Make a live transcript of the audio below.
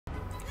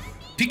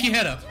Pick your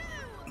head up.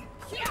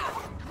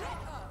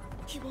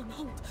 Keep on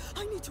hold.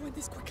 I need to end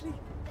this quickly.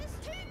 There's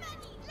too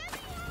many. Let me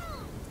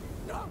out.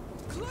 No!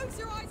 Close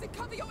your eyes and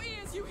cover your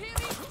ears, you hear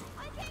me?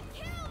 I can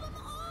kill them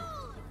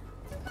all.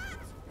 The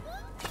bats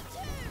want me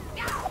to.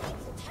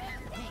 It's too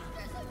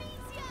dangerous,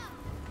 Amicia.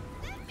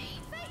 Let me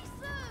face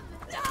them.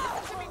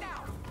 Listen to me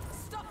now.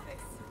 Stop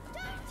this.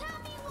 Don't tell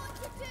me what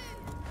to do.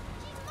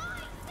 She's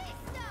my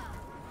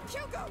sister.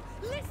 Hugo,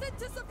 listen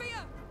to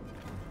Sophia.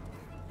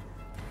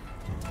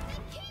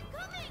 Then keep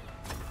coming.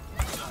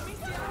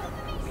 Amicia,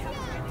 we have to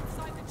get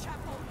inside the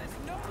chapel. There's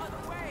no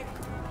other way.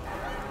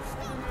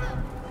 Stop them.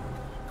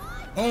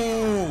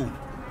 Oh.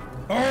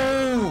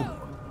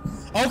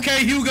 Oh.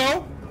 Okay,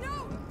 Hugo.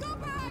 No, go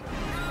back.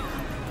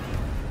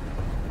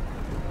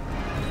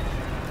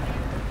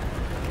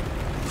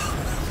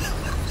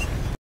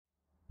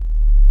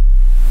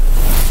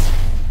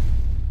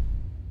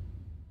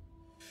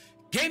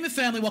 Gaming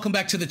family, welcome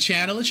back to the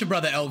channel. It's your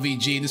brother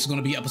LVG, and this is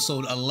going to be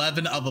episode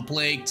 11 of A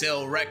Plague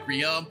Tale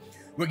Requiem.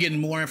 We're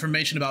getting more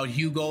information about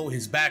Hugo,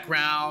 his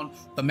background,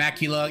 the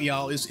macula.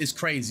 Y'all, it's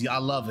crazy. I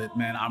love it,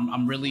 man.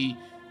 I'm really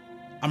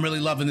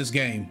loving this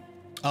game.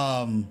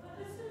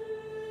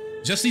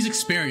 Just these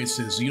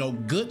experiences, you know,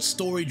 good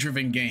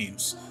story-driven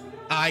games.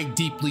 I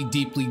deeply,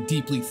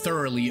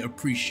 thoroughly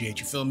appreciate.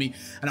 You feel me?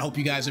 And I hope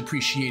you guys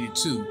appreciate it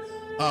too.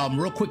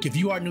 Real quick, if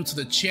you are new to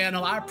the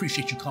channel, I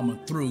appreciate you coming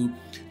through.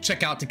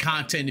 Check out the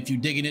content. If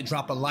you're digging it,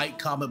 drop a like,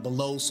 comment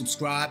below,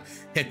 subscribe,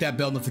 hit that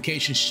bell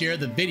notification, share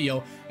the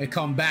video, and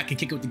come back and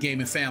kick it with the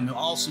gaming family.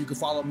 Also, you can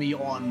follow me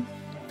on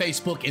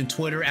Facebook and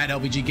Twitter at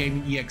LVG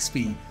Gaming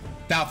EXP.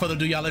 Without further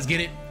ado, y'all, let's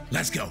get it.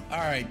 Let's go. All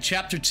right,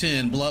 Chapter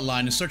 10,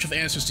 Bloodline. In search of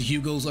answers to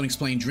Hugo's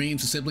unexplained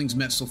dreams, the siblings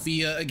met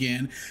Sophia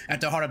again. At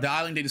the heart of the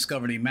island, they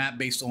discovered a map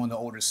based on the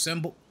Order's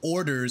symbol.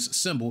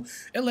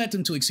 It led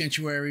them to a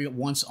sanctuary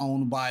once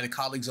owned by the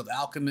colleagues of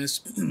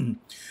alchemists.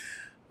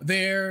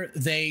 There,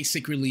 they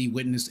secretly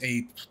witnessed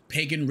a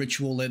pagan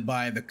ritual led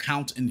by the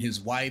Count and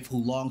his wife, who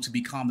longed to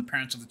become the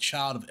parents of the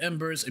child of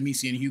Embers.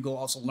 Amicia and Hugo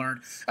also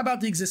learned about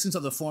the existence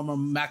of the former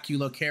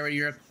macula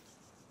carrier,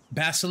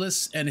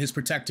 Basilisk, and his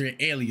protector,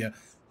 Aelia,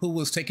 who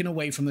was taken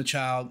away from the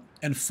child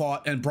and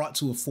fought and brought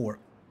to a fort.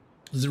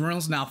 The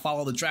Zerons now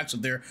follow the tracks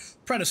of their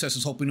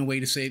predecessors, hoping for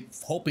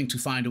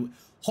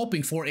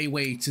a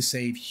way to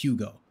save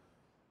Hugo.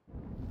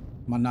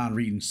 My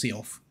non-reading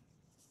self.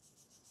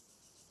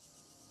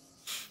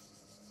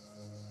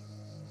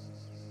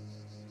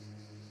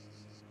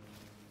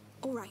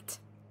 All right.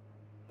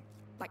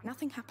 Like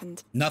nothing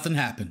happened. Nothing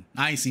happened.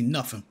 I ain't seen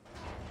nothing.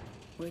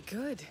 We're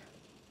good.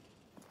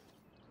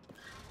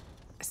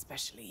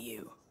 Especially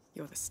you.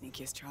 You're the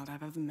sneakiest child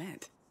I've ever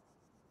met.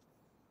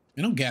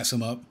 And don't gas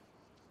him up.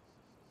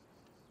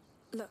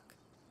 Look,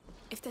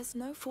 if there's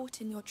no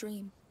fort in your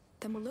dream,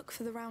 then we'll look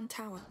for the round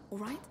tower, all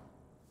right?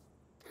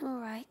 All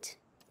right.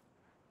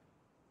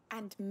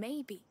 And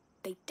maybe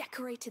they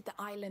decorated the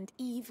island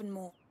even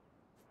more.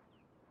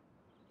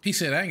 He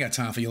said, I ain't got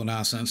time for your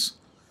nonsense.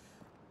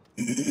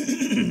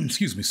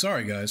 Excuse me.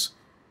 Sorry, guys.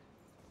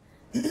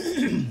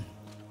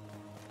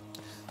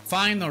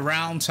 Find the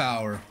round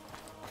tower.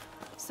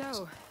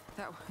 So,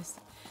 that was...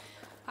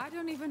 I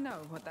don't even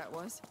know what that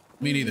was.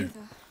 Me neither.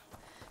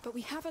 But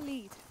we have a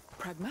lead.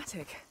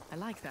 Pragmatic. I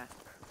like that.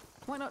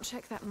 Why not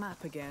check that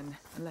map again,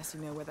 unless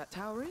you know where that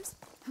tower is?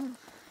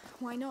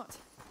 Why not?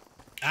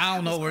 I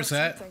don't know where it's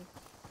at.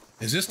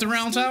 Is this the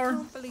round tower? I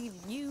can't believe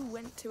you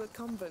went to a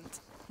convent.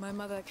 My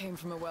mother came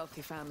from a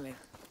wealthy family.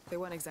 They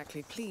weren't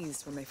exactly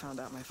pleased when they found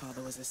out my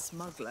father was a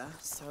smuggler,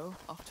 so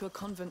off to a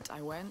convent I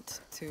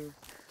went to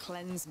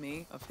cleanse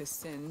me of his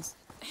sins.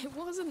 It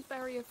wasn't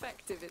very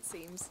effective, it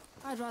seems.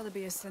 I'd rather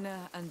be a sinner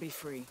and be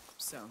free.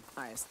 So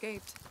I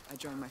escaped, I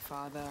joined my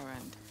father,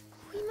 and...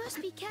 We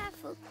must be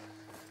careful.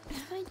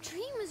 If my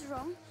dream was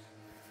wrong,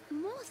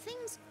 more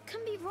things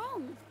can be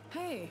wrong.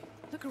 Hey,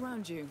 look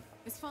around you.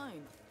 It's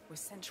fine. We're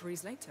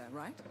centuries later,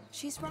 right?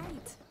 She's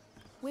right.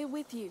 We're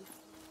with you.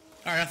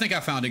 All right, I think I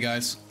found it,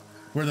 guys.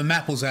 Where the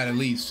map was at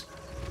least.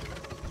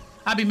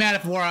 I'd be mad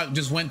if where I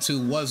just went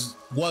to was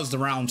the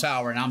round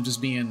tower, and I'm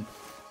just being...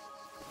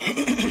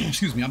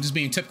 excuse me, I'm just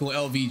being typical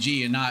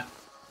LVG and not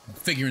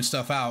figuring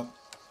stuff out.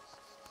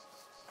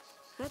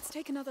 Let's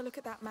take another look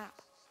at that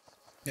map.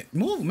 Yeah,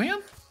 move,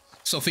 man.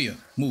 Sophia,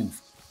 move.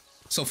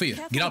 Sophia,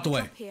 Careful get out the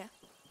way. Here.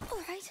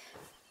 All right.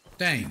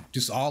 Dang,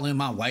 just all in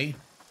my way.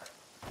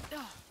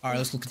 All right,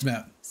 let's look at the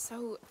map.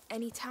 So,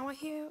 any tower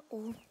here,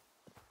 or...?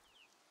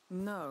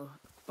 No,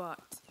 but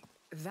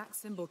that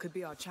symbol could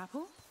be our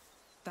chapel?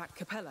 That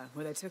capella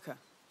where they took her.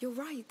 You're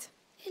right.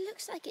 It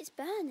looks like it's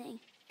burning.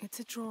 It's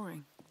a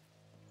drawing.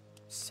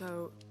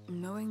 So,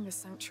 knowing the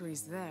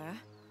sanctuary's there,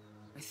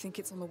 I think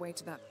it's on the way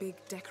to that big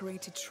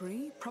decorated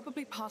tree,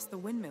 probably past the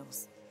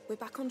windmills. We're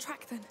back on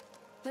track then.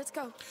 Let's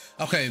go.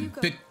 Okay,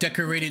 Hugo, big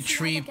decorated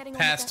tree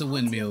past the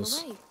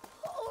windmills.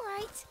 All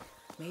right.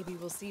 Maybe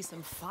we'll see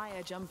some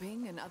fire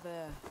jumping and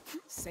other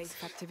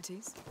safe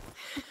activities.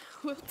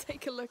 We'll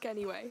take a look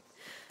anyway.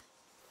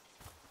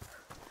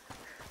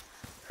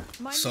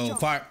 So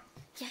fire.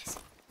 Yes.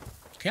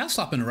 Can y'all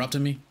stop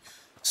interrupting me?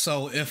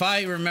 So if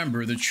I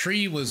remember, the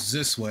tree was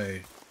this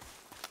way.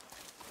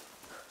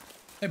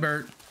 Hey,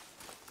 bird.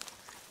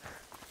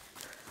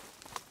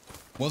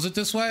 Was it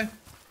this way?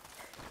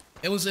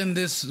 It was in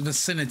this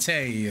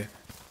vicinity.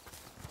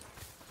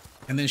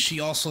 And then she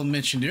also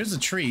mentioned there's a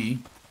tree.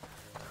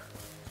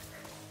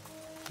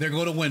 There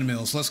go the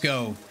windmills. Let's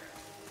go.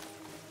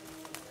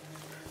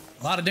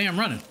 A lot of damn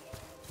running.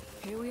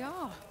 Here we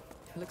are.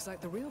 Looks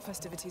like the real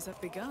festivities have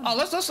begun. Oh,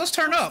 let's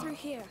turn up. Through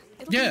here.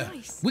 It'll Yeah, be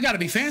nice. we gotta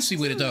be fancy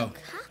with it though. Look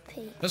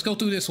happy. Let's go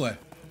through this way.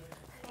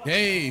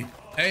 Hey,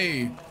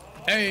 hey,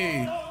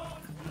 hey.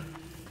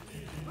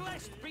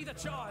 Blessed be the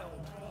child.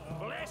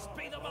 Blessed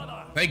be the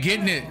mother. They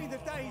getting it. Be the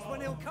days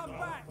when he'll come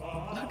back.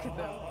 Look at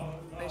them.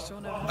 They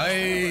sure know how to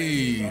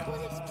Hey.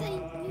 What if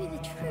they knew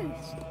the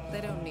truth?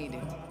 They don't need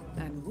it.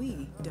 And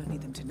we don't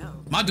need them to know.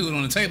 My dude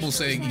on the table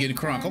said you getting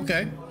crunk.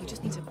 Okay. You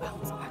just need to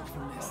bounce back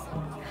from this.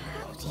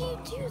 How do you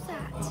do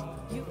that?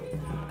 You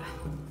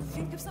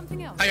think of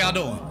something else. How y'all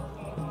doing?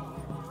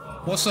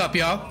 What's up,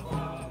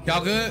 y'all?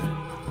 Y'all good?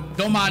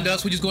 Don't mind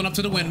us. We're just going up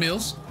to the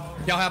windmills.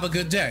 Y'all have a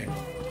good day.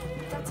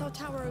 That's our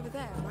tower over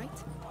there, right?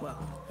 Well,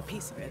 a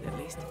piece of it at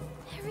least.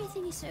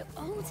 Everything is so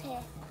old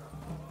here.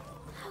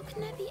 How can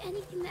there be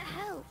anything that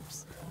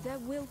helps? There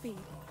will be.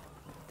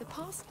 The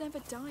past never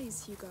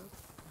dies, Hugo.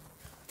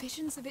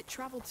 Visions of it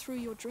traveled through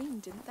your dream,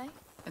 didn't they?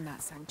 And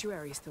that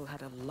sanctuary still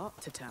had a lot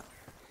to tell.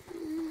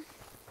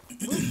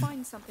 We'll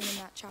find something in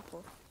that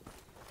chapel.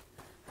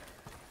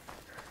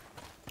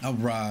 All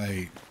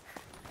right.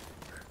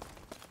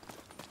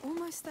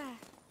 Almost there.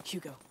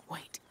 Hugo,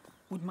 wait.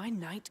 Would my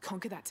knight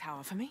conquer that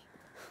tower for me?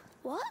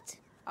 What?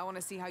 I want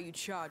to see how you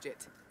charge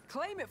it.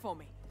 Claim it for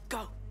me.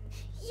 Go.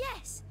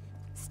 Yes!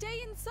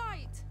 Stay in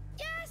sight!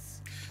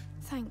 Yes!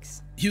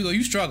 Thanks. Hugo,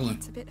 you struggling?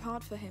 It's a bit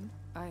hard for him.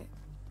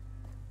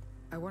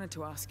 I wanted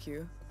to ask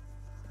you,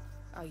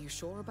 are you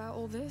sure about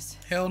all this?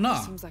 Hell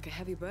nah. Seems like a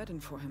heavy burden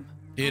for him.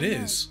 It I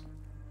know. is.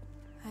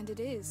 And it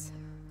is.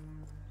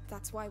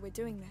 That's why we're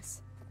doing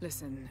this.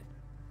 Listen,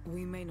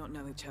 we may not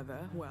know each other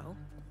well,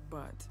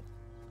 but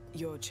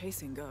you're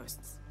chasing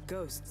ghosts.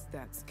 Ghosts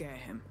that scare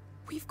him.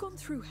 We've gone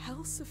through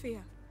hell,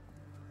 Sophia.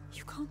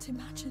 You can't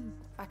imagine.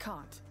 I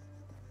can't.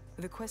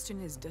 The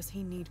question is, does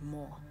he need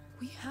more?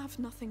 We have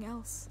nothing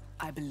else.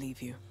 I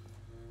believe you.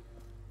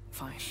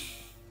 Fine.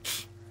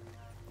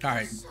 All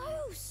right. So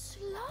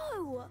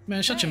slow!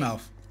 Man, shut your Hey,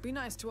 mouth. Be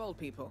nice to old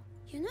people.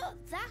 You're not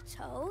that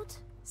old.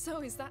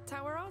 So is that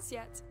tower ours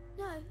yet?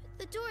 No,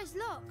 the door is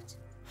locked.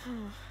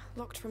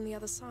 Locked from the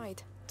other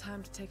side.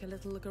 Time to take a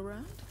little look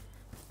around?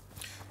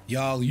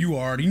 Y'all, you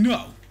already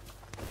know.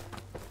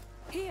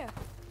 Here.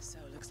 So,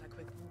 looks like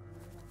we're...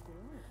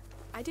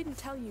 I didn't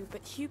tell you,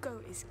 but Hugo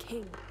is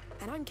king,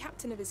 and I'm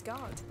captain of his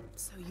guard.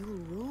 So you'll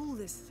rule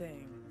this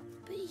thing.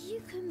 But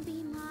you can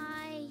be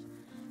my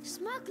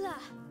smuggler.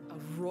 A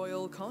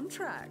royal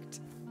contract.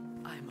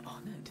 I'm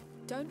honored.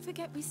 Don't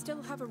forget we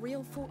still have a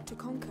real fort to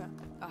conquer.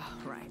 Ah,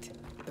 right.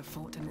 The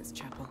fort and its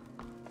chapel.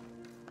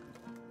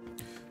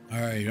 All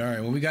right.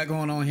 What we got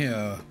going on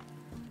here?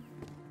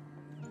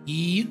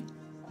 E.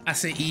 I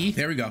say E.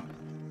 There we go.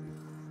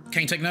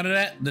 Can't take none of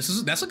that.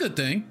 That's a good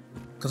thing,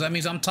 because that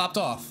means I'm topped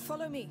off.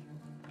 Follow me.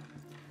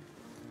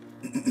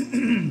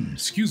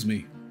 Excuse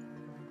me.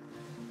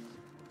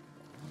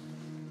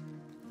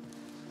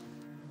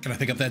 Can I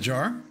pick up that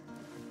jar?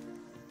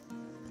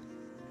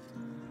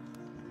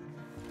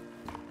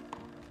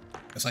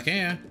 Yes, I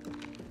can.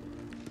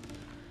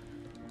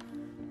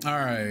 All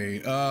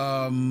right.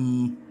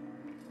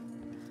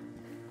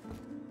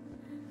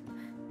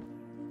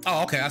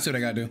 Oh, okay. I see what I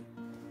gotta do.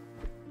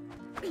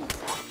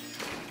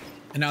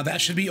 And now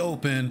that should be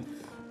open.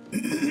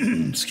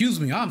 Excuse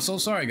me. I'm so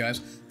sorry,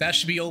 guys. That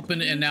should be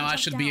open, and now I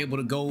should be able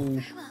to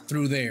go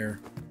through there.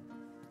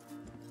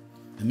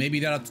 And maybe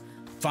that'll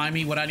find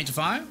me what I need to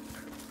find.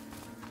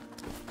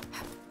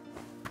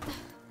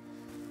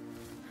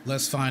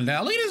 Let's find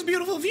out. Look at this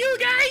beautiful view,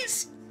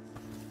 guys.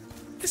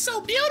 It's so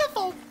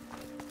beautiful. All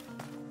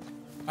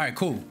right,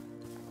 cool.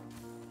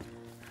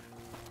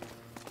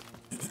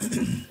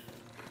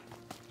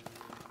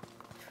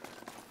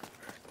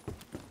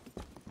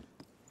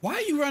 Why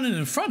are you running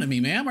in front of me,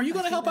 ma'am? Are you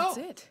gonna help out?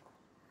 That's it.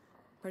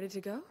 Ready to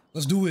go?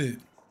 Let's do it.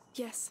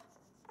 Yes.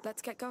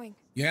 Let's get going.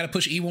 You gotta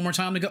push E one more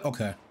time to go.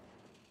 Okay.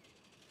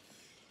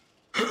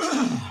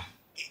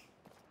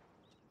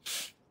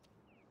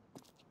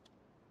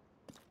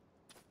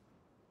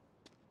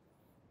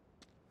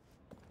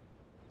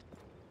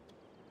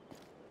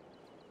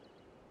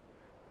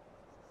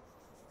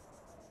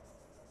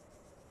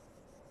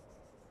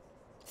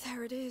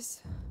 There it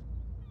is.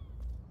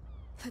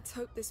 Let's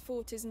hope this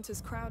fort isn't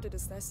as crowded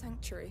as their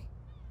sanctuary.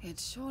 It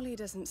surely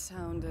doesn't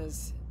sound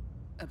as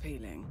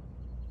appealing.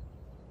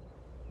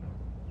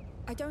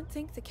 I don't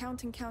think the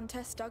Count and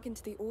Countess dug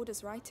into the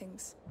Order's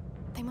writings.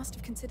 They must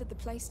have considered the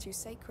place too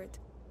sacred.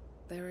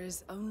 There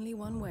is only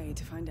one way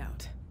to find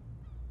out.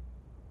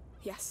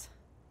 Yes.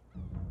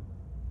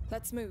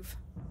 Let's move.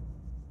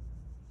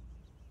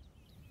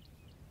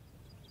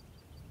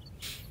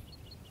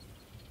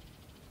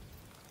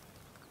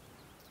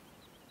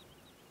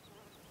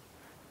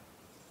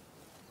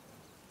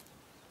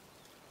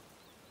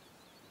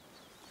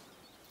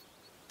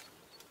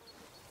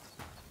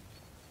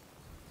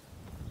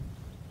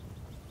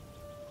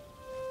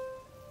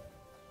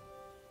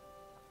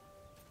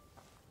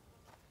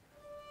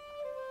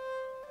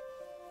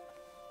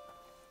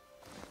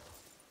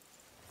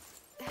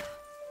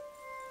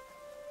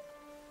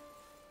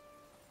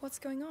 What's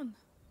going on?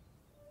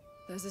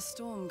 There's a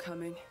storm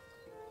coming.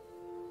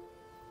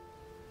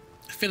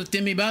 I feel it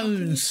in me How can you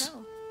bones.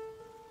 tell?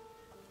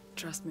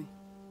 Trust me.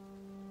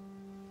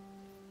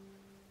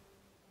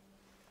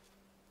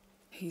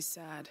 He's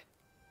sad.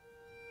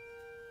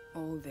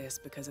 All this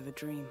because of a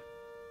dream.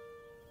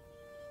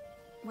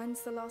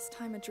 When's the last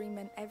time a dream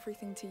meant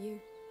everything to you?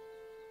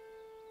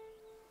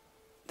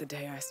 The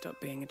day I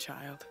stopped being a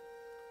child.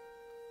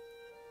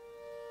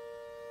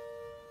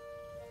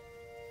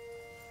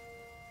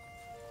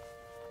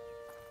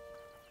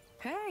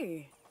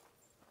 Hey,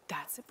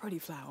 that's a pretty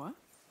flower.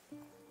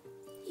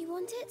 You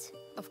want it?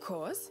 Of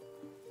course.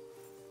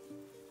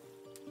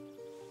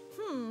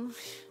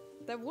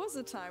 There was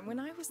a time when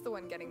I was the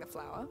one getting the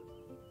flower.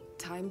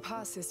 Time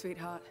passes,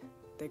 sweetheart.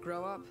 They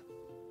grow up.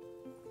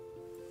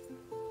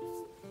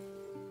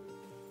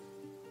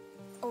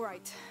 All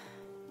right,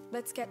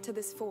 let's get to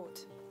this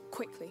fort,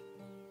 quickly.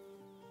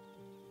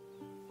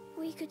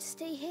 We could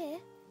stay here.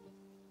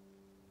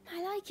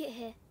 I like it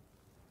here.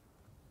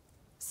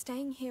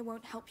 Staying here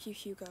won't help you,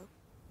 Hugo.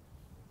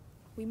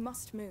 We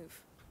must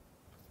move.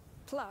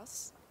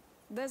 Plus,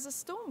 there's a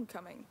storm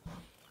coming.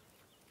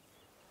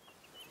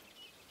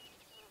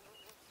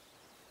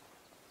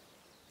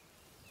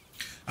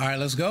 All right,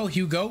 let's go,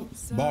 Hugo.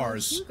 So,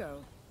 Bars.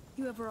 Hugo,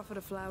 you ever offered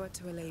a flower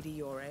to a lady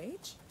your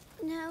age?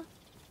 No,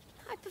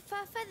 I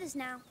prefer feathers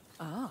now.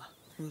 Ah,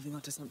 moving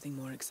on to something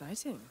more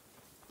exciting.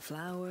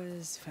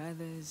 Flowers,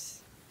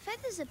 feathers.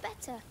 Feathers are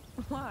better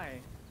Why?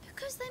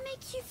 because they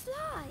make you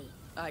fly.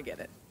 I get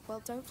it.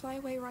 Well, don't fly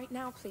away right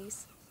now,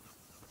 please.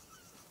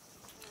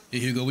 Hey,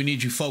 Hugo, we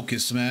need you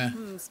focused,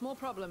 man. Small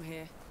problem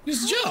here.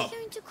 Just How are jump. we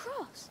going to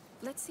cross?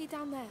 Let's see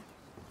down there.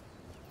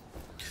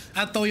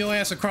 I'll throw your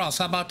ass across.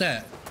 How about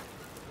that?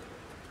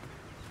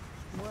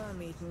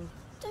 Worm eaten.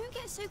 Don't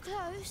get so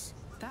close.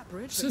 That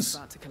bridge This looks is-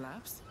 about to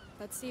collapse.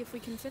 Let's see if we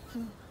can fit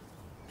them.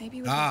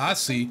 Maybe we Ah, I can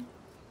see.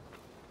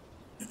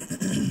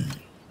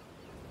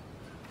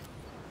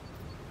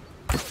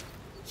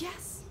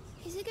 Yes!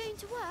 Is it going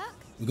to work?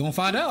 We're gonna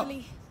find out.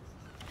 Hopefully.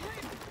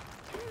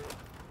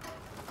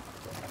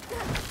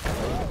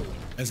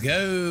 Let's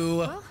go.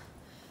 Well,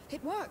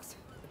 it worked.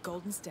 The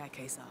golden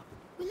staircase up.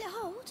 Will it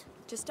hold?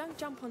 Just don't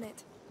jump on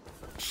it.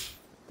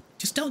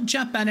 Just don't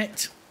jump on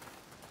it.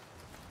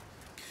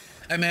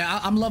 Hey, man,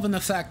 I'm loving the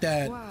fact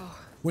that Wow.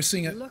 we're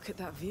seeing it. Look at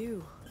that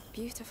view.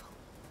 Beautiful.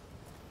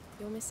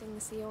 You're missing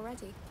the sea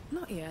already.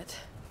 Not yet,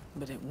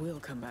 but it will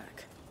come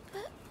back.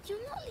 But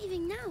you're not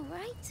leaving now,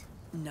 right?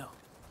 No,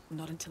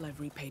 not until I've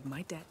repaid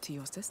my debt to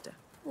your sister.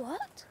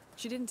 What?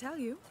 She didn't tell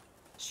you.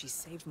 She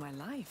saved my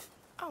life.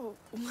 Oh,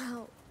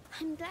 well,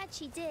 I'm glad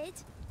she did.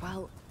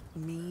 Well,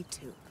 me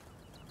too.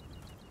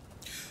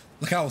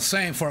 Like I was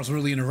saying before I was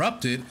really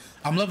interrupted,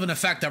 I'm loving the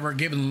fact that we're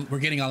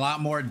getting a lot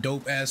more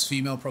dope ass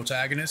female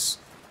protagonists.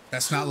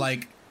 That's not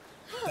like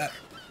that.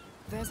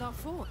 There's our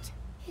fort.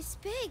 It's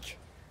big.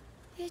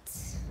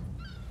 It's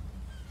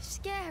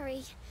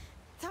scary.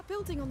 that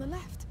building on the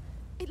left.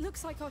 It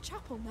looks like our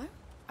chapel, no?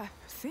 I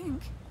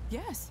think,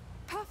 yes.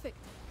 Perfect.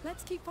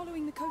 Let's keep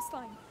following the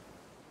coastline.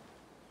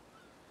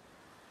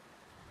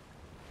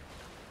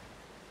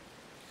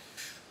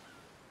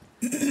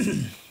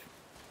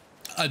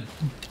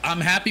 I'm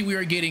happy we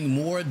are getting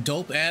more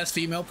dope ass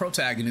female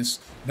protagonists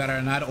that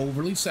are not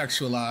overly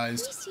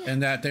sexualized Amicia.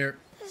 and that they're.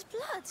 There's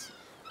blood.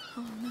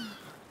 Oh no.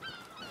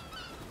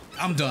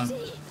 I'm done.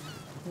 See?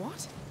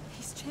 What?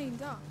 He's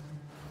chained up.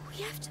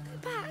 We have to go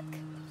back.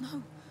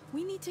 No,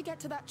 we need to get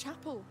to that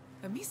chapel.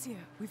 Amicia,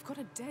 we've got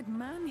a dead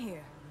man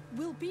here.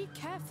 We'll be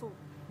careful.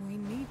 We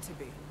need to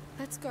be.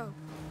 Let's go.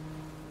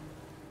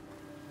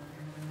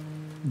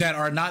 That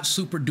are not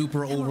super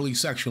duper overly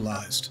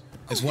sexualized,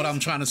 is what I'm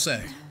trying to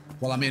say.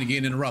 While I'm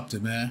getting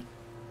interrupted, man.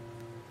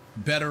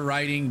 Better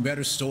writing,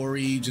 better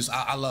story. Just,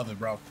 I love it,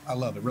 bro. I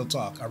love it. Real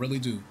talk. I really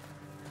do.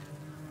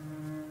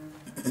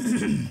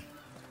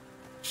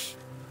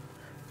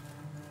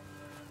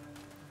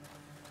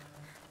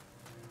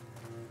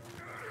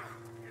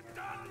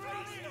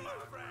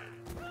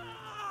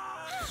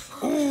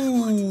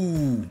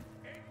 Ooh.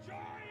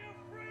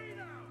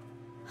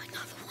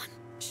 Another one.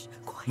 Shh,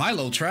 quiet.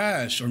 Milo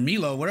trash, or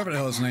Milo, whatever the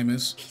hell his name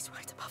is. He's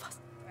right above us.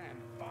 Them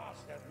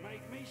bastards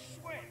make me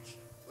switch.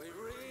 We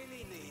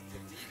really need to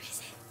Who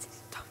is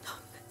it? Don't know.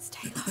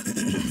 Stay low.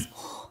 There's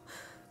more.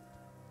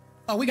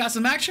 Oh, we got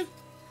some action?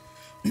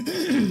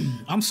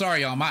 I'm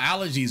sorry, y'all. My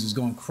allergies is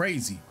going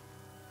crazy.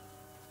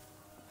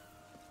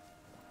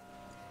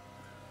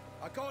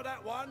 I got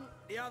that one.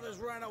 The others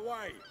ran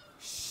away.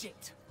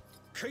 Shit.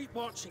 Keep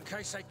watch in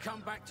case they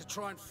come back to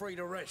try and free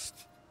the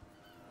rest.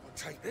 I'll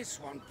take this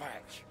one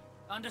back.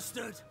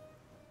 Understood.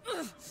 The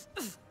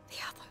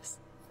others.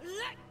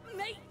 Let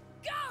me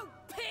go,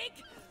 pig!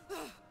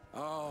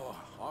 Oh,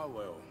 I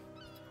will.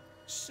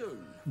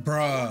 Soon.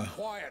 Bruh.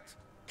 Quiet.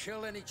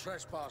 Kill any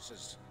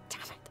trespassers.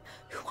 Damn it.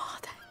 Who are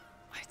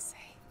they? I'd say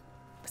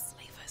the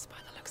slavers by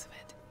the looks of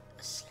it.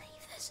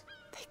 Slavers?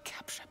 They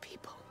capture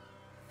people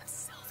and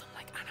sell them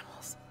like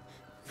animals.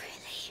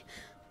 Really?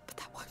 But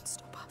that won't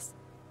stop us.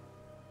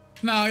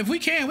 Now, if we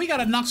can, we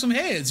gotta knock some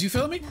heads. You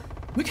feel me?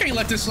 We can't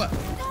let this. No!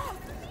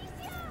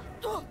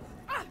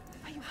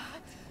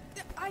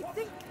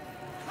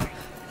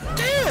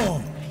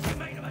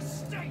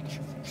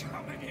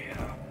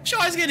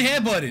 Somebody's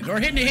getting headbutted or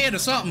hitting the head or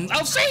something.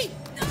 Oh, see?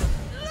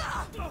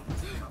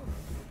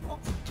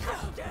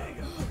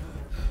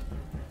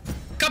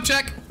 Cup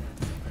check.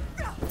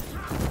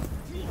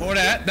 Or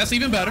that. That's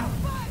even better.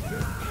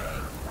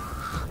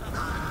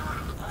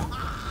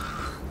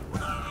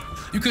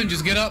 You couldn't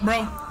just get up,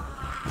 bro?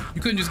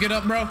 You couldn't just get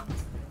up, bro?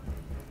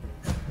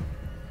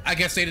 I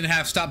guess they didn't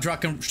have stop,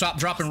 drop,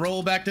 and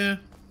roll back then.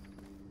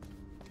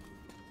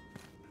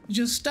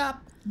 Just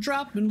stop,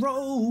 drop, and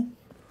roll.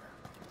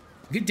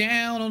 Get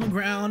down on the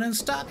ground and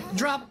stop,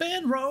 drop,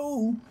 and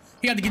roll.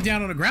 He had to get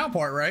down on the ground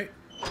part, right?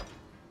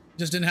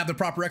 Just didn't have the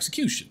proper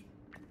execution.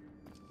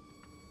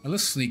 Now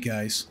let's sneak,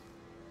 guys.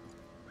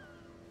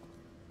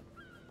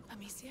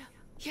 Amicia?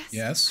 Yes.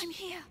 Yes? I'm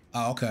here.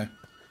 Oh, okay.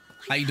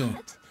 How you doing?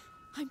 Hurt.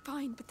 I'm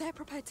fine, but they're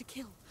prepared to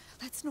kill.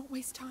 Let's not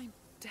waste time.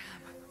 Damn.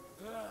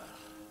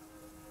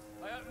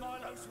 I hope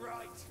Milo's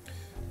right.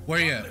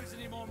 Where you at? Not lose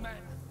any more men.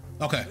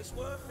 Okay. It's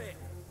worth it.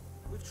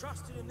 We've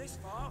trusted him this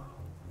far.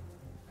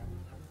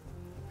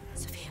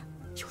 Sophia,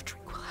 your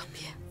drink will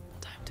help you.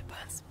 Time to burn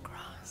some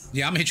grass.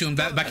 Yeah, I'm gonna hit you in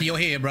the back of your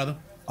head, brother.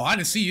 Oh, I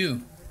didn't see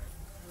you.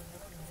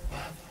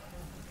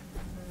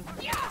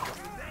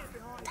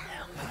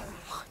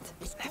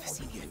 Never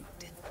seen you.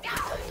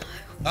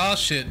 Oh,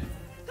 shit.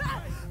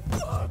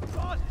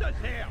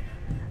 Here.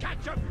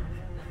 Catch him.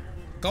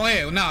 Go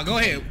ahead. No, go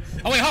ahead.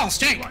 Oh, wait, hold on.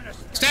 Stank.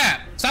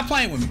 Stab. Stop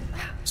playing with me.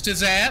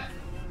 Zap.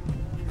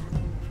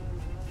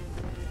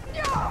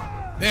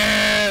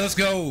 Yeah, let's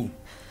go.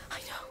 I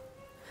know.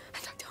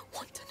 And I don't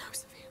want to know,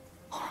 Sophia.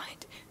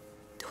 Alright.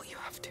 Do what you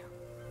have to.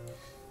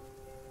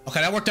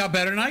 Okay, that worked out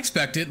better than I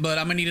expected, but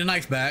I'm gonna need a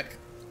knife back.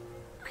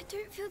 I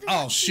don't feel the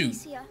Oh, rest, shoot.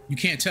 Amicia. You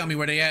can't tell me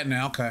where they at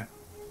now. Okay.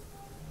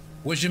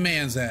 Where's your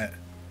man's at?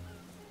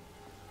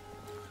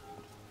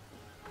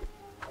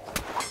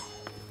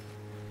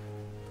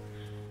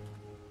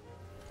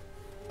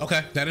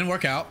 Okay, that didn't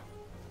work out.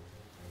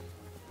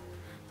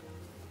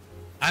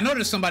 I know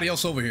there's somebody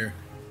else over here.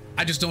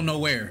 I just don't know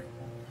where.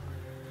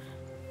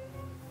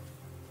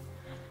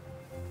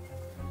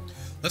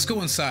 Let's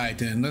go inside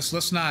then.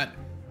 Let's not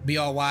be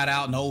all wide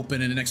out and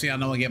open and the next thing I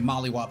know I get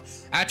mollywop.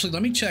 Actually,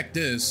 let me check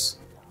this.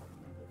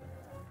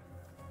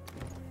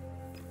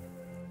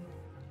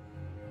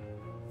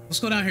 Let's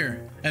go down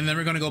here and then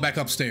we're gonna go back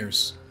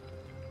upstairs.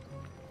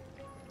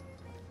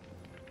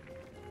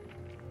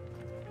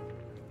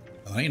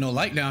 Oh, ain't no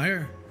light down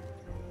here.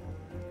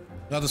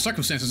 The other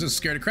circumstances just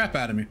scared the crap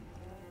out of me.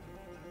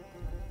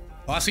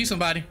 Oh, I see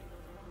somebody.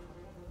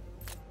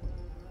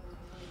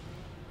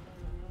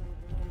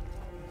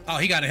 Oh,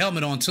 he got a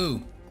helmet on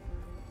too.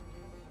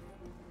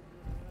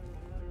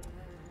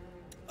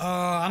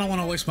 I don't want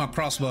to waste my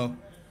crossbow.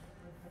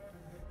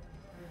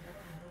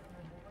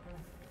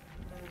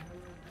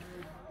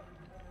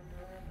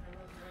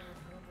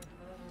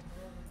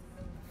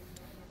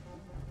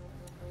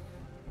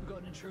 We've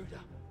got an intruder.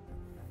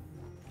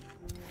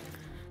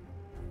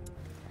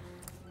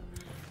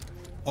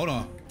 Hold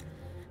on.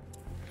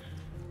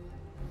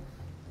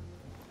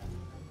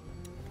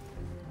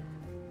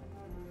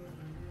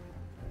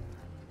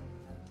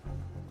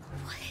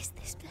 What is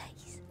this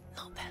place?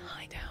 Not their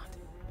hideout.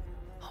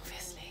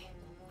 Obviously.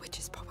 Which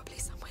is probably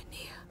somewhere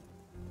near.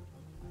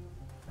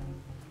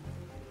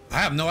 I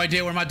have no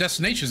idea where my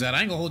destination's at. I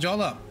ain't gonna hold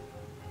y'all up.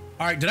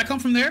 All right, did I come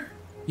from there?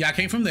 Yeah, I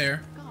came from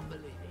there. Can't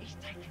believe it. He's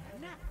taking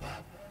a nap.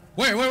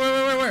 Where?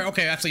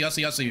 Okay, I see you. That's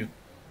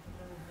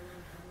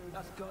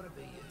gotta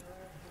be you.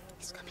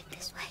 He's coming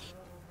this way.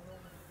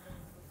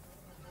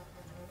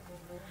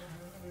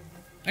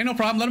 Ain't no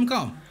problem, let him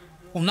come.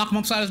 We'll knock him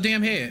upside his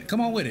damn head.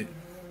 Come on with it.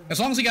 As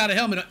long as he got a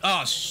helmet.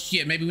 Oh,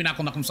 shit, maybe we're not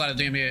gonna knock him upside his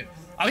damn head.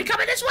 Oh, he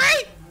coming this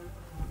way?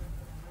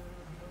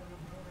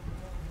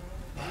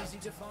 Easy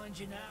to find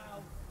you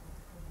now.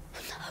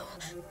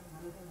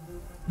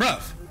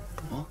 Bruv.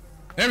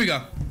 There we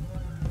go.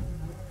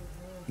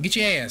 Get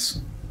your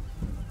ass.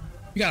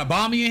 You got a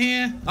bomb in your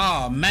hand?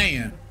 Oh,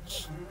 man.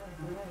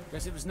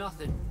 Guess it was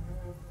nothing.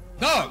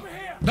 Dog.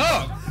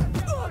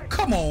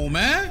 Come on,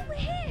 man.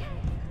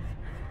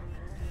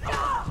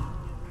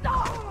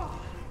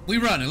 We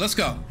running. Let's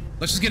go.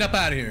 Let's just get up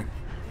out of here.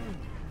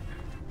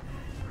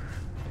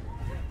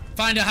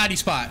 Find a hiding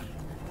spot.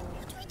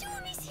 What do we do,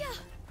 Amicia?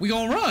 We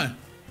gonna run.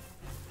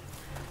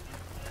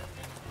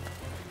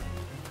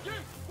 You,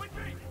 with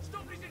me.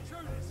 Stop these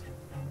intruders.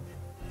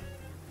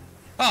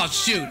 Oh,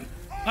 shoot.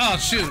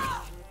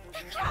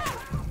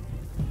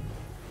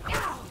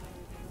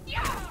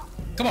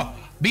 Come on.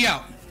 Be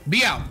out.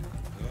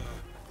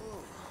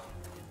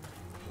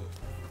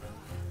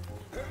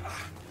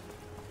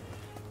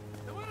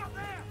 The one up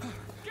there.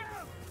 Get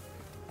him.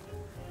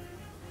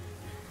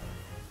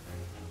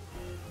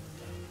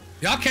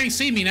 Y'all can't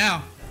see me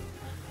now.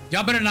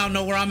 Y'all better not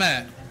know where I'm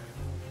at.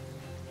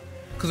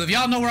 Because if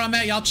y'all know where I'm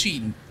at, y'all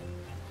cheating.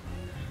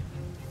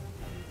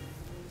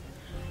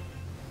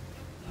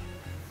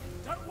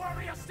 Don't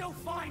worry, I'll still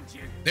find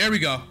you. There we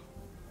go.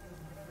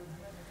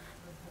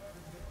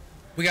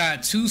 We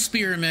got 2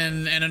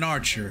 spearmen and an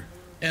archer.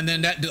 And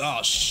then that...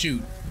 Oh,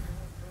 shoot.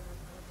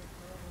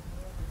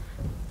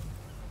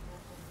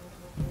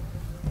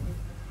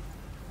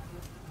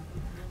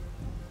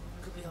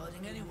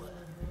 getting anywhere.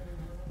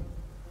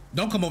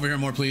 Don't come over here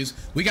more, please.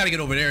 We got to get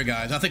over there,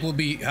 guys. I think we'll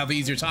have an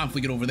easier time if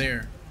we get over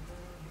there.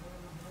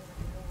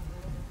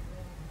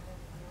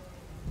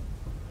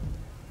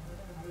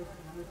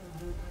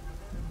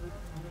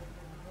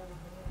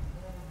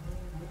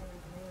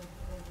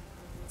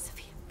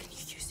 Sophia, can you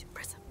use your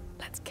prism?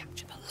 Let's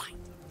capture the light.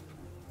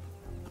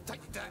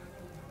 Take that.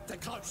 They're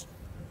close.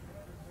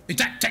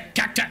 Attack.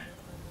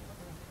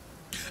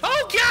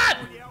 Oh, God!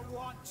 All you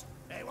want,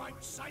 they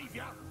won't save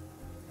you.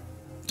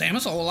 Damn,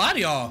 that's a whole lot of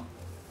y'all.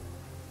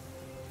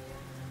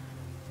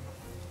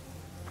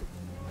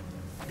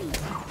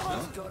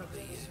 That's gotta be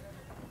you.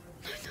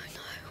 No.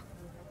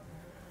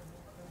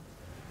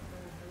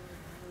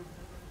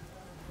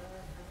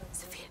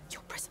 Sophia,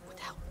 your prism would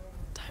help.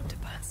 Time to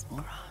burn some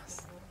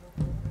grass.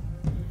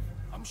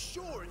 I'm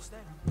sure it's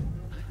them.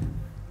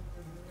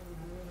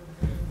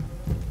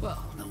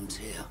 Well, no one's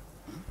here.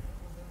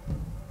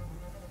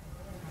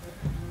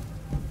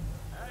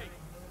 Hey,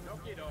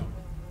 knock it off.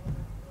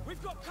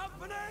 We've got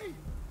company!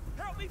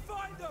 Help me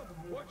find them!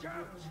 Watch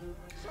out!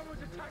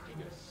 Someone's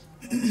attacking us.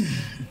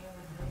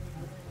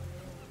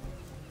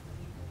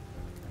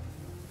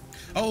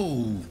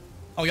 Oh,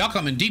 y'all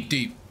coming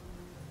deep.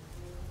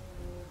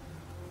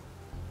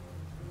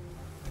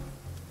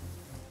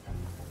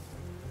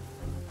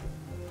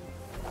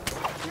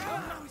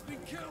 Oh, no, he's been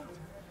killed.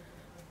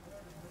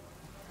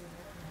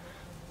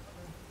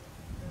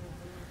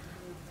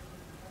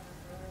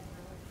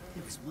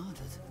 He was murdered.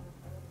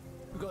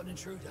 We got an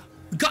intruder.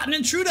 Got an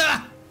intruder!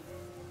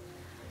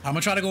 I'm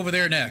gonna try to go over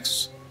there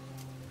next.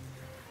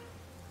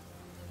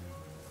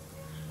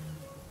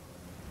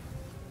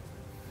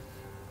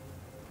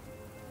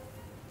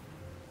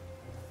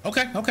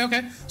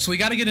 Okay. So we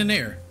gotta get in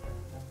there.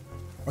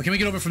 Or can we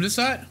get over from this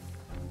side?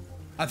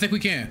 I think we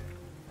can.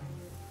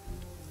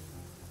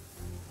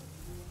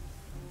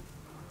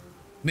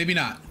 Maybe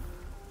not.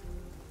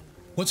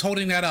 What's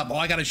holding that up? Oh,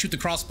 I gotta shoot the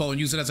crossbow and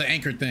use it as an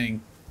anchor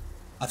thing.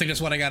 I think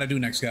that's what I gotta do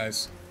next,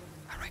 guys.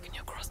 I reckon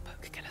your crossbow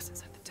could get us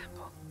inside the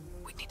temple.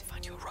 We need to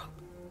find your rope.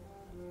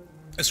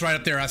 It's right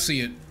up there. I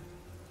see it.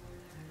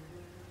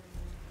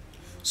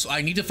 So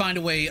I need to find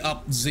a way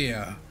up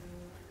there.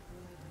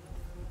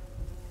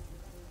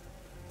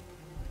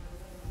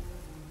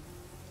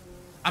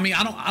 I mean,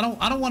 I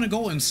don't want to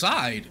go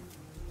inside.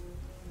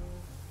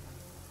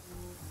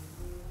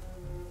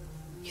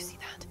 You see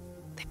that?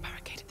 They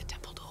barricaded the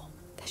temple door.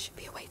 There should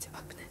be a way to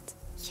open it.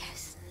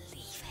 Yes,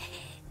 leave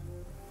it.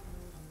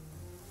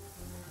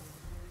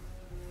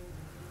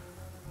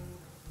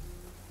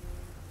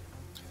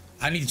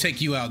 I need to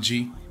take you out,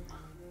 G.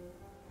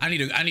 I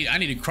need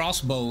a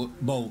crossbow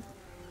bolt.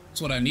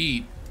 That's what I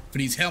need for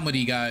these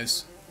helmety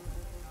guys.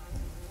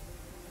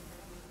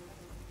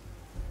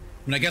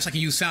 I mean, I guess I can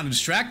use sound to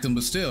distract them,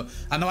 but still,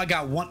 I know I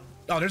got one.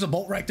 Oh, there's a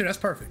bolt right there. That's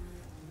perfect.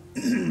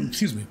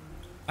 Excuse me.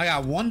 I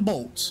got one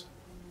bolt.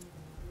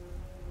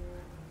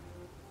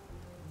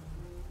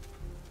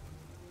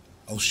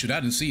 Oh shoot, I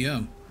didn't see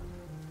him.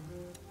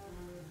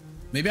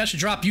 Maybe I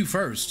should drop you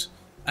first.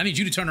 I need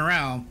you to turn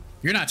around.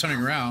 You're not turning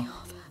around.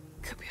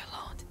 Could be a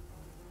lot.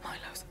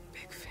 Milo's a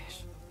big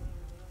fish.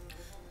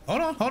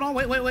 Hold on.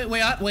 Wait.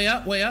 Way up.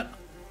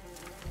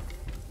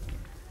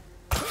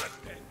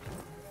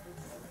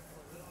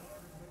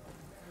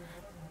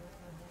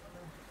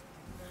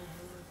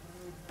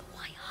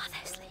 Why are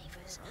there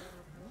slavers?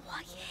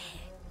 Why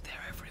here? They're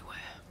everywhere.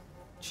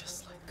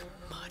 Just like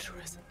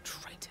murderers and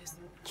traitors.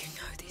 You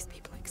know these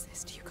people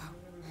exist, Hugo.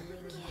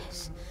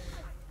 Yes.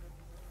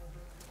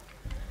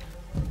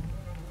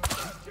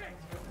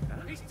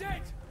 He's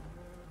dead!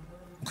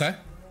 Okay.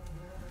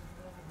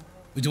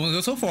 We're doing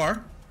good so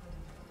far.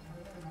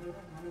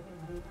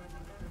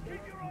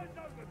 Keep your eyes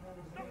open!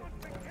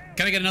 Someone's been killed!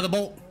 Can I get another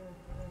bolt?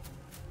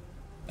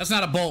 That's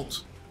not a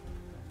bolt.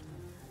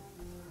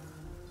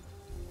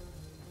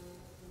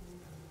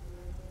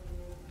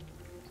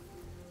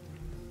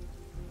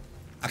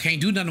 I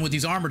can't do nothing with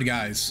these armored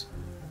guys.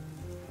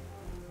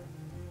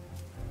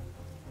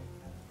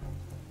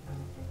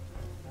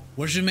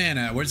 Where's your man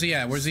at? Where's he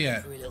at?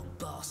 Three little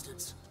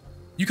bastards.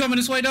 You coming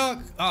this way,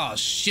 dog? Oh,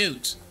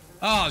 shoot.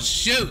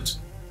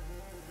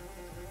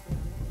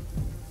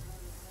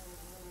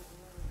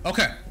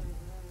 Okay.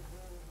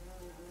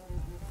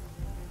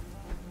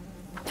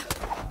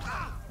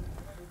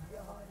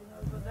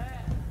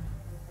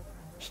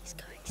 He's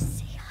going to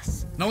see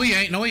us. No, he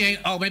ain't.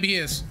 Oh, maybe he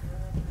is.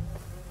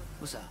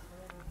 What's that?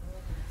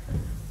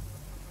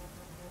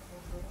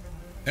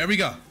 There we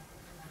go.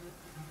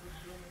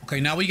 Okay,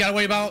 now we gotta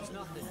worry about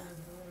Nothing.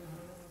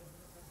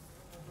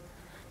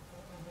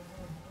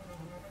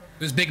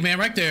 this big man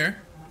right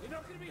there. You're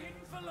not gonna be hidden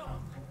for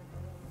long!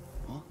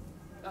 What?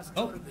 That's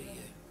Oh. gotta be you.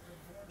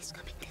 He's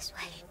coming this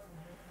way.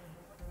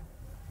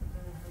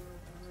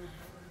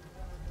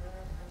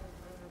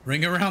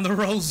 Ring around the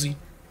rosy.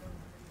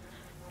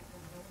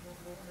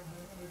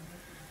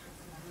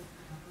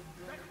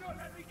 Let's not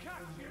let me catch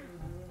you!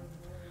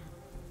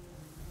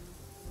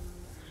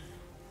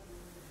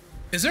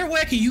 Is there a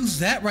way I can use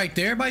that right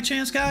there by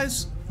chance,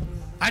 guys?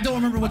 I don't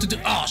remember what to do.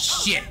 Oh,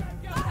 shit.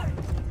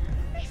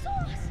 He saw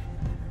us.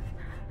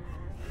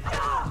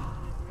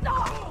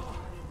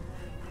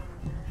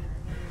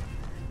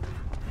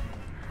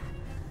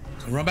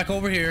 Run back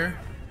over here.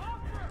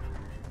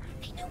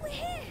 They know we're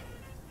here.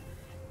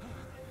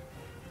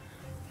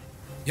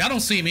 Y'all don't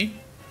see me.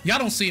 Y'all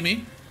don't see me.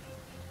 Eat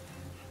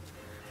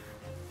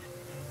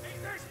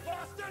this,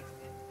 bastard!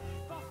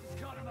 Bastard's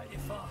can't have made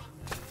it far.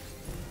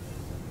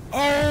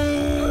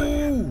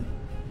 Oh!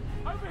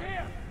 Over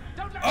here!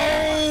 Don't let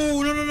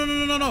Oh! No, no, no,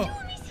 no, no, no.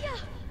 Amicia!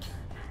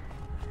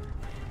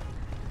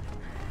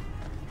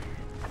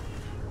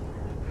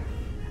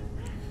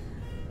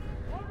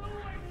 On the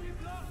way,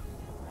 Nibbler!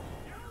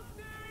 You'll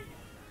see!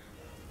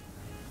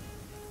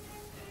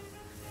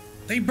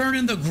 They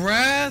burning the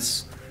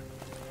grass?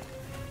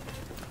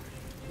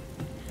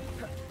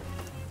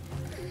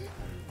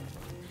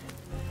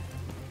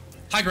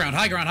 High ground,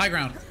 high ground, high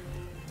ground.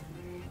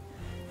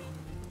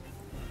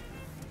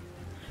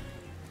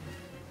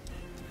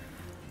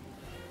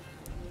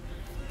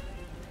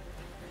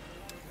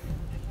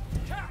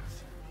 Catch!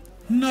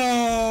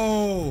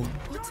 No!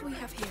 What do we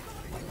have here?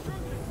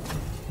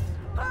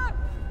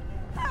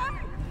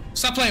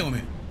 Stop playing with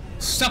me.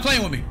 Stop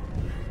playing with me.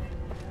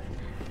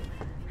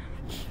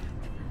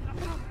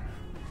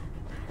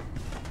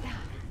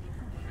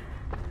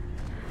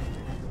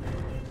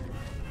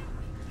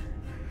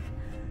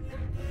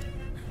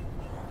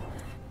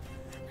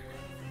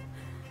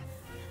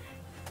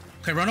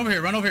 Okay, run over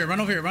here, run over here, run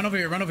over here, run over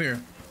here, run over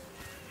here.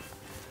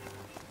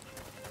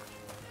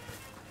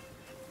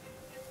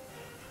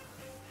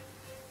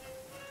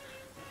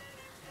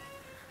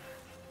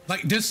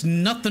 Like, there's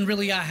nothing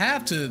really I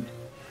have to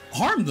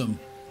harm them.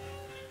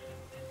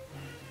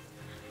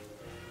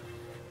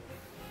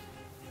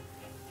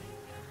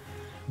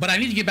 But I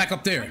need to get back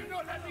up there. Do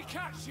not let me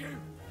catch you!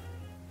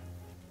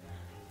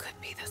 Could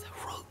be there's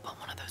a rope on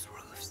one of those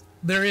roofs.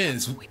 There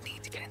is. We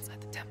need to get inside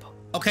the temple.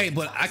 Okay,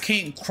 but I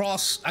can't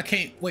cross. I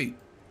can't. Wait.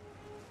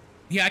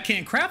 Yeah, I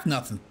can't craft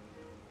nothing.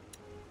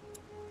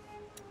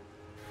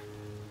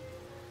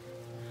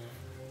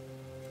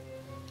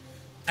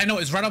 I know,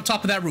 it's right up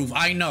top of that roof.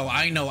 I know,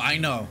 I know, I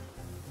know.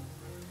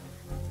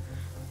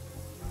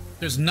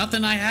 There's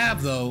nothing I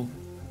have, though.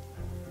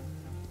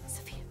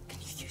 Sophia,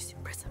 can you use your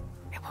prism?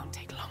 It won't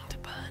take long to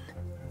burn.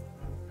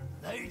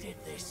 They did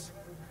this.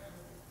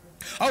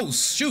 Oh,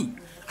 shoot.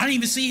 I didn't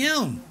even see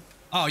him.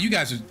 Oh, you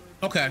guys are...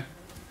 Okay.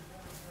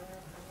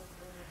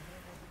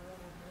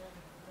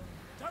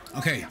 Don't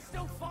Okay. worry, I'll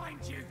still find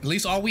you. At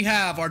least all we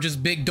have are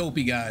just big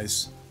dopey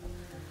guys.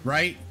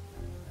 Right?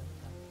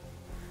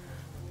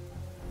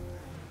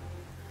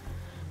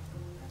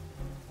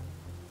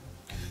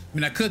 I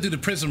mean, I could do the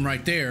prism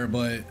right there,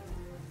 but...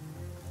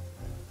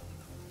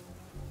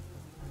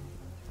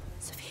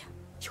 Sophia,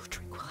 your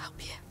trick will help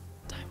you.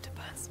 Time to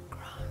burn some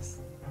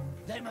grass.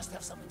 They must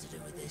have something to do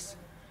with this.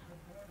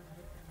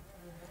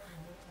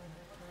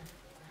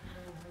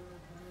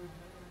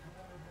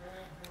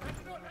 Do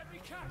not let me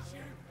catch you.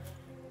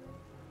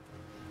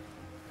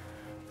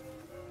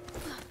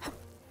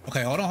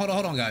 Okay, hold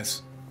on,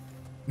 guys.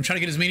 I'm trying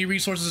to get as many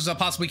resources as I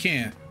possibly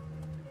can.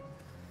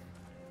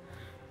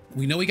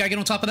 We know we gotta get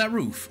on top of that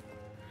roof.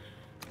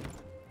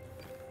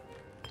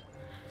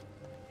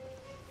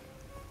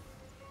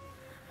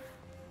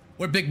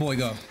 Where'd Big Boy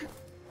go?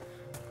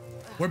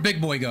 Where'd Big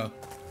Boy go?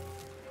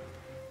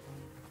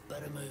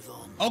 Better move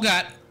on. Oh,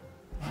 God.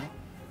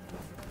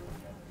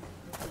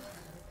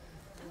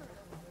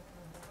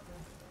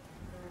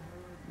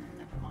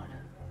 Never mind.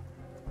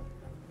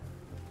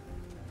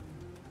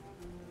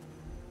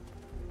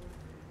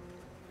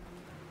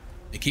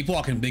 Hey, keep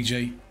walking, Big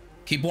J.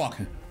 Keep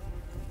walking.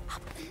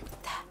 Up there.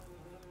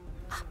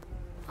 Up.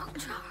 I'll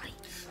try.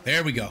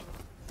 There we go.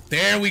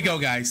 There we go,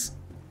 guys.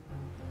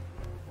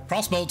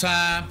 Crossbow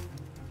time.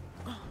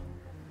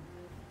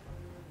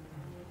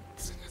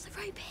 There's another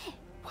rope here.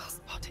 Well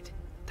spotted.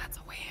 That's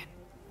a way in.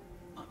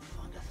 Might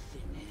find a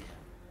thing here.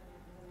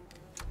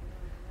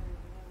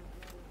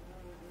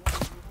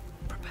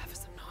 Prepare for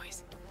some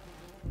noise.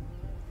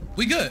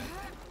 We good.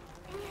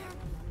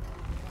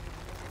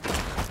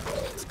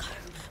 Let's go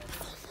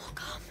before more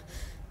come.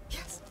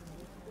 Yes.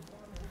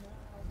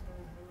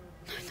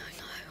 No, no,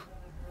 no.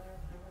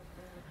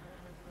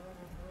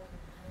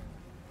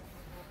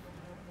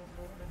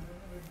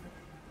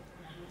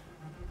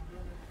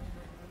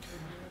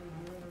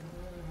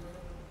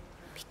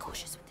 Be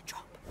cautious with the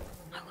drop.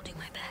 I will do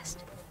my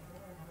best.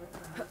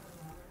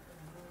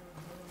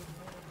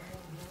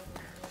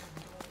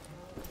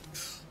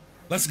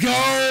 Let's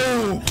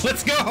go.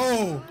 Let's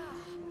go.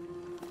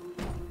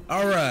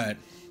 All right.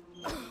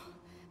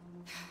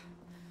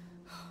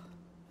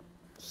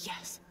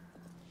 Yes.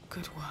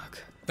 Good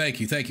work. Thank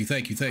you, thank you,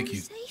 thank you, thank Are we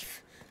you.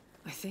 safe?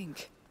 I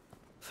think.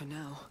 For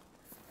now.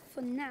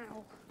 For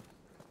now.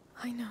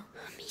 I know.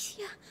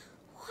 Amicia,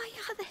 why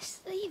are there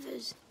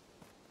slavers?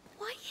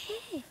 Why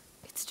here?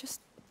 It's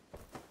just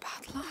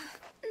bad luck.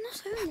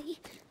 Not only,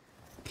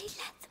 they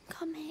let them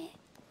come here.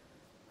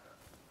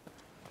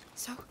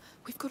 So,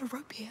 we've got a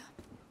rope here.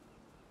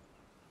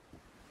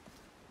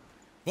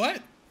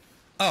 What?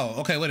 Oh,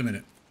 okay, wait a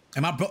minute.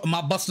 Am I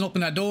busting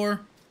open that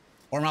door?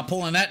 Or am I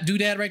pulling that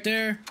doodad right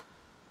there?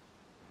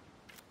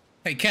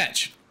 Hey,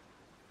 catch.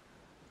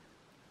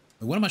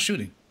 Wait, what am I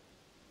shooting?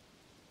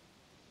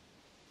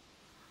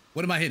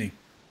 What am I hitting?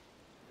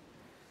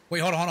 Wait,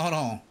 hold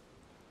on.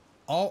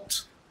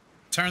 Alt,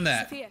 turn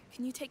that. Sophia,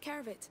 can you take care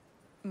of it?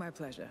 My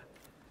pleasure.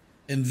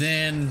 And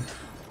then...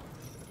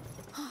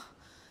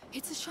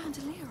 It's a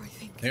chandelier, I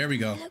think. There we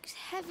go. It looks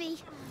heavy.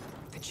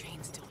 The chain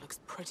still looks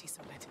pretty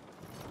solid.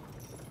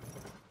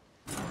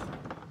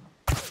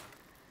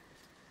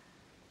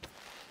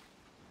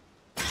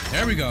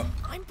 There we go.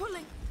 I'm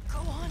pulling. Go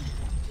on.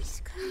 It's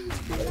going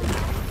to be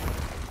loud.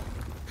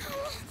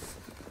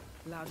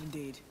 Loud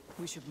indeed.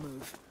 We should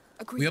move.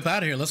 Agreed. We up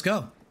out of here. Let's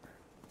go.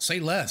 Say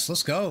less.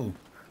 Let's go.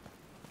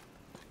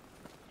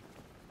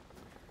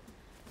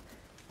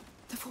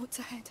 The fort's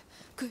ahead.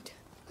 Good.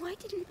 Why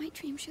didn't my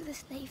dream show the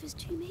slavers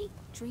to me?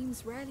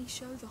 Dreams rarely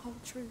show the whole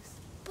truth.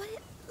 But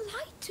it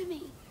lied to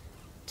me.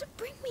 To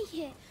bring me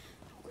here.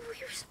 We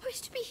were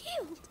supposed to be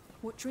healed.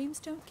 What dreams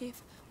don't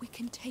give, we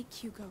can take,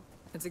 Hugo.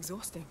 It's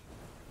exhausting,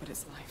 but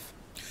it's life.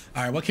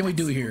 All right, what can we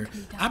do here?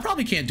 I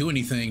probably can't do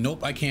anything.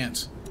 Nope, I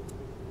can't.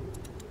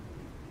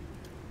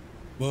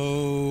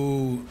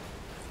 Whoa.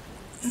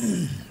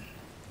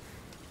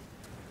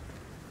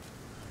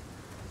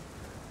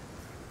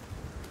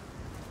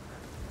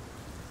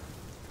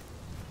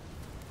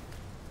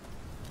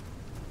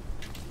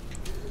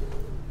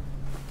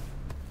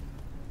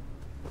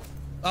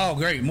 Oh,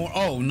 great. More.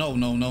 Oh,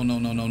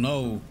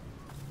 no.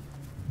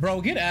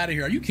 Bro, get out of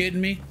here. Are you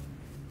kidding me?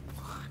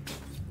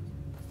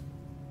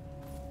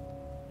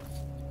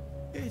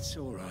 It's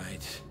all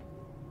right.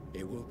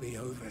 It will be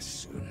over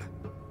soon.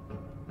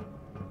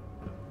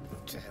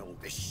 What the hell,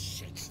 this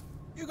shit?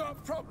 You got a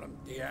problem,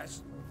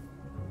 Diaz?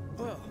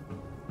 Well,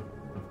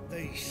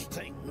 these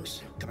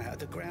things come out of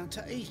the ground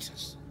to eat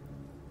us.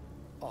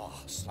 Our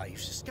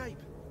slaves escape.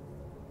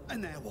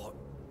 And now what?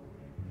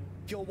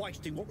 You're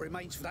wasting what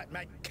remains for that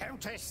mad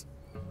countess?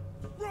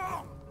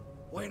 Wrong!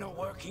 We're not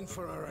working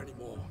for her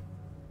anymore.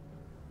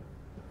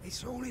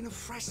 It's all in a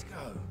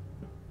fresco.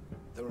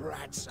 The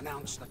rats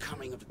announced the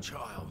coming of the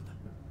child.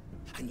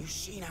 And you've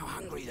seen how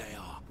hungry they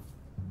are.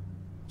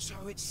 So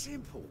it's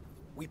simple.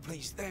 We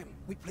please them.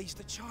 We please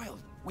the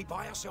child. We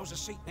buy ourselves a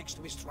seat next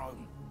to his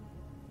throne.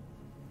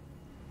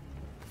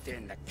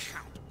 Then the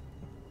Count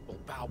will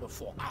bow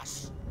before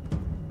us.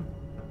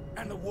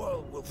 And the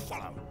world will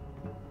follow.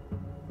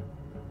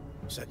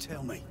 So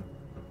tell me,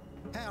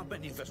 how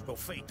many of us will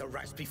feed the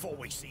rats before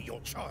we see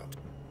your child?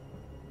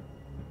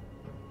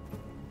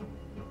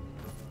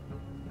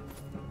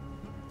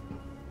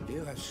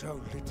 You have so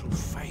little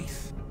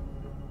faith.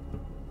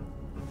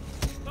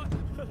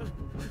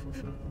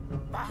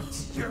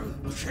 But you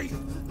keep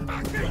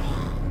backing.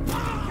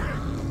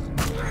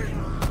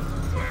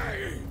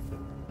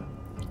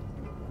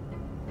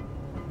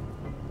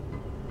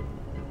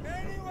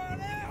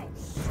 Anyone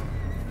else?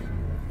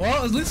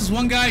 Well, at least there's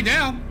one guy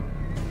down.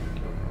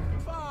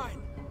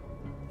 Fine.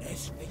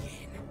 Let's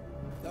begin.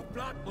 The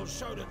blood will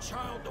show the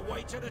child the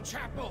way to the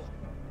chapel.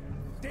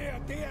 Dear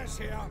Diaz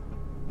here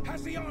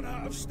has the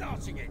honor of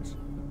starting it.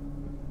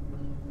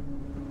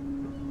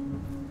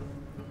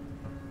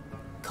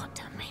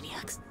 Goddamn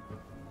maniacs.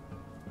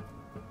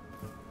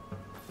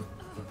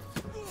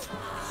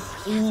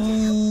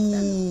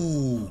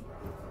 Ooh.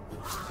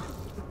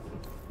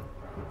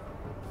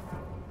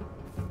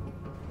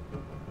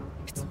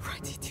 It's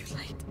already too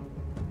late.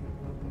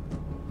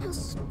 I'll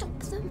stop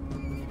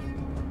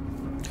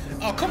them.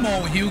 Oh, come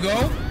on,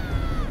 Hugo.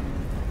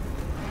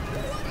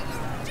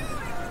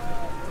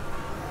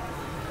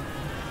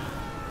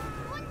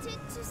 Wanted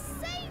to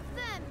save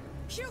them.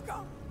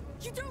 Hugo,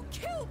 you don't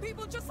kill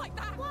people just like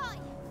that. Why?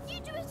 You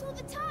do it all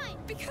the time.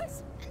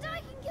 Because And I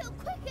can kill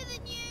quicker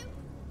than you.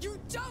 you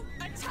don't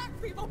attack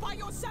people by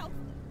yourself.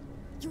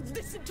 You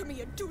listen to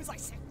me and do as I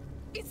say.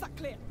 Is that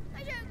clear?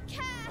 I don't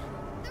care.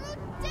 They're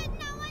all dead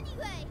now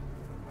anyway.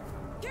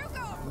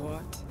 Hugo!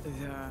 What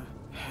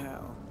the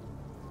hell?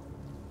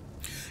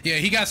 Yeah,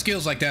 he got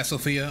skills like that,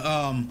 Sophia.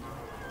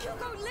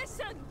 Hugo,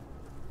 listen!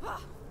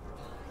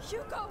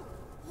 Hugo!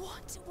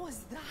 What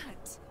was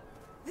that?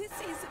 This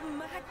is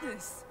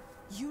madness.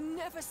 You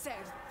never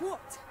said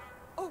what?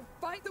 Oh,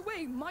 by the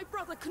way, my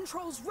brother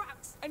controls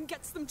rats and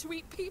gets them to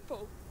eat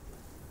people.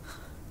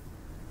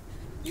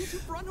 You'd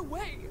have run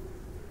away.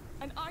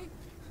 And I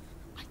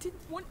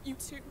didn't want you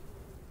to.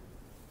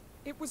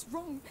 It was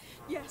wrong,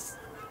 yes.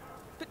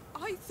 But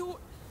I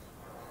thought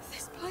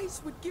this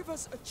place would give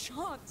us a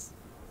chance.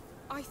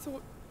 I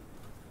thought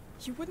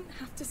you wouldn't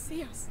have to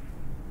see us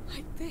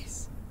like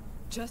this.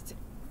 Just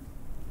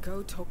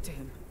go talk to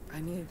him. I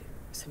need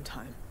some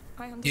time.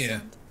 I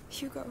understand.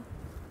 Hugo.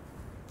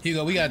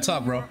 Hugo, we gotta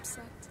talk, bro. You're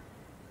upset.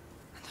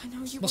 And I know you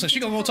What's that? wanted She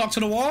gonna to go talk help, to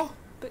the wall?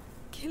 But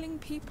killing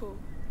people,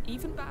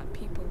 even bad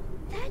people,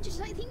 They're just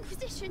like the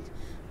Inquisition.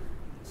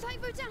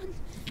 Like Rodan.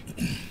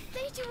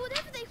 They do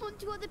whatever they want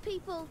to other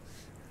people.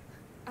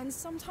 and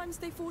sometimes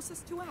they force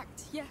us to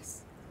act,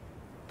 yes.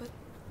 But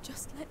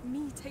just let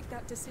me take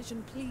that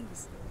decision,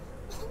 please.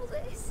 All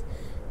this,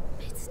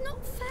 it's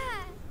not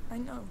fair. I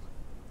know.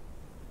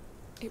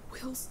 It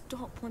will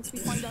stop once we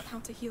find out how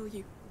to heal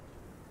you.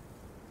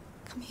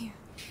 Come here.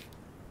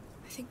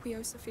 I think we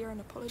owe Sophia an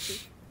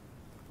apology.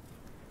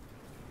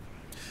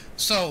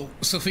 So,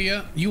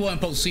 Sophia, you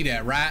weren't supposed to see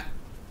that, right?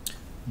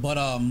 But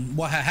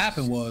what had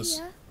happened was.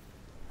 Yeah.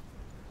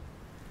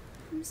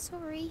 I'm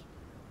sorry.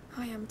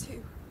 I am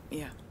too.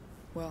 Yeah.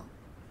 Well,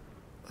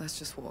 let's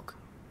just walk.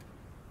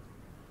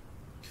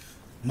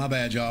 My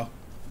bad, y'all.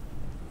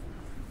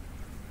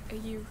 Are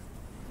you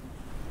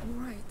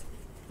all right?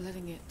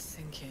 Letting it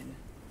sink in.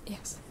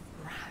 Yes.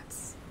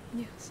 Rats.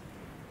 Yes.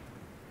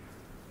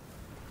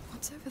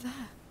 What's over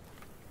there?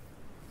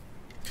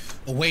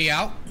 A way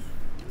out.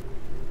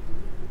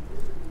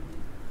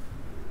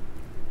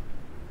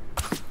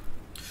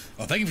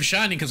 Oh, thank you for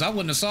shining, because I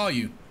wouldn't have saw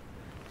you.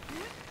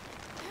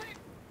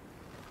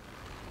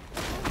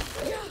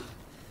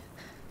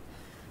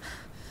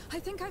 I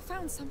think I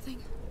found something.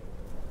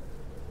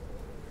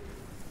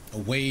 A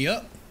way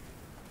up.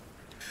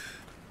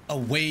 A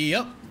way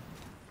up.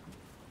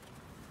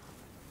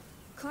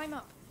 Climb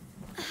up.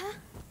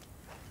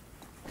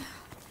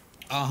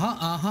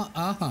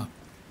 Uh-huh.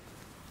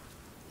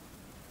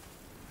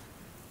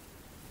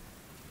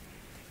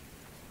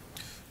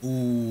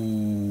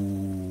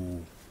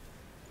 Ooh.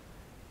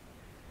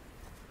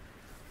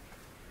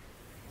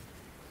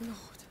 Lord,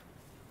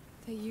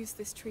 they use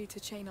this tree to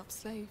chain up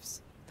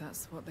slaves.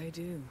 That's what they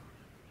do.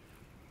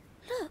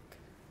 Look,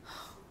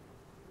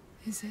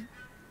 Is it?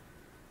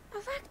 a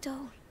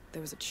ragdoll.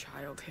 There was a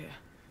child here.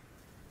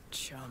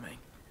 Charming.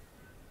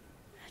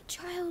 A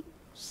child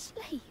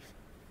slave.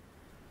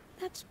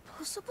 That's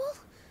possible?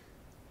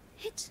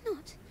 It's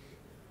not,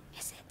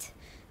 is it?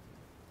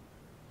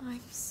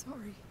 I'm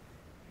sorry.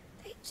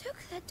 They took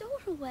their doll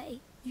away.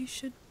 You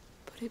should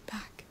put it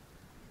back.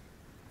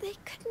 They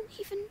couldn't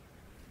even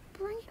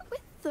bring it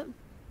with them.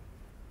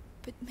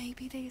 But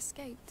maybe they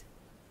escaped.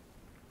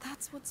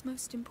 That's what's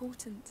most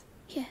important.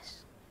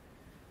 Yes.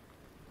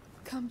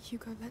 Come,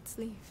 Hugo, let's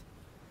leave.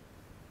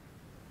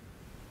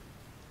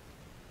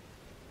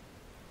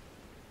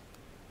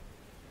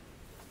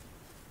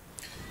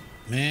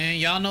 Man,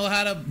 y'all know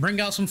how to bring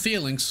out some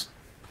feelings.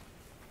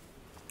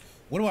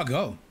 Where do I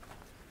go?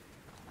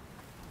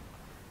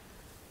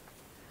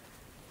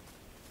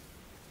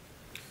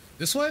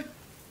 This way?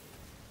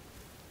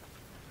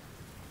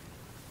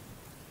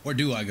 Or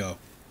do I go?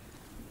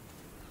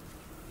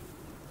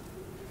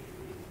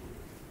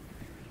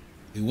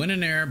 We went in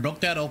there, broke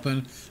that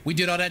open. We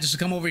did all that just to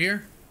come over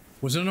here?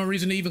 Was there no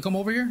reason to even come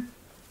over here?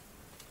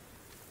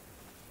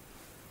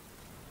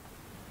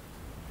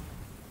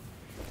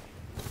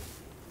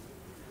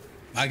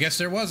 I guess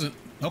there wasn't.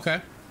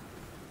 Okay.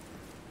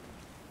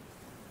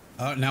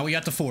 Now we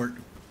got the fort.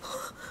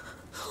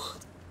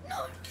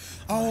 No.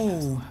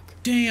 Oh,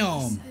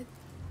 damn. Said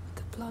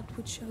the blood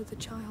would show the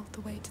child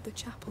the way to the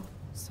chapel.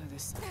 So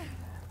this...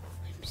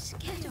 I'm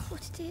scared of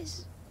what it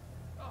is.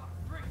 Oh,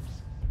 bricks!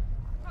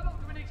 How long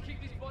do we need to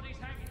keep these bodies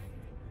hanging?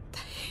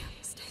 They're here.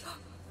 Stay low.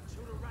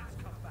 Until the rats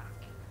come back,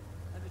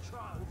 and the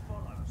trial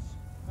follows.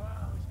 Oh,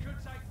 it could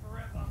take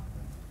forever.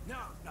 No,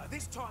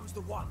 this time's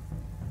the one.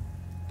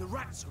 The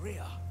rats are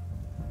here.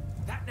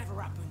 That never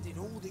happened in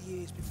all the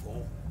years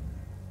before.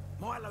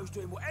 Milo's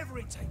doing whatever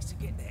it takes to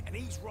get there, and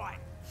he's right.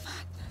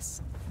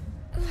 Madness.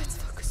 Let's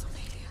focus on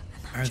Alia.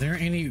 And that Are there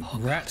child. any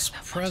rats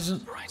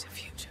present? Brighter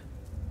future.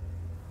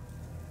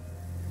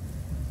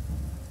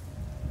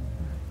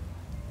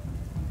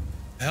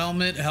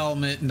 Helmet,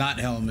 helmet, not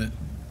helmet.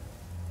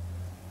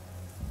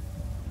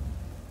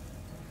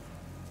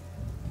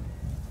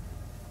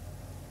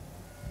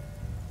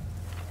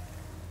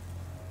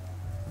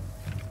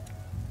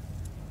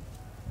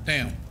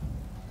 Damn.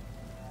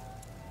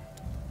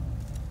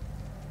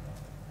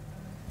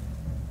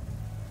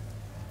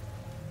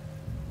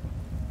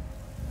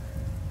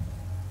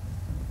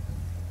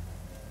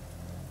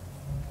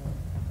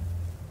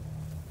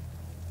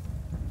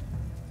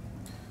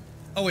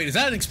 Oh wait, is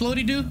that an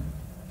explodey dude?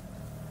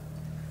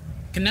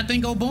 Can that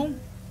thing go boom?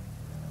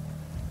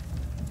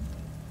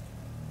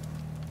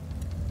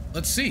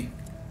 Let's see.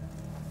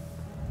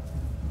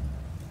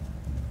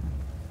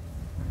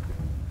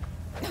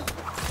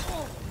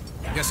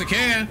 Guess it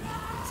can.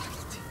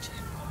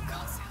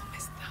 Can't say I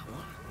missed that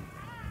one.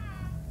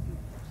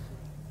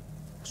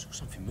 I saw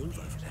something move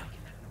over there.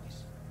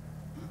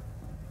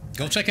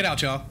 Go check it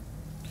out, y'all.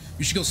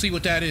 You should go see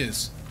what that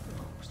is.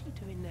 What's he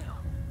doing now?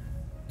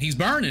 He's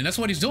burning. That's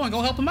what he's doing.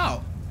 Go help him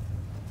out.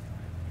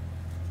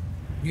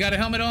 You got a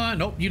helmet on?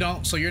 Nope, you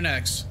don't. So you're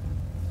next.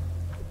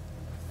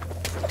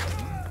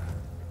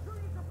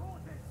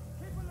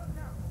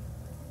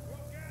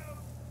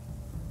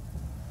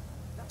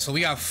 So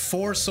we got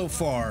 4 so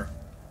far.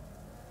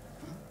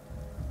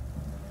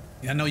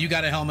 Yeah, I know you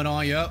got a helmet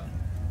on. Yep.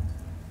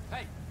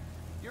 Hey,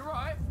 you're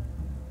right.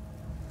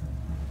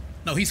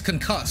 No, he's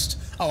concussed.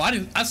 Oh,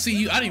 I see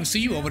you. I didn't even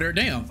see you over there.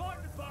 Damn.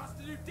 Find the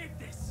bastard who did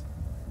this.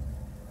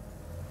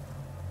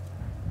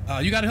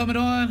 You got a helmet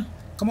on?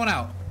 Come on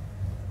out.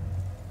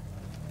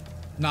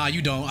 Nah,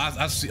 you don't.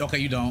 I see. Okay,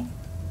 you don't.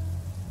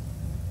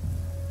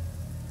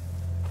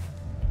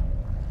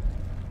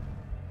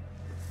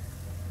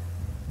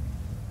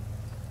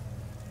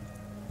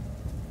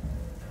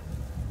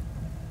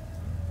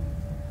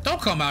 Don't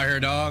come out here,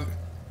 dog.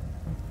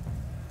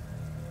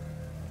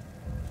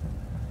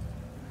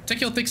 Take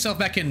your thick self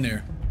back in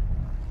there.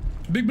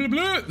 Big blah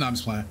blah. No, I'm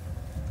just playing.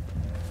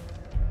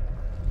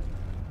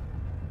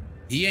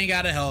 He ain't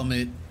got a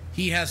helmet.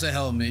 He has a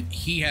helmet.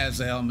 He has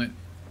a helmet.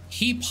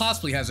 He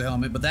possibly has a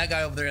helmet, but that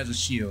guy over there has a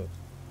shield.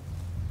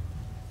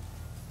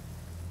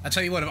 I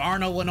tell you what, if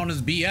Arno wasn't on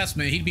his BS,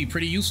 man, he'd be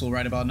pretty useful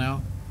right about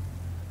now.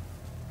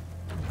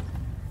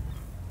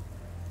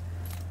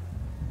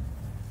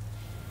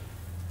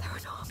 They're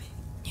an army.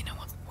 You know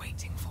what's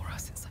waiting for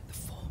us inside the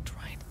fort,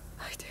 right?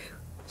 I do.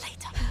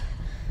 Later.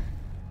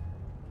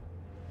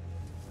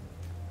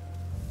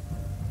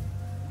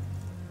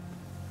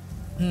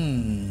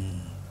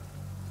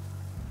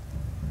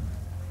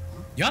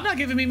 Y'all not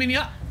giving me many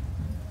up.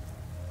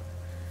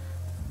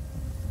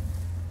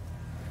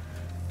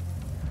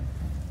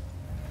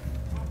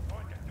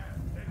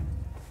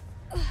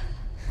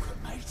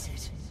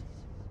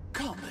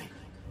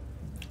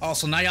 Oh,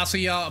 so now y'all see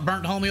y'all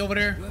burnt homie over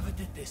there? Whoever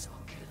did this, I'll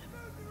kill him.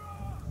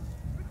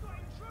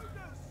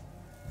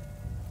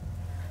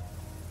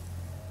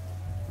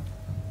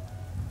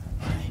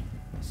 Hey,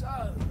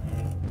 so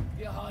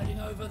you're hiding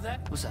over there?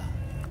 What's that?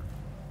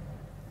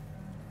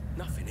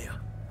 Nothing here.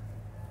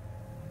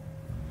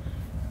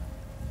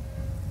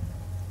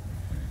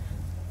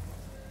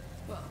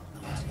 Well,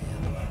 no one's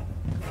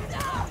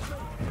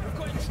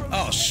here.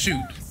 Oh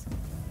shoot.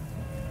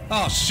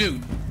 Oh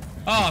shoot.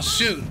 Oh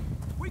shoot.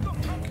 We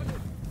got company.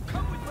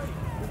 Come with me.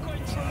 We've got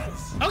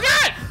intruders. Oh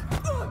god!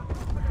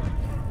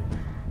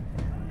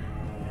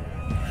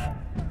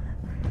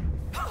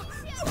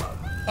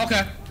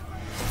 Okay.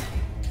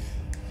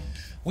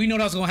 We know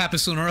that was gonna happen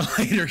sooner or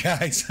later,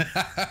 guys.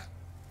 That'll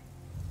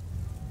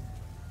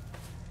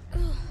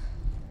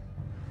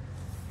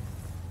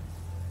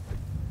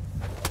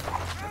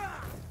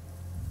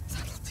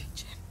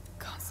teach him.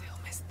 Can't say I'll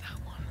miss that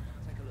one.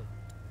 Take a look.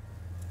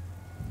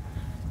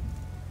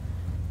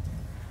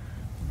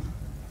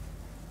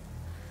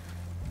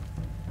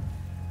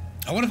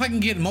 I wonder if I can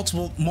get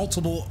multiple.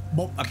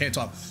 I can't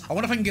talk. I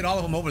wonder if I can get all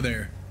of them over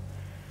there.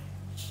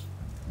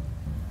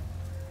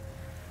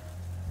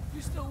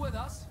 You still with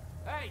us?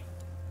 Hey!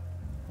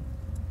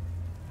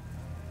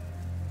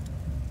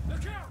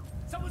 Look out!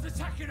 Someone's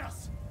attacking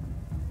us!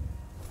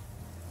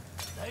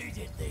 They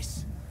did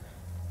this.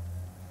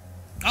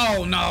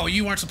 Oh no,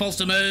 you weren't supposed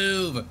to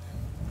move.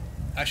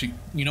 Actually,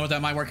 you know what?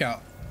 That might work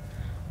out.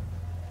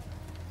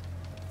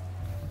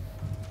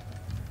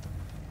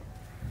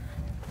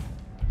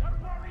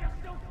 Don't worry, I'll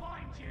still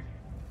find you.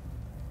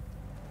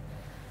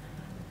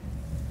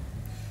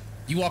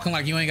 You walking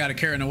like you ain't got a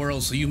care in the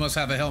world, so you must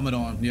have a helmet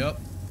on. Yep.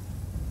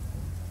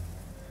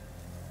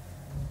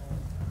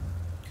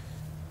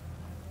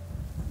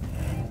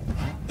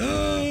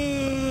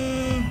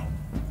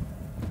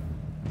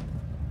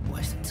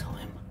 Wasting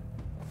time.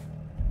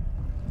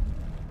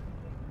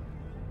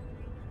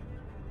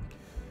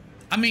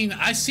 I mean,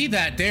 I see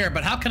that there,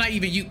 but how can I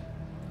even you?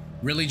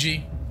 Really,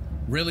 G?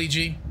 Really,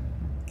 G?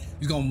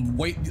 You gonna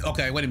wait?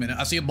 Okay, wait a minute.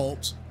 I see a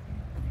bolt.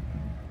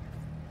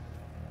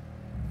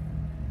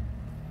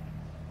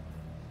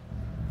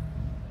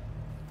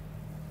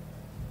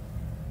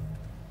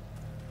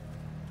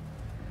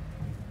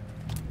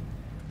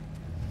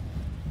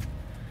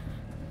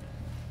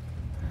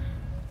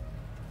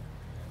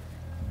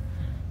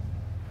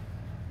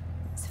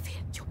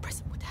 Sophia, your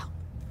present would help.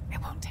 It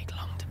won't take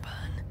long to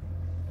burn.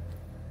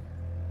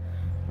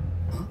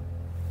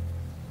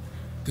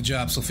 Good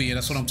job, Sophia.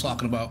 That's what I'm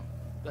talking about.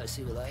 Let's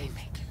see what they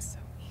Make it so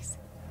easy.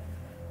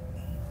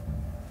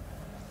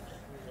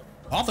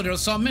 I thought there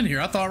was something in here.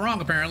 I thought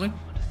wrong, apparently.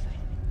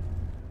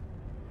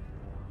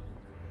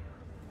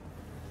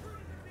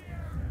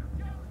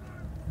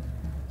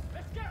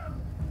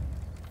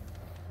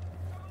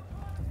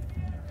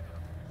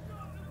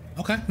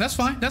 Okay, that's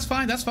fine. That's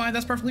fine. That's fine.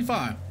 That's perfectly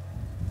fine.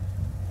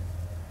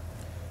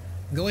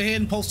 Go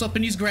ahead and post up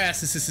in these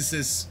grasses.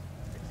 Intruders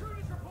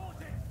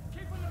reported.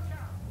 Keep a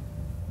lookout.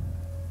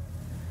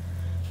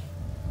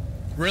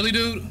 Really,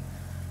 dude?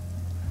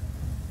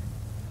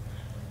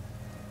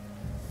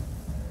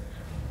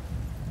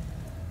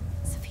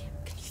 Sophia,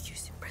 can you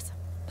use your prism?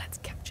 Let's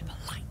capture the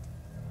light.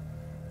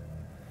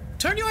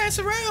 Turn your ass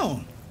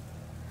around.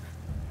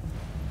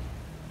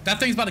 That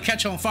thing's about to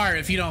catch on fire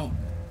if you don't.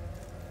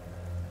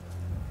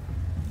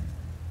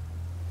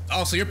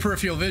 Oh, so your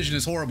peripheral vision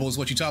is horrible is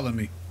what you're telling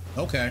me.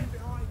 Okay.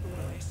 Behind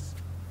all this.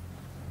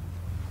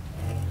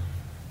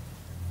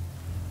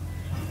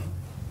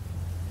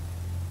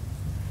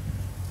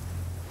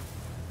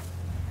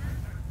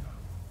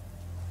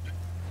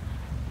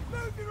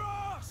 Move your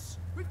ass!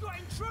 We've got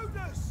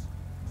intruders!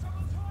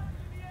 Someone's hiding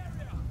in the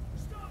area!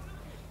 Start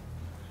looking!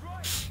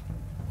 Right!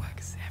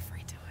 Works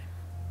every time.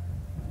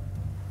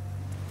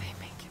 They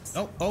make it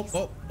so Oh, oh,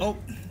 oh, oh.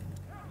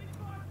 Help me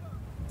find them!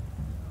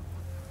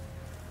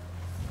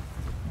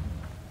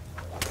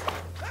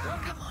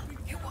 Come on,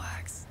 it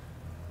works.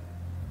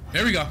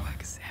 There we go.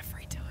 Works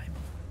every time.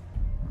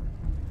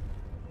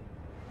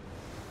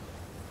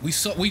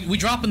 We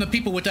dropping the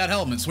people with that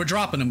helmets. We're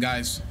dropping them,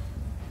 guys.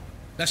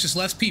 That's just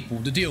less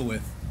people to deal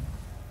with.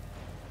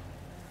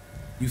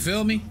 You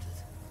feel me?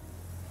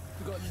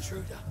 We got an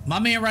intruder. My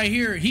man right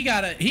here, he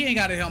ain't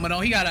got a helmet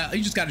on. He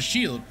just got a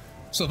shield.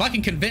 So if I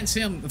can convince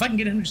him, if I can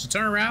get him just to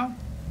turn around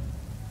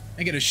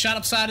and get a shot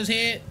upside his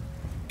head,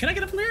 can I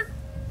get him from here?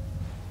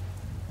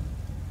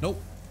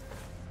 Nope.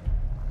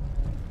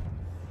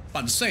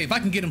 About to say, if I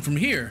can get him from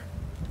here,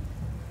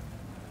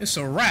 it's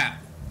a wrap.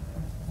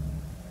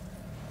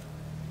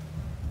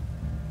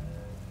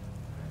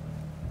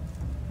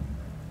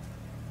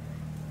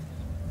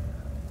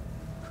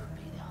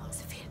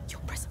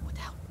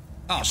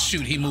 Oh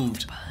shoot, he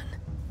moved.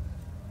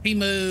 He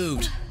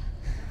moved.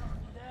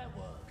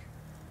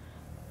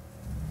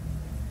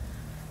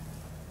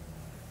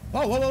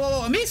 Whoa, whoa, whoa,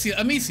 whoa,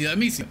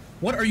 Amicia,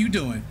 what are you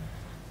doing?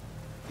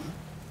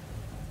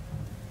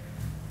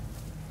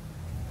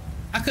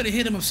 I could have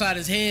hit him upside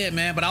his head,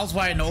 man, but I was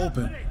wide in the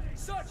open.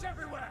 Search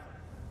everywhere.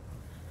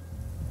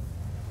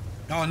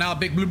 Oh, now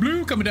big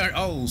blue coming down.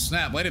 Oh,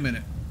 snap, wait a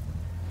minute.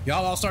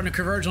 Y'all all starting to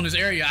converge on this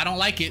area. I don't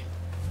like it.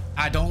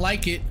 I don't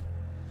like it.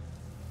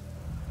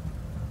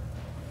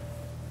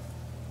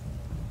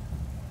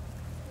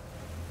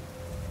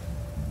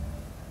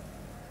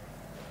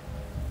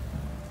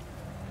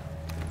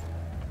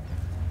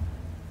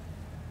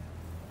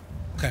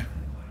 Okay.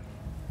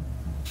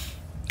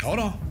 Hold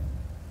on.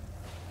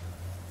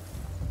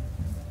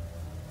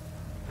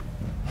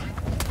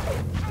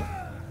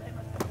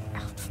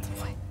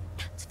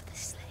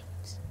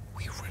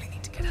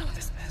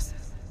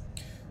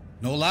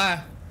 No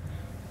lie.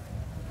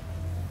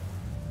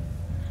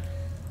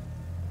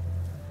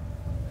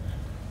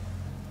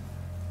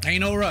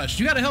 Ain't no rush.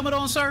 You got a helmet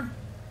on, sir?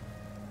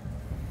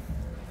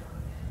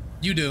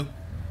 You do.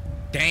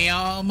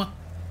 Damn.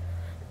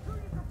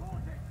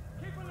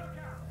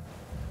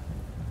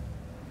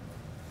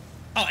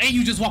 Oh, and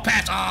you just walk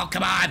past. Oh,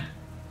 come on.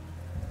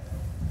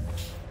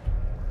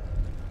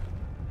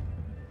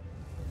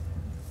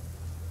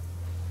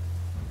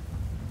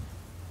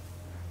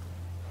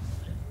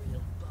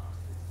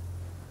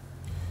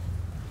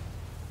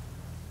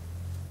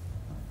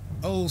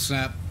 Oh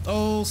snap,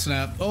 oh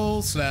snap,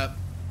 oh snap.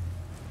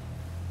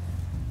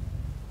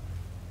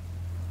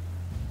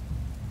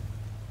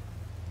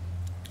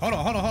 Hold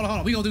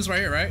on. We gonna do this right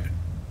here, right?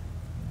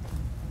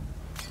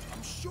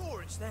 I'm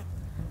sure it's them.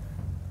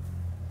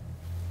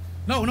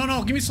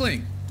 No, give me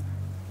sling.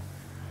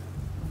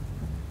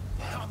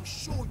 I'm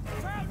sure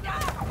you found them.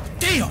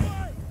 Damn!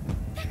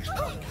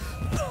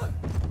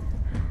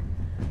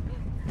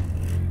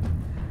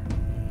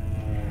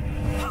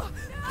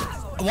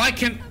 Why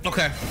can't,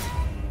 okay.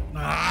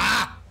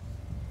 Ah!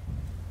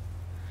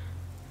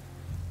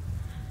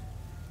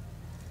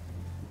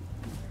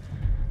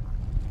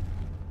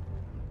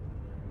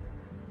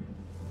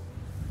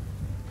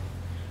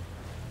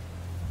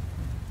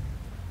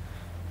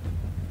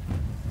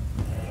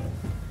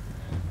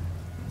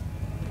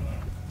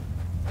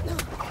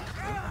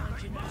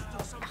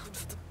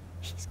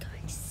 He's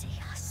going to see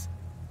us.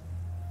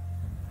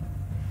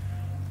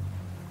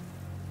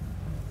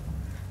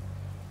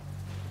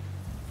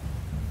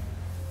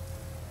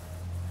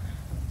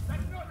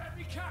 Let's not let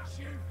me catch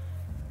you.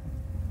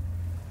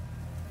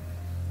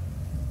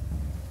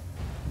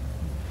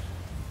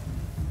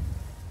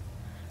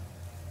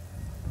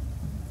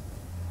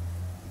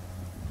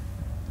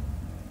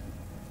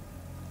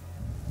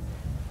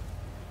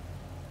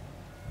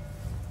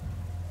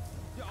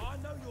 Yeah, I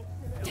know you're.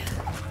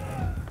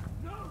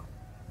 No.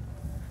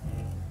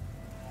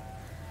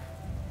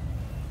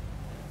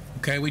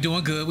 Okay, we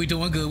doing good, we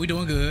doing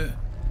good.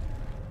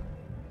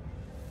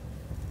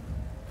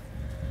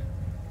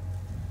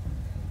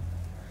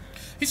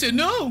 He said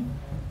no.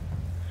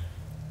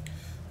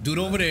 Dude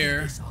over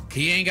there,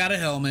 he ain't got a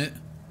helmet.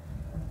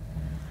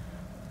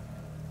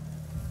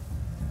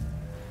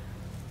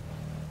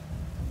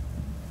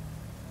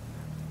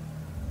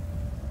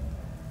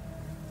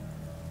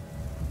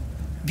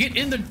 Get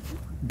in the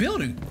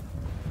building.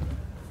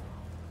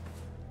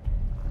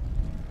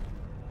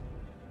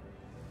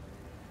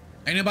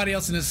 Ain't nobody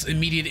else in this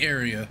immediate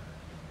area.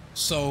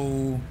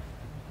 So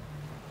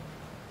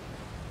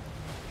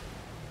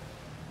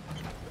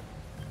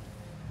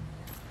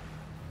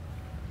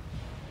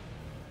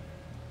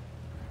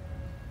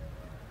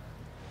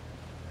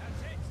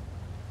That's it.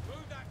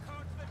 Move that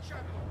car to the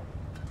chapel.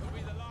 It'll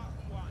be the last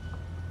one.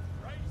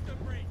 Raise the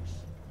bridge.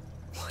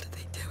 What are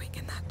they doing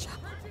in that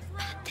chapel?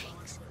 Bad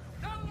things.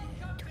 No one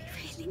comes Do we in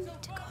really until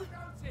need to further go?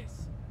 notice.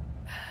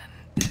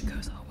 There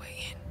goes our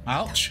way in.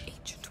 ouch. They're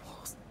ancient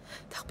walls.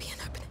 There'll be an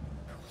opening.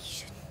 We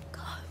shouldn't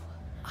go.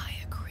 I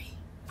agree.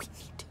 We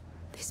need to.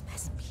 This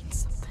mess means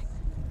something.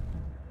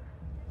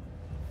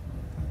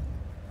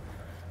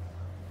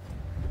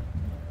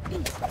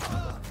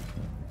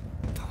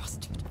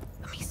 Bastard.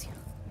 Amicia.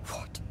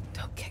 What?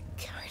 Don't get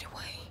carried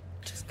away.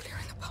 Just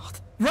clearing the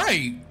path.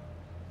 Right.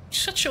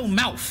 Shut your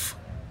mouth.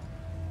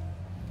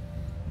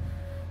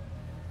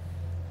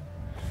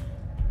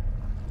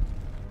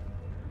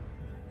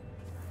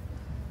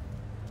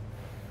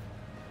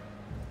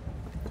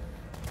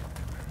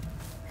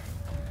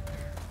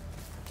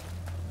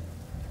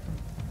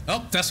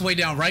 Oh, that's the way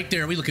down right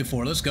there we looking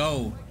for. Let's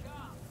go.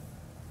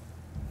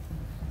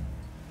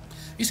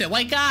 He said,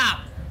 wake up!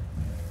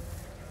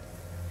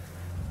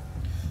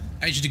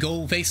 I need you to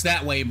go face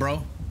that way,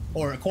 bro.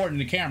 Or according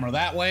to the camera,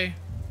 that way.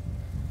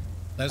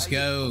 Let's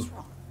go. What's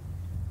wrong?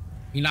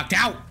 He knocked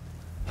out.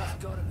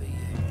 That's gotta be you.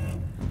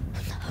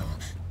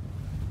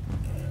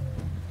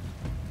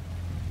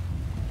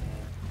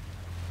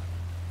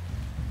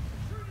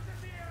 Intruders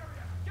in the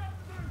area! Get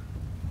through!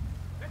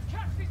 Let's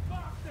catch these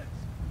bastards!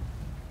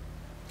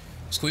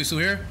 Squeeze through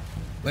here.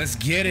 Let's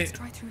get Let's it.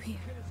 try through here.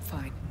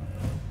 Fine.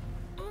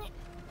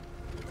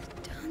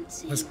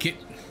 Dancing. Let's get.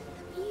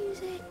 The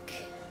music.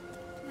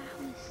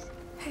 Flowers.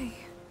 Hey,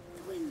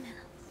 The windmills.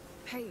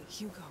 Hey,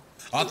 Hugo.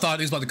 I thought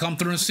he was about to come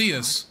through and see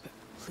us. But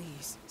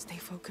please, stay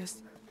focused.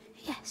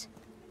 Yes,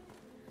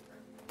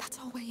 that's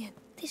our way in.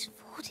 this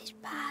fort is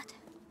bad.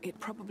 It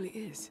probably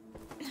is.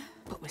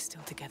 But we're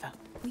still together.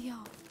 We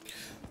are.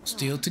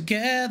 Still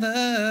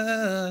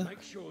together.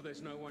 Make sure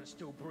there's no one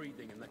still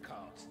breathing in the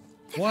cart.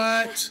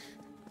 What?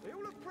 They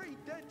all look pretty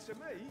dead to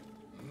me.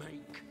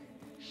 Make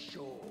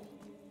sure.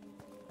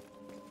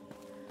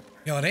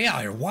 Yo, they out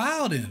here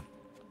wilding.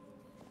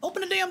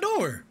 Open the damn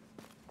door.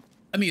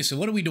 Amicia,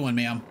 what are we doing,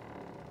 ma'am?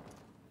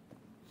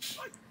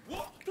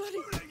 What?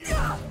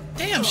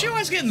 Damn, she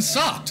always getting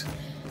sucked.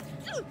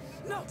 No,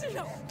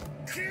 no.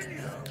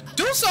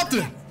 Do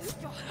something.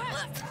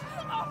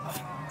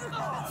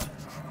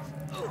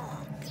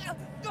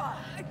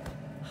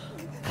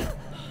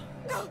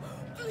 No,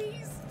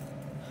 please.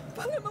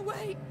 Pull him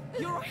away.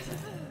 You're right.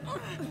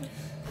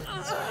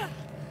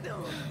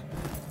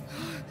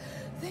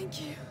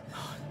 Thank you.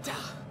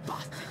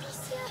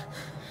 Amicia,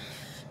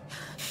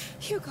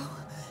 Hugo,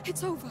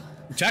 it's over.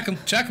 Check him,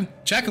 check him,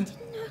 check him.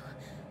 didn't know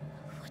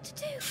what to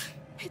do.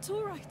 It's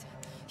all right.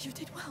 You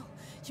did well.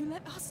 You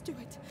let us do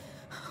it.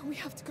 We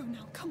have to go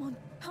now. Come on.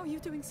 How are you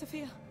doing,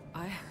 Sophia?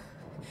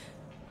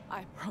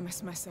 I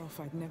promised myself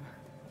I'd never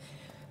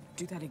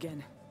do that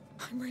again.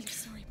 I'm really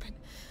sorry, but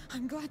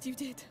I'm glad you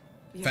did.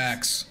 Yes.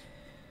 Facts.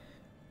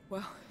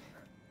 Well,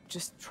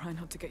 just try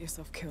not to get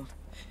yourself killed.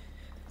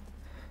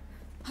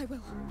 I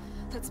will.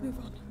 Let's move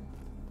on.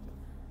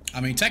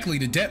 I mean, technically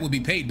the debt will be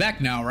paid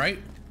back now, right?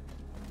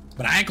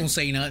 But I ain't gonna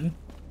say nothing.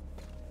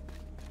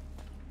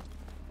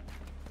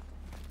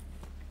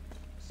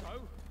 So,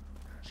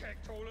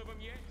 checked all of them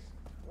yet?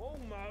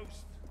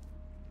 Almost.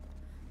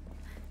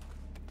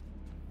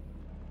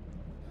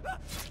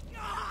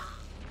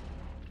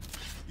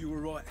 You were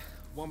right.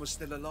 One was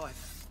still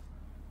alive.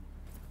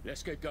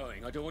 Let's get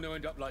going. I don't want to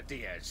end up like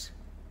Diaz.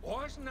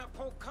 Why isn't that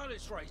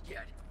portcullis raised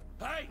yet?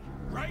 Hey,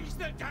 raise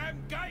the damn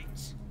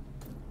gates!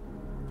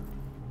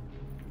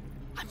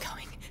 I'm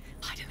going.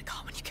 Hide in the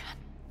car when you can.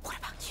 What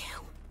about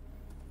you?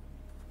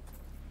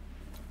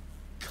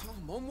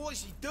 Come on, what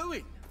is he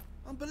doing?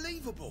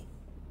 Unbelievable.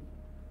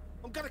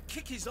 I'm gonna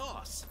kick his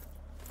ass.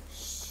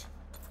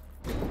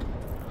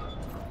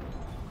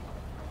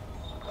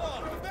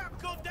 Oh,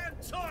 about goddamn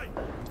time!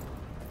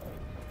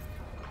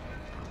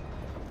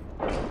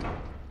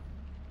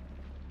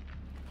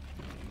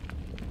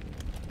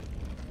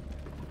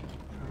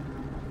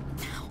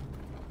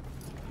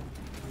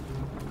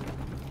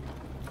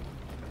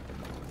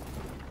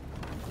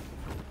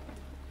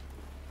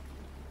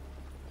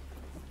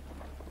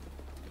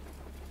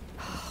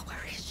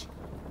 Where is she?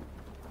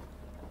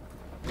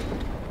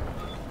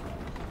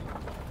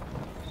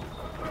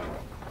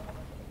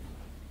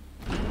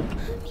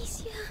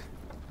 Amicia,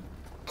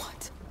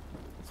 What?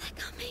 they're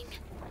coming.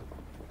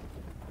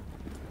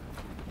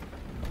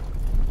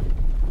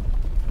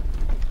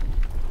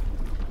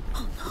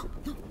 Oh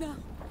no, no, no.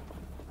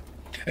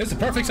 It's the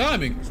perfect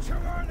timing. It's too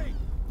early!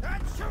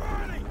 That's too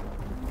early!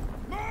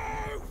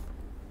 Move!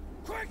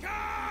 Quicker!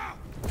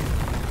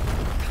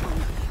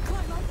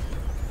 Climb up.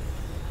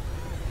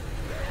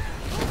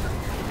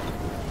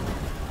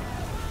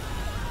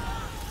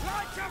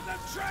 Light up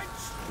the trench!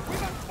 We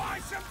must buy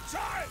some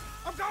time!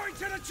 I'm going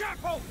to the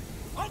chapel!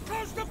 I'll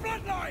close the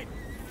bloodline!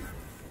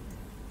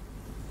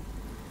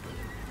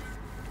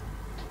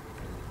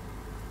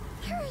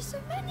 There are so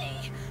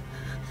many.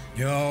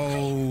 Yo.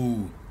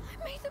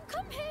 I made them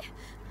come here.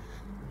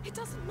 It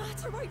doesn't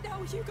matter right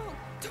now, Hugo.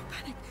 Don't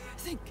panic.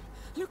 Think.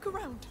 Look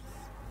around.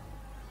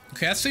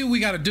 Okay, I see what we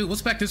gotta do.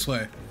 What's back this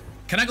way?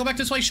 Can I go back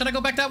this way? Should I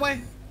go back that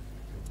way?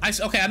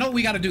 Okay, I know what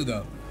we gotta do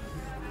though.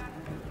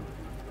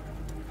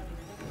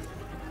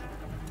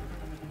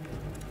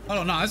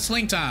 Oh no, it's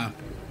sling time.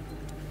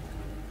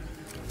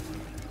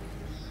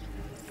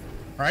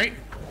 Right?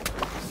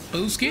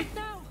 Booski?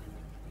 Now.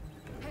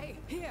 Hey,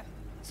 here.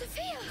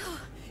 Sophia,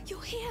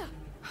 You're here.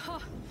 Huh.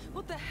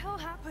 What the hell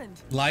happened?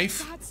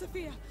 Life? Dad,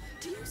 Sophia,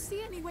 do you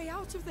see any way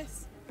out of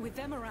this? With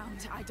them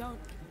around, I don't.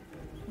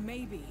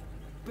 Maybe.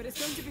 But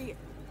it's going to be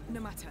no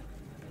matter.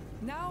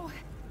 Now,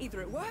 either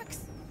it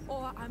works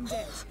or I'm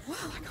dead. Wow,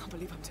 I can't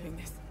believe I'm doing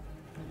this.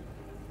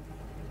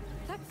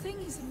 That thing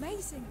is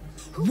amazing.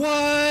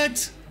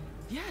 What?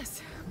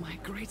 Yes, my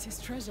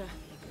greatest treasure.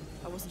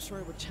 I wasn't sure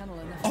it would channel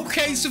enough.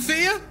 Okay,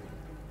 Sophia?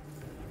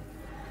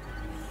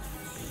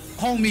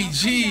 Homie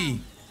G.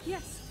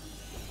 Yes.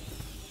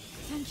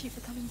 Thank you for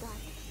coming back.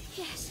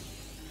 yes.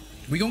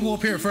 We gonna go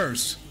up here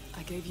first. I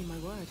I gave you my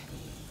word.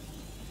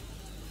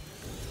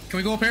 Can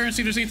we go up here and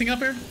see if there's anything up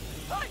here?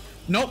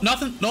 Nope,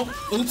 nothing. Nope.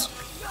 Oops.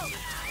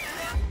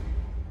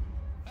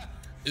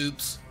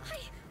 Oops.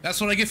 That's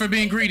what I get for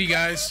being greedy,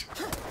 guys.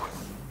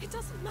 It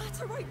doesn't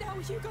matter right now,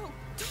 Hugo.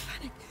 Don't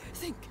panic.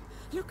 Think.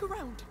 Look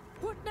around.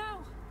 What now?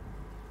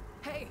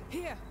 Hey,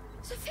 here.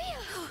 Sophia!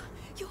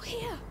 You're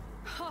here.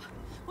 Huh,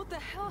 what the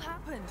hell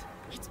happened?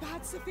 It's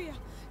bad, Sophia.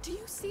 Do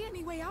you see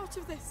any way out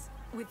of this?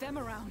 With them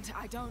around,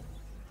 I don't...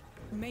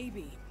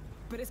 Maybe.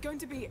 But it's going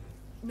to be...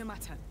 no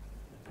matter.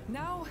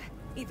 Now,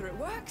 either it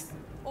works,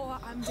 or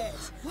I'm dead.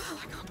 Wow,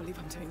 I can't believe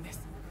I'm doing this.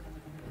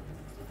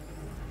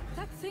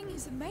 That thing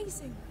is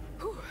amazing.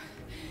 Whew.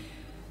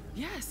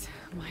 Yes,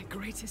 my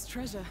greatest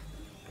treasure.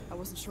 I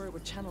wasn't sure it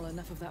would channel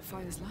enough of that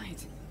fire's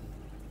light.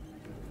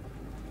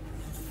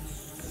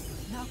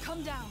 Now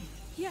come down.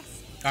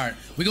 Yes. All right,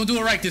 we're gonna do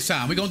it right this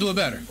time. We're gonna do it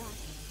better.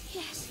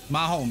 Yes,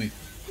 My homie,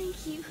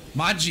 thank you.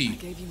 my G. I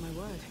gave you my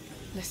word.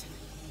 Listen,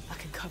 I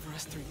can cover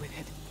us three with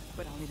it,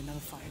 but I'll need another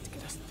fire to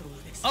get us through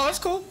this. Oh, that's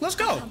cool. Let's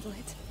I'll go. handle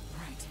it.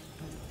 Right.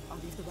 I'll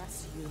leave the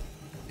rest to you.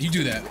 You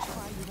do that. Which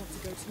fire you want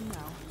to go to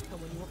now,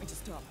 and when you want me to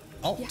stop.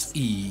 Alt Yes.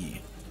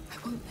 E.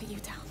 I won't let you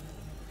down.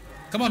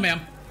 Come on, ma'am.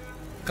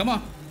 Come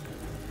on.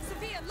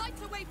 Sophia, light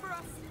the way for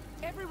us.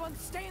 Everyone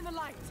stay in the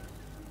light.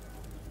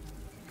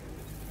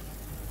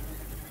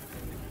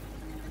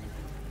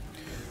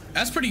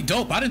 That's pretty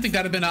dope. I didn't think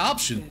that'd have been an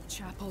option. The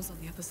chapel's on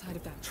the other side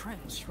of that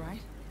trench, right?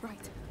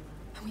 Right.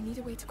 And we need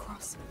a way to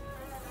cross.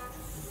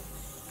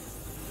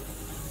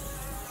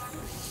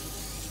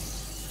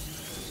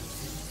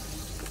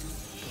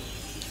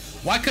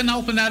 Why couldn't I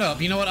open that up?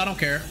 You know what? I don't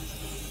care.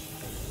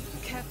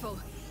 Careful.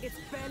 It's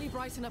barely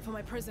bright enough for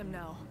my prism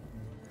now.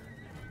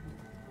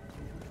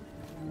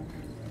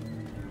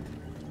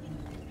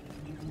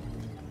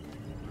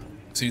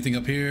 See anything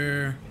up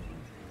here?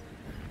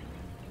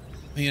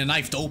 I need a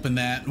knife to open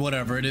that.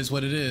 Whatever. It is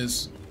what it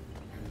is.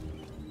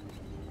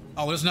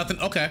 Oh, there's nothing.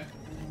 Okay.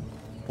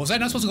 Was that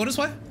not supposed to go this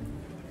way?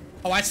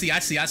 Oh, I see. I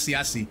see. I see.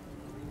 I see.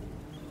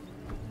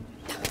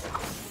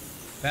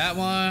 That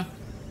one.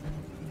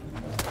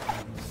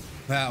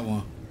 That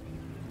one.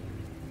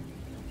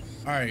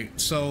 All right.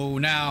 So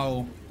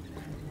now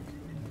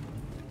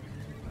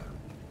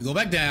we go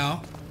back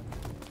down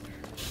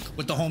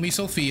with the homie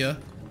Sophia.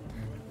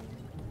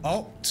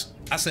 Alt.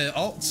 I said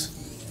alt.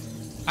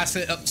 I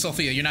said,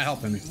 Sophia, you're not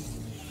helping me.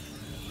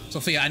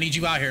 Sophia, I need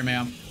you out here,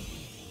 ma'am.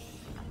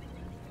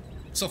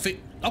 Sophia,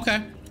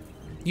 okay.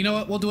 You know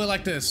what? We'll do it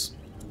like this.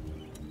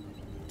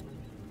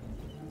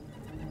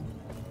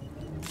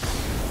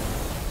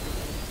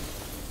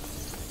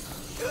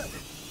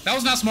 That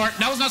was not smart.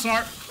 That was not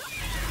smart.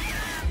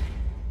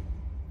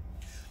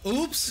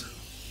 Oops.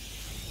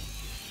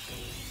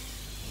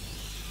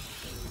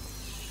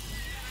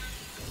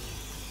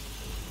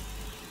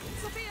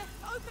 Sophia,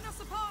 open us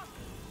apart.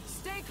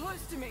 Stay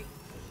close to me.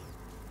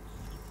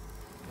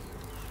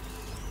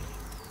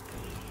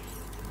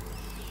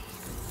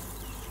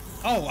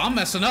 Oh, I'm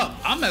messing up.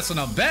 I'm messing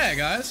up bad,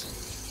 guys.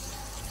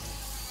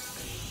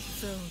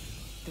 So,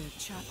 the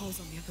chapel's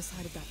on the other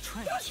side of that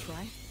trench,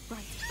 right?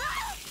 Right.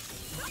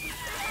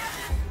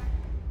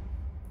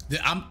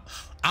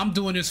 I'm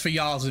doing this for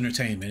y'all's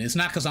entertainment. It's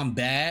not because I'm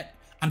bad.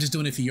 I'm just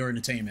doing it for your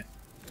entertainment.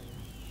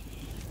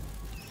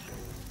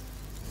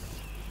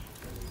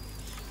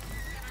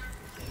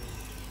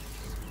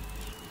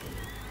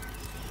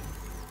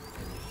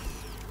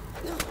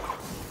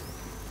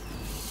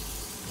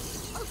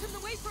 Open the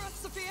way for us,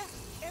 Sophia.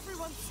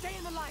 Everyone stay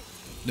in the light.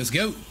 Let's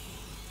go. All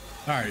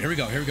right, here we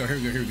go. Here we go. Here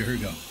we go. Here we go. Here we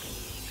go.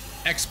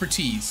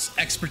 Expertise.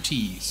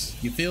 Expertise.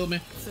 You feel me?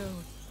 So,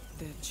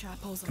 the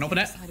chapel's on Can I the open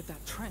other that? side of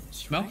that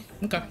trench, No? right?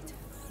 Okay. Right.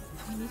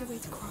 And we need a way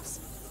to cross.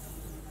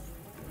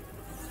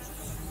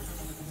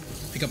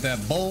 Pick up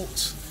that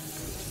bolt.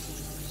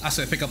 I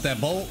said pick up that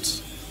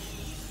bolt.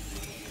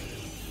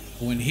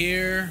 Go in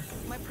here.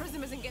 My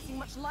prism isn't getting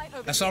much light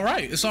over That's here. all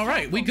right. It's all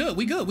right. We good.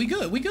 We good. We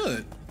good. We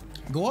good.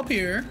 Go up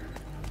here.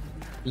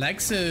 Like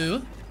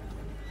so.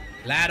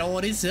 Light all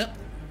this up.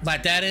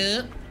 Light that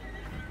up.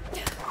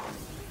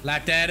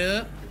 Light that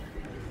up.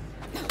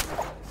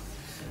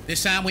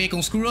 This time we ain't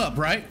gonna screw up,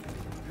 right?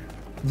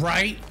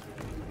 Right?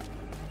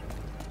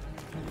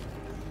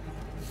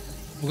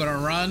 We're gonna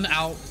run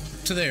out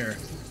to there.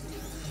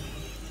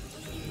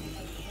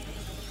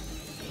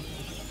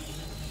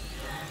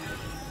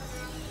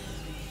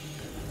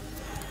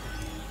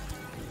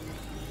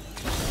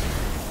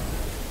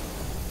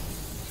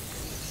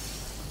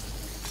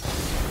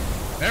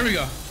 There we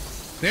go.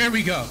 There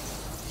we go.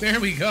 There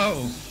we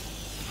go.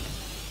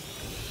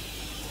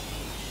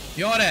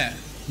 Y'all that.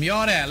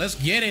 Y'all that. Let's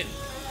get it.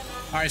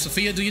 All right,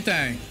 Sophia, do your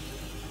thing.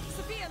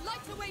 Sophia,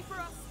 light the way for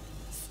us.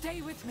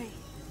 Stay with me.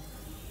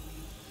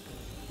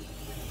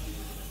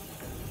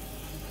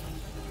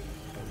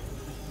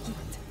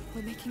 Alright,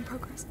 we're making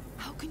progress.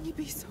 How can you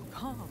be so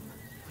calm?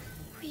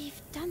 We've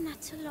done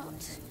that a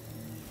lot.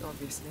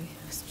 Obviously,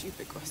 a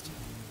stupid question.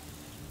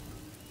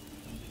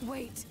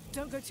 Wait,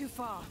 don't go too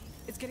far.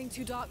 It's getting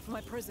too dark for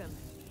my prism.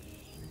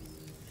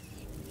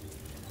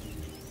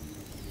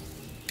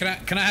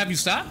 Can I have you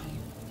stop?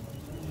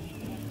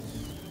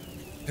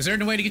 Is there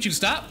any way to get you to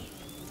stop?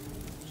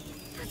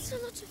 That's a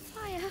lot of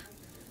fire.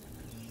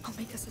 I'll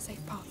make us a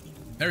safe path.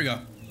 There we go.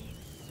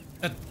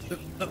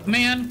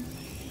 Man,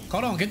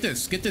 hold on. Get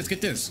this. Get this. Get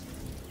this.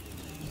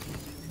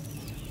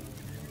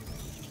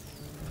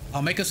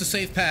 I'll make us a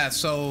safe path.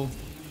 So,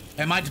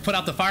 am I to put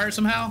out the fire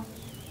somehow?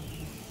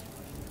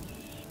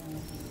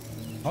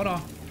 Hold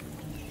on.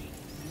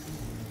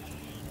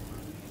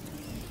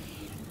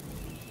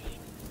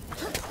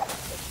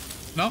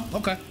 No?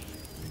 Okay.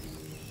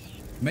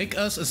 Make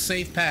us a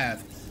safe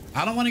path.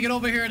 I don't want to get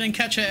over here and then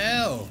catch a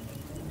L.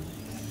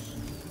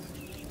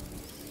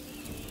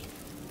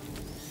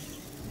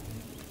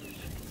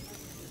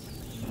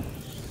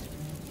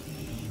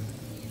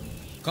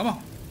 Come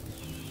on.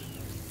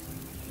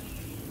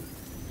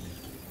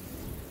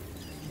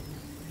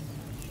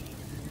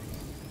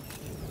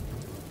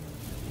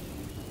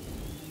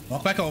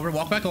 Walk back over,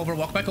 walk back over,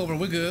 walk back over.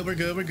 We're good, we're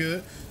good, we're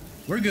good.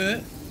 We're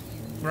good.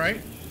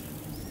 Right?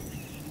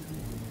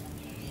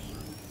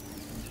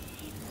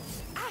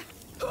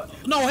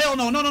 No, hell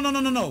no, no, no, no, no,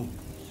 no, no.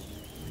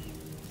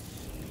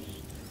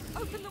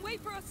 Open the way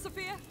for us,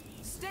 Sophia.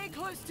 Stay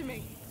close to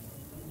me.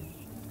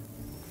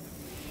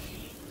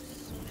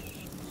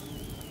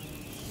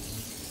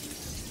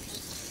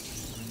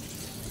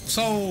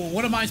 So,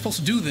 what am I supposed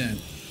to do then?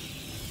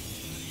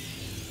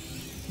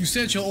 You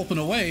said you'll open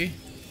a way.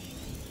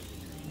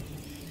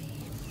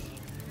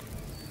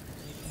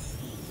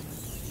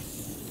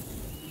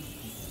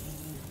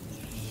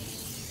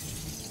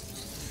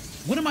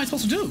 What am I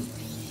supposed to do?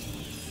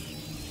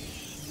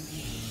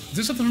 Is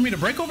there something for me to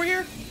break over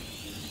here?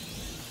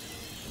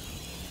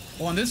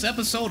 On this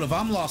episode of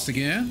I'm Lost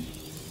Again.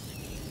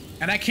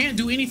 And I can't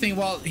do anything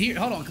while here.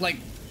 Hold on, like,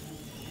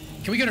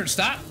 can we get her to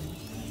stop?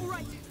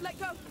 Right, let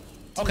go.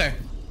 Okay.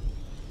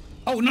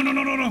 Oh, no, no,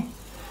 no, no, no.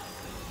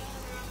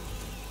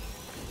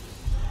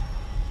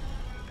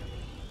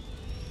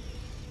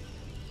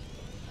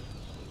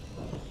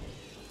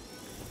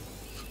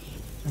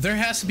 There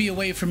has to be a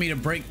way for me to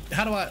break.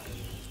 How do I?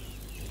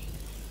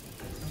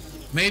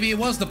 Maybe it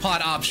was the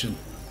pod option.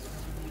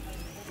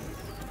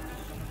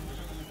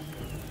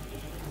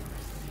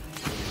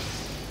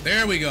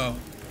 There we go.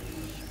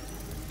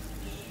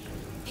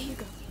 Here you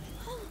go.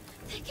 Oh,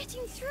 they're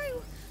getting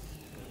through.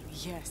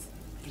 Yes,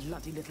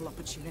 bloody little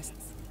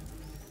opportunists.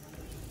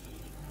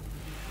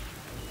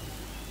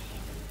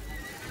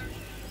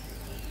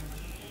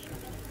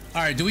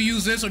 All right, do we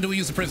use this or do we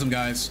use the prism,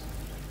 guys?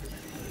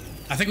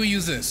 I think we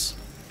use this.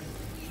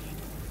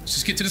 Let's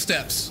just get to the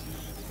steps.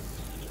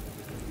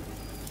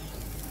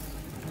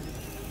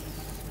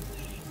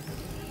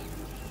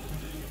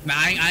 Nah,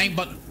 I ain't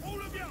but.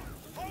 All of you,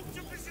 hold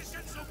your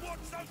positions and watch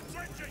those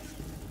trenches.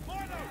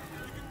 Milo,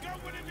 you can go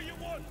whenever you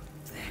want.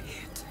 They're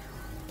here too.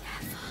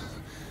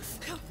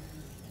 Careful.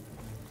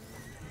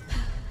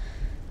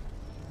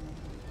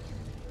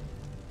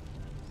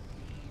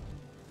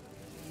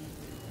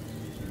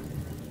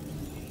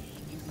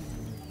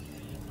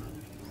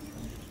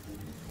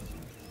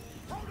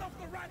 Hold off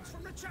the rats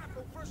from the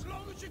chapel for as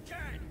long as you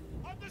can.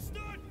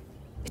 Understood?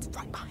 It's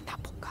right behind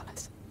that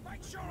portcullis.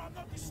 Make sure I'm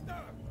not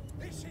disturbed.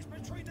 This is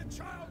between the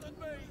child and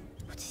me.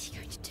 What is he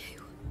going to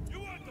do? You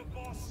heard the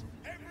boss.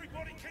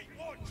 Everybody keep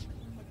watch.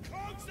 And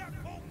close that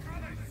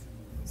portcullis.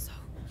 So,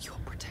 your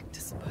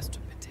protector's supposed to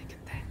have been taken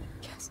there?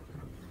 Yes.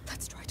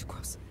 Let's try to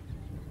cross.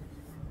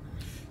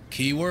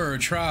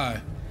 Keyword,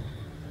 try.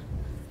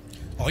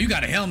 Oh, you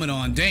got a helmet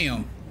on,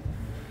 damn.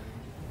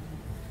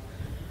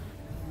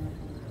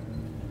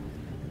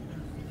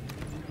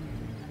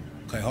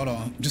 Okay, hold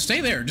on. Just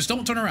stay there. Just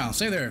don't turn around.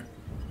 Stay there.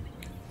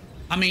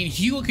 I mean,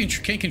 Hugo can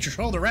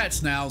control the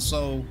rats now,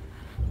 so...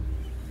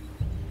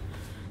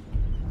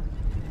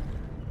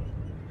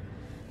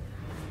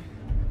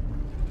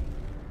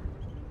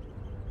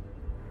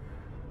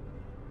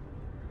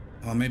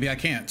 Well, maybe I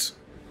can't.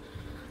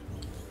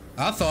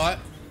 I thought...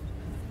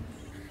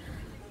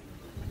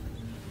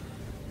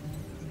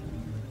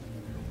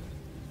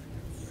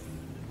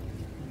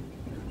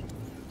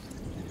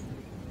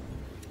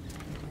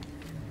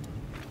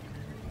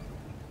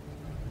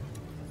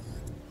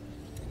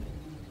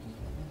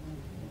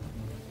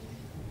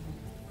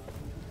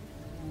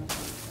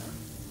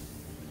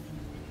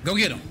 Go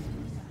get him.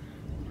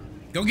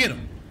 Go get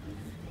him.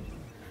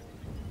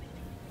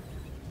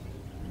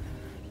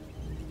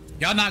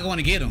 Y'all not going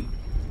to get him.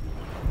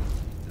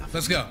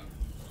 Let's go.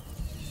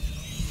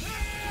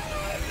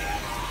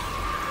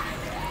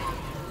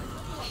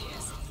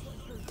 Yes.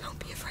 Don't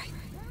be afraid.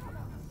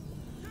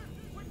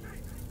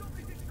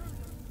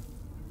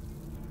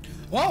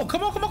 Whoa,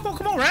 come on, come on, come on,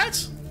 come on,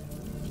 rats.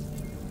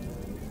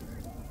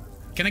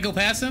 Can I go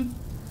past him?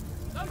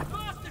 Those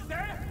bastards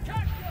there!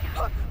 Catch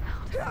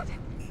them!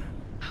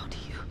 How do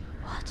you?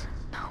 What?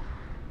 No.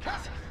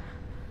 Nothing.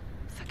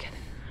 Forget it.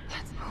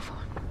 Let's move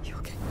on. You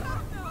okay?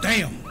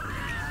 Damn.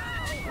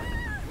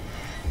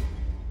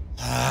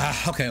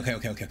 Okay.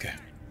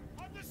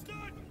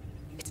 Understood?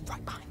 It's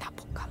right behind that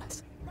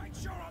portcullis. Make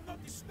sure I'm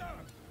not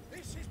disturbed.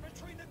 This is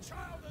between the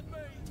child and me.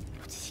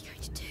 What is he going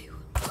to do? You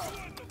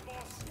heard the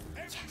boss.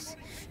 Yes,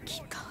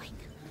 keep going.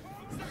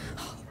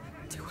 Oh,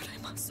 do what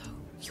I must. So,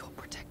 your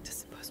protector's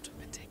supposed to have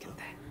been taken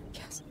there.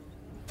 Yes,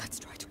 let's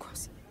try to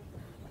cross.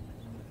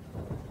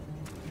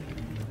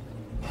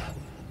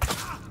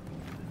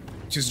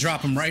 Just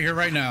drop him right here,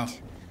 right now.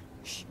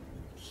 Shh,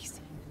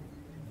 easy.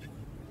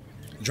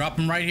 Drop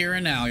him right here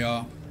and now,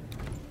 y'all.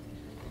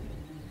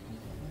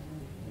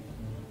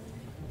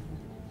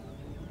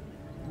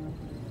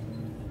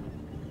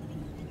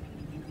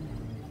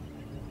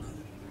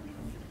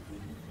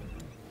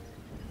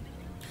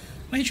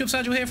 I hit you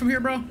upside your head from here,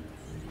 bro.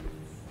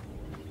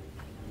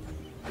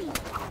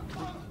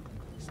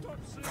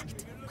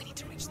 Right, we need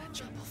to reach that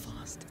chapel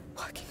fast.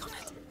 Working on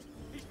it.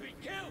 He's been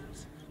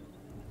killed.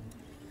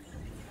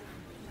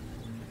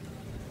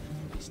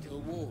 He's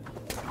still warm.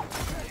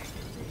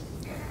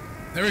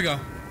 There we go.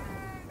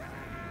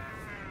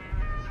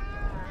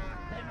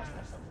 They must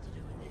have something to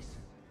do with this.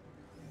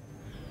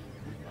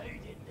 They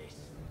did this.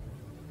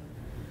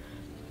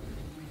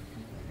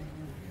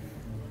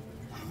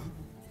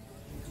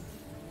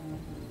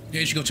 Yeah,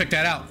 you should go check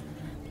that out.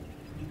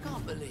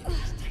 Can't believe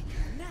he's taking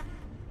a nap.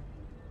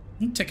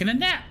 I'm taking a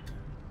nap.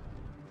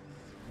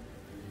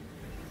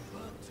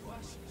 Burnt to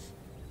ashes.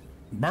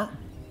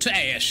 Burnt to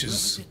Whoever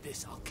ashes. did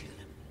this, I'll kill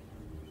him.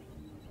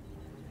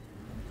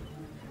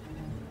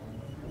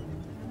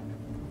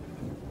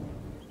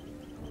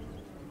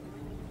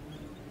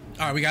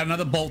 All right, we got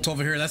another bolt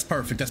over here. That's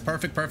perfect. That's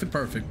perfect, perfect,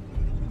 perfect.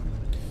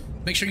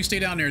 Make sure you stay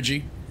down there,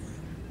 G.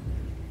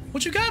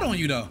 What you got on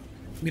you, though?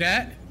 Give me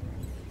that.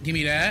 Give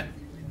me that.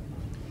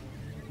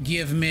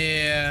 Give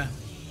me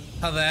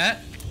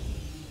that.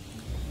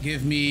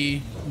 Give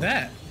me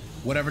that.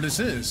 Whatever this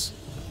is.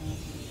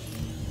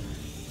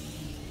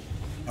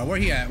 Oh, where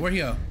he at? Where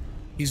he at?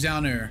 He's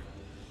down there.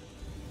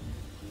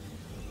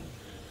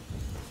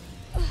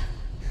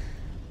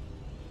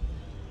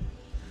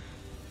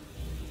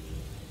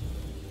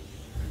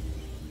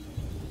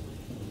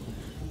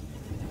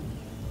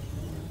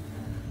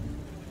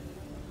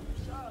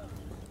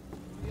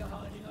 You're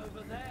hiding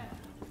over there.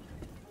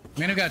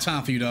 Man, I got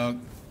time for you, dog.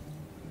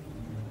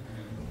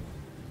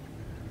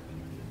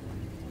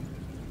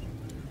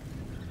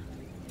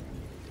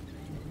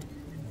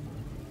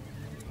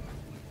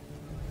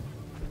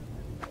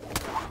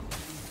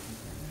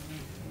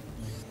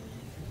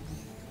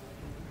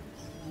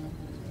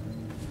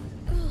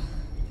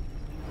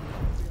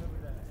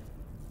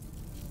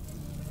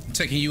 I'm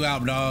taking you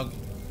out, dog.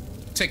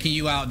 Taking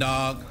you out,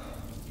 dog.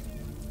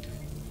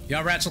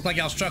 Y'all rats look like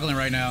y'all struggling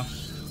right now.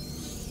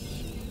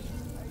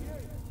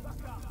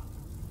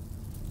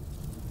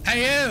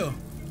 Hey, you!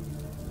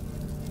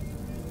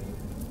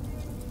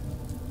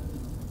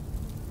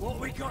 What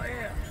we got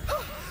here?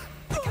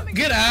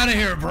 Get out of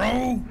here,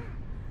 bro!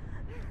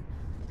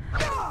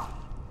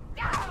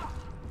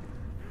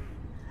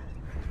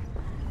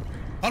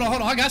 Hold on,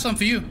 hold on. I got something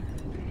for you.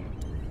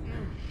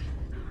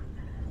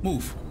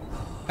 Move.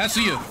 That's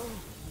for you.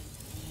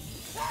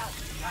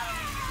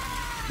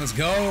 Let's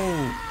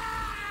go.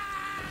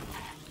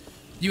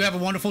 You have a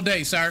wonderful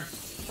day, sir.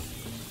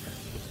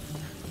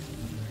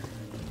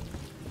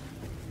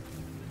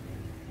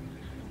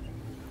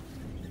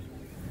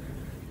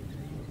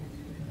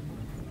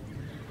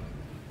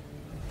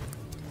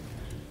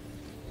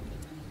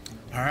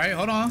 All right,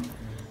 hold on.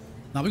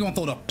 Now we're gonna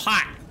throw the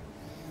pot.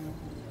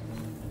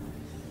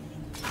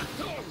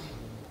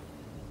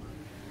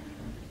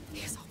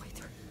 Here's our way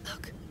through.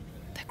 Look,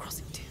 they're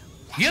crossing too.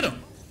 Get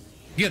him.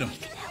 Get him.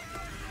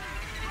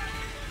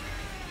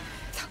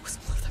 That was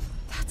one of them.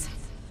 That's it.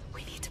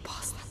 We need to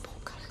pass that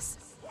portcullis.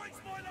 What's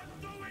my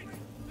luck doing?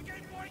 We're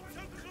getting way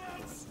too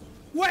close.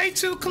 Way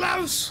too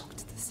close.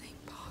 Walked the same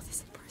path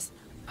as the prisoner.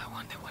 I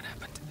wonder what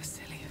happened to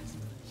Basilius.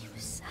 He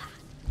was sad.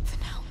 For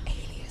now,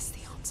 Alias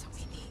the answer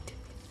we need.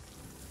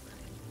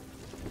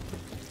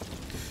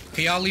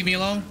 Can y'all leave me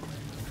alone?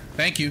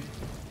 Thank you.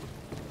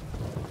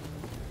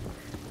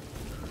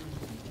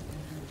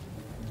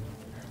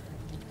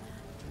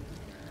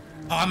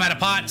 Oh, I'm out of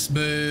pots.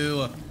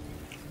 Boo.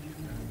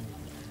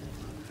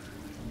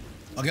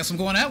 I guess I'm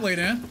going that way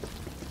then.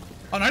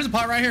 Oh, no, there's a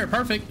pot right here.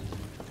 Perfect.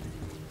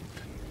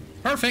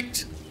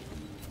 Perfect.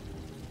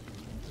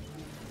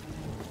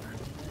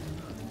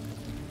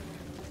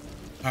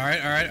 All right,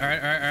 all right, all right,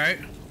 all right, all right.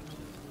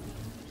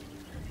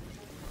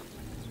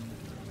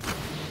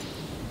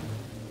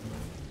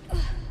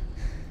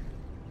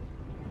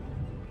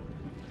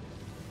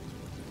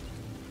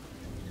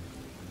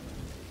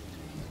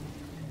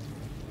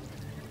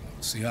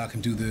 See how I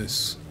can do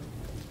this.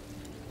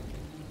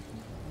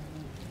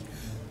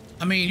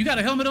 I mean, you got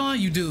a helmet on?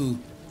 You do.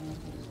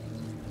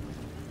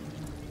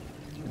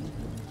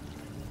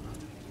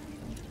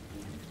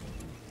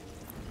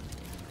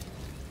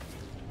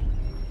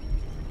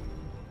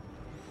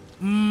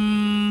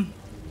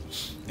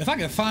 If I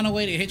could find a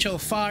way to hit your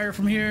fire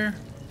from here.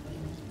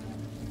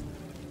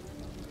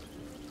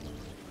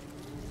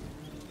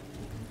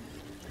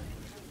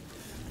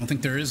 I don't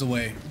think there is a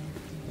way.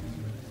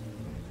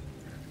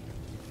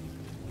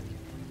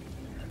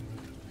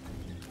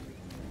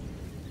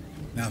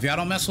 Now, if y'all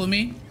don't mess with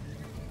me,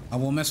 I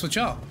won't mess with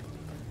y'all.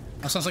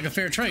 That sounds like a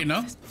fair trade,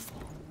 no?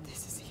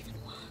 This is even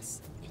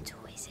worse. It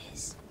always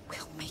is.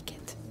 We'll make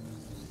it.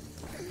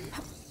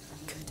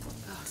 Good.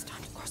 Oh, it's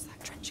time to cross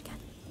that trench again.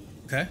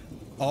 Okay.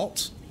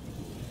 Alt.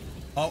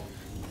 Alt.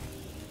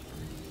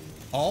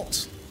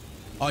 Alt.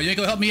 Oh, you ain't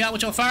gonna help me out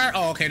with your fire?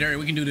 Oh, okay, there,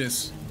 we can do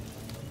this.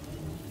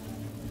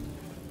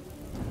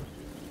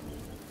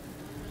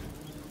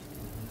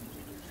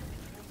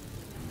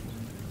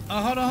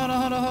 Oh, hold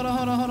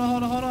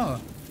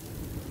on.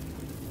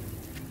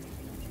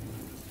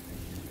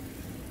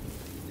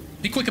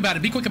 Be quick about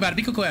it, be quick about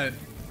it.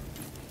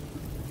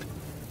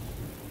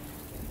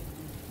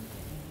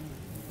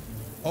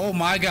 Oh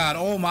my god,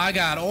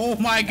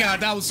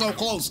 that was so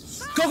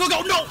close. Go,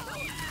 no!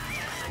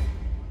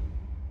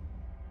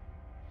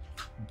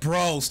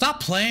 Bro, stop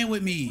playing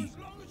with me.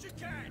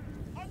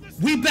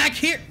 We back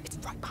here. It's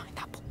right behind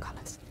that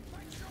portcullis.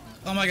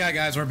 Oh my god,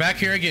 guys, we're back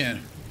here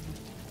again.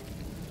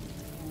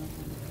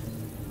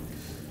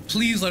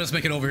 Please let us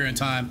make it over here in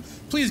time.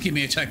 Please give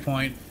me a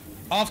checkpoint.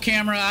 Off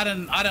camera, I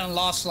done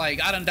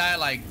died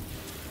like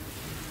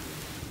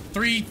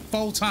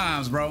 3-4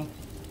 times, bro.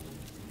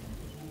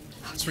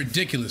 It's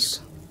ridiculous.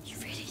 You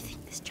really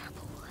think this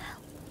chapel will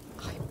help?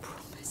 I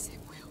promise it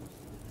will.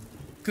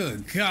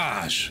 Good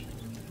gosh.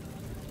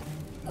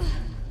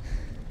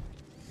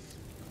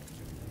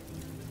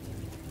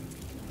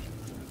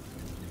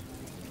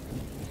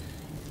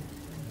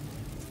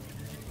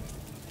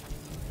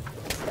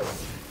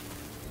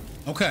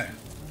 Okay.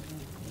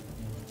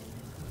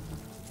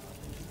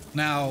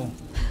 Now,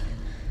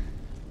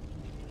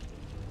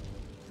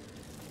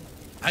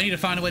 I need to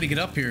find a way to get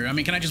up here. I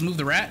mean, can I just move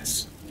the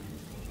rats?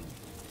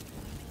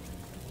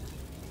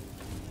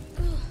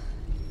 Can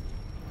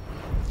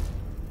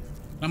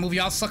I move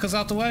y'all suckers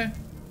out the way?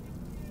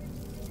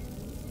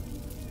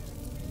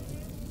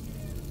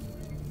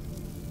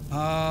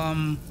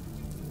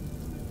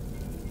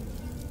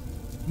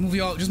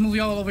 Just move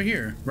y'all over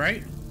here,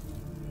 right?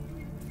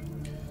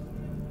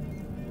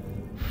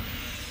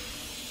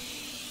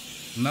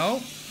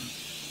 No.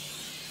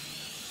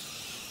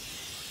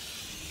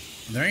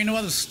 There ain't no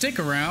other stick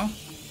around.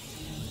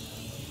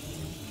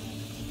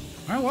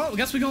 Alright, well, I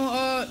guess we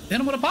gonna hit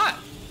him with a pot.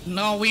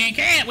 No, we ain't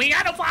can't. We ain't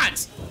got no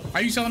pots.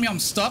 Are you telling me I'm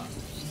stuck?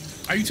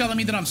 Are you telling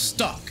me that I'm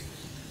stuck?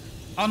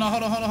 Oh no,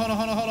 hold on.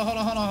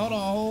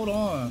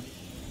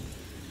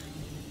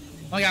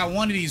 I got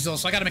one of these though,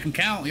 so I gotta make them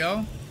count,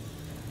 yo.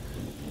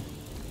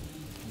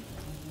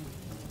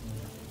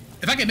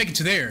 If I can make it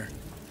to there.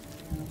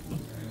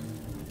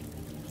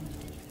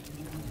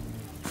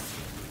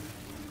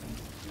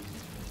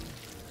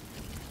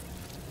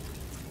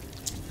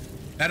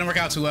 That didn't work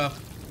out too well.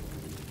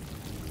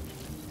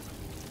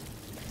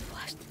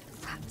 What?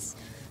 Rats.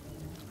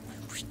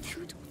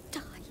 Shoot or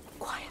die.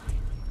 Quiet.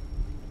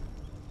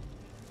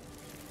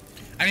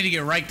 I need to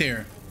get right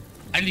there.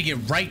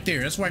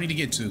 That's where I need to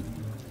get to.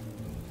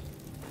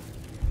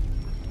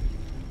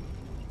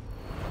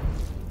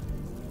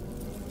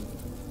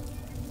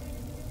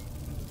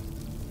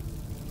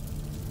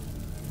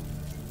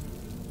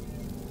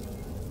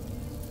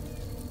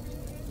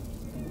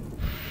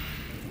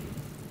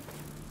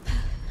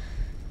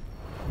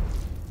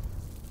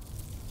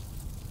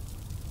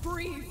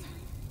 Breathe.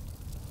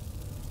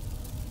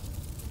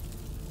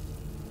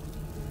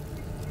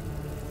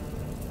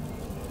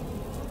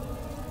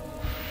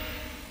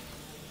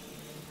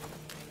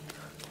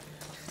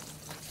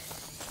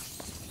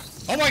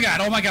 Oh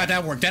my god,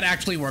 that worked. That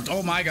actually worked.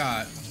 Oh my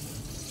god.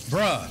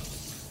 Bruh.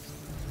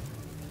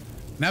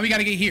 Now we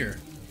gotta get here.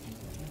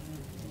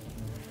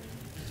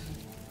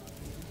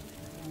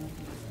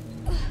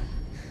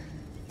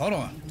 Hold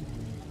on.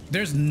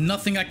 There's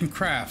nothing I can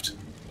craft.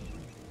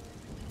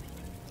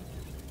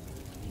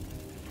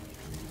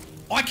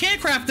 Oh, I can't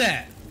craft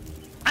that.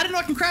 I didn't know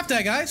I can craft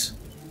that, guys.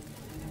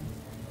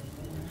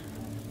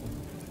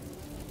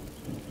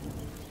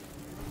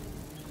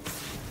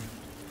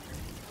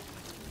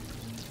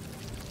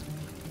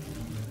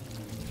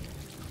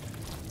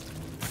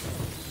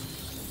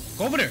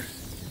 Go over there.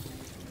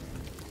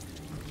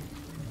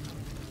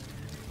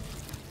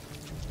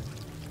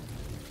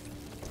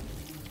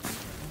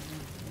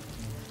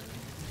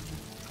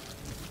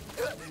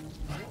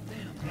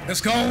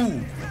 Let's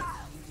go.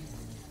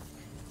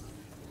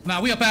 Nah,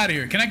 we up out of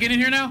here. Can I get in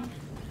here now?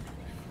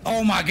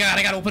 Oh my god,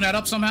 I gotta open that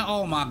up somehow.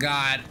 Oh my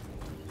god.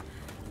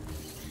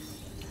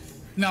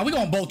 Nah, we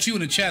gonna bolt you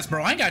in the chest,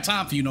 bro. I ain't got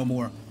time for you no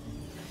more.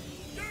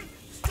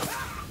 I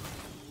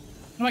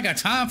ain't got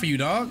time for you,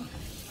 dog.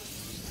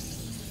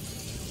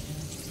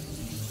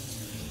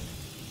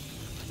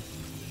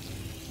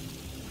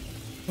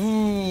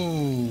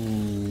 Ooh.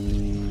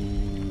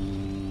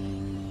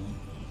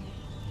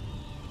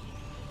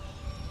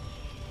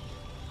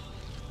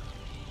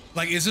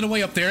 Like, is it a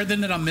way up there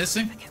then that I'm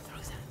missing? We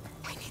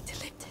need to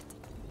lift it.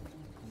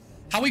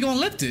 How we gonna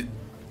lift it?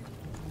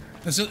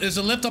 Is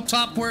the lift up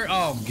top where?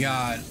 Oh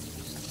god.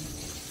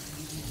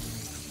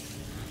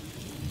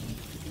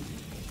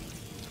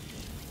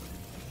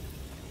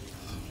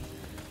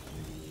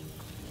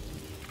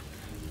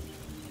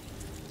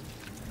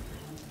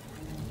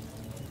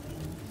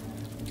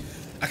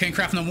 I can't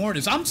craft no more of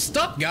this. I'm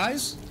stuck,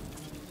 guys.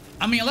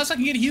 I mean, unless I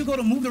can get Hugo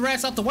to move the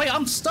rats out the way,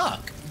 I'm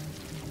stuck.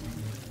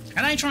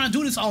 And I ain't trying to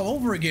do this all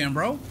over again,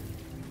 bro.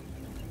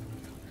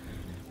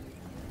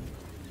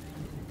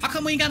 How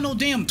come we ain't got no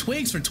damn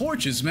twigs for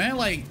torches, man?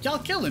 Like, y'all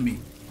killing me.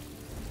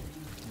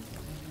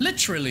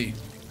 Literally.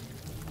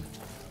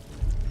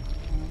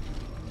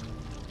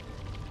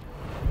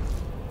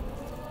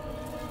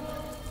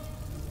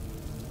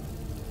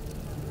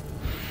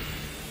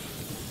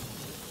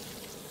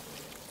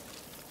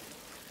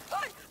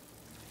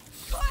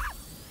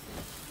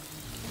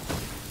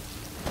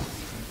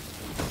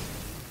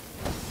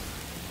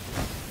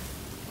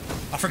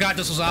 I forgot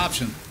this was an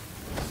option.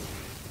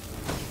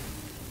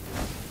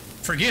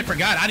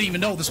 Forgot. I didn't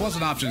even know this was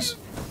an option.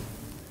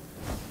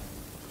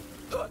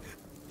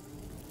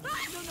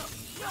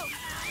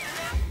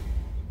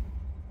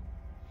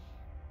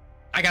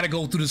 I gotta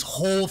go through this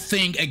whole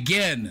thing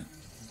again.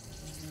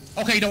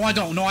 Okay, no, I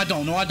don't. No, I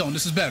don't. No, I don't.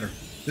 This is better.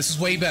 This is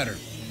way better.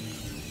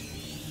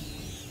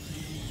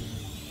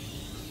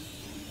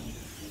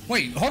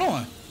 Wait, hold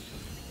on.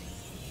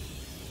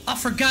 I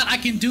forgot I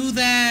can do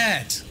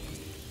that.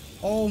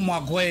 Oh my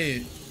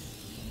god.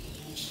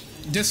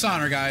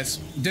 Dishonor, guys.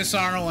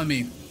 Dishonor on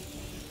me.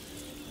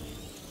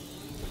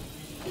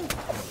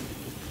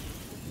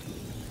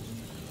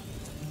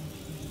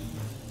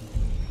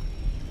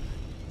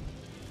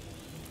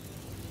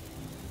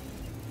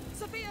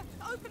 Sophia,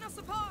 open us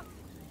a path.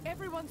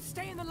 Everyone,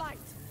 stay in the light.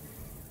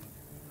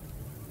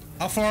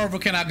 How far over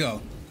can I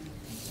go?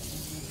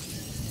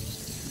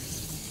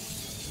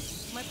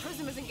 My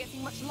prism isn't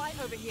getting much light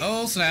over here.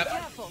 Oh, snap. Be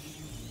careful.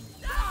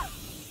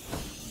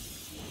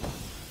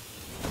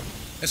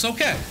 It's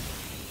okay.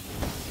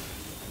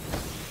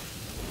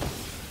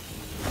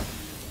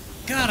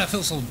 God, I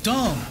feel so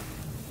dumb.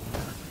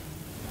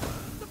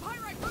 The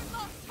pyrite won't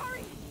last.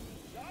 Hurry.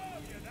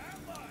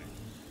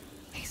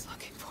 He's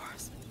looking for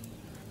us.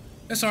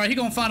 It's alright, he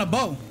gonna find a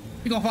bow.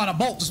 He gonna find a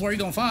bolt, that's where he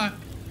gonna find.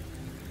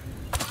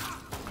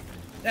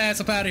 That's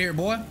up out of here,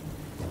 boy.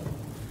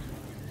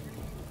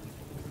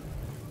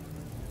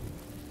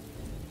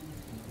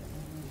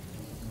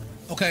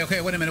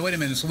 Okay, wait a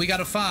minute. So we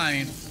gotta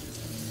find...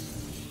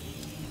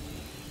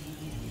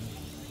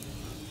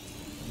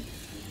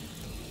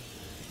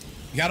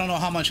 Y'all don't know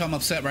how much I'm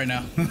upset right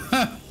now.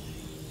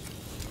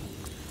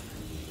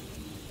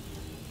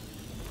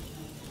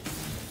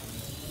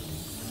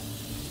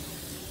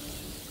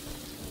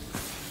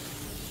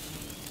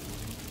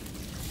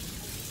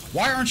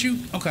 Why aren't you?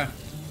 Okay.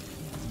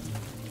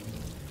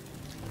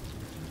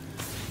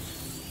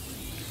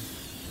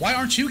 Why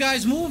aren't you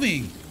guys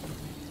moving?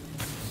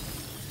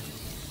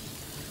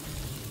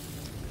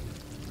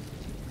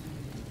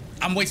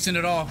 I'm wasting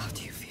it all. How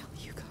do you feel,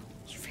 Hugo?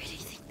 You really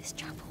think this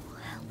chapel will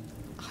help?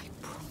 I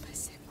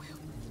promise it will.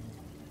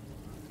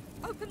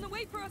 Open the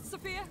way for us,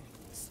 Sophia.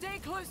 Stay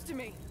close to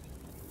me.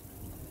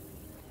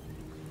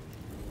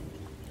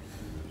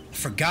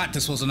 Forgot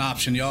this was an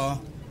option,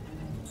 y'all.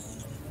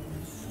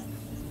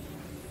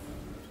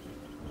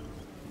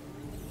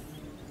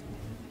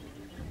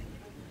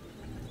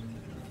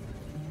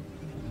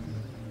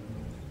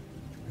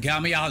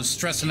 Got me out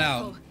stressing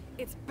out.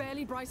 It's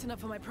barely bright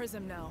enough for my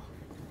prism now.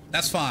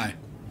 That's fine.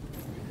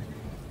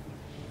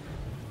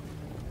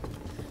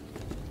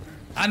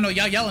 I know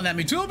y'all yelling at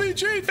me too.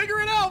 BG,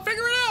 figure it out,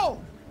 figure it out.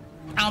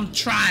 I'm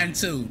trying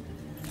to.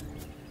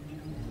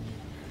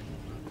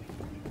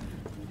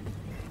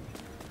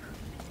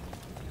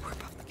 We're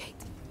above the gate.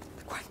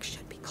 The crank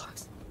should be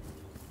close.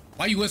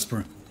 Why are you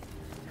whispering?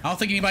 I don't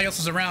think anybody else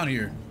is around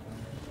here.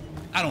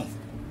 I don't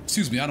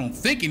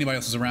think anybody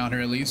else is around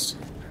here at least.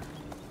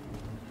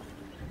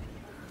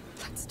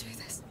 Let's do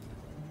this.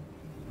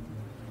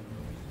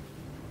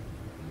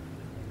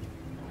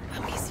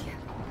 Amicia,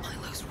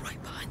 Milo's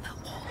right behind that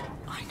wall.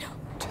 I know.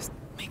 Just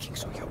making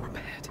sure you're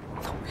prepared.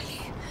 Not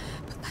really,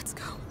 but let's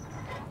go.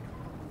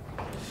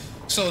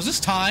 So is this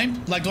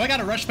time? Like, do I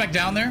gotta rush back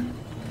down there?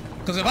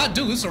 Because if I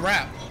do, it's a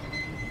wrap.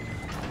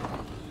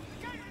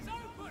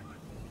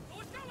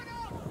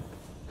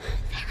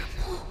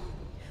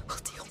 We'll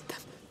deal with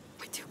them.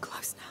 We're too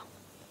close now.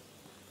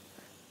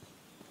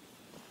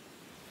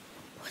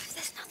 What if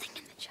there's nothing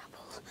in the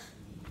chapel?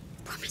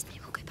 Promise me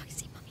we'll go back to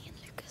see Mummy and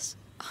Lucas.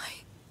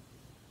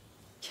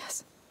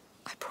 Yes,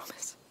 I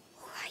promise.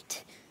 All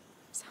right.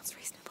 Sounds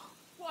reasonable.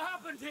 What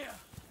happened here?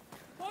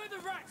 Why are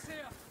the rats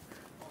here?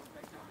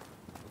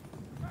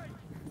 Hey,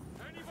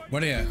 anybody?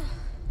 Where they at? Hell,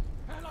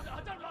 I don't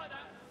like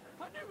that.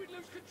 I knew we'd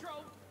lose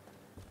control.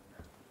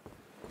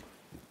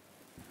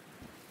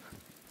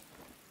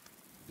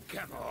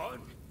 Come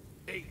on,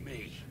 eat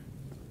me.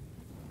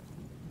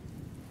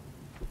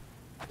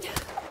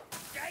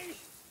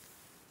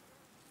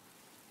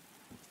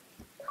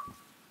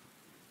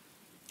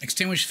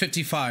 Extinguish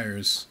 50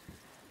 fires.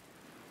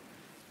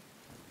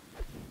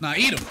 Now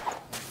eat him.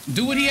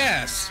 Do what he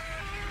asks.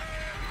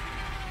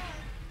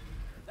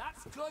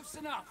 That's close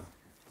enough.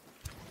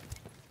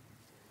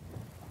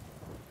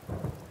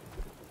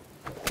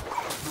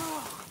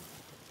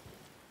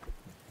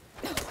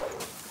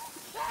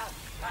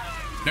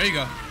 There you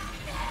go.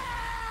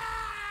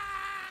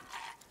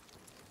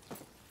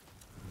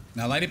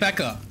 Now light it back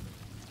up.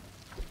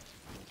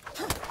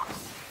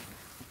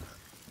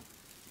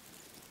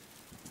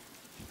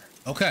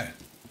 Okay.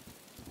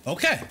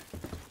 Okay.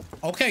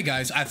 Okay,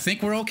 guys. I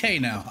think we're okay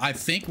now. I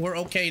think we're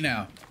okay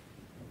now.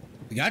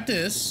 We got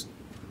this.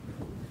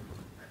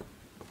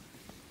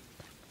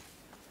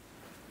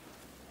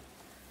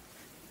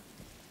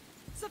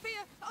 Sophia,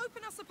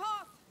 open us a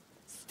path.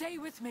 Stay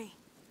with me.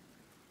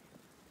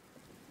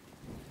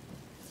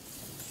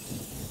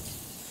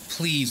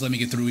 Please let me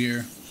get through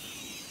here.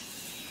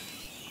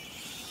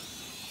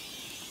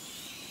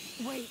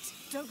 Wait,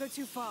 don't go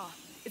too far.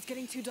 It's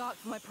getting too dark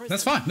for my prison.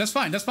 That's fine. That's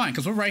fine. That's fine.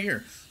 Because we're right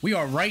here. We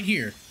are right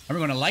here. And we're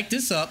going to light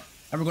this up.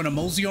 And we're going to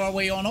mosey our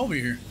way on over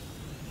here.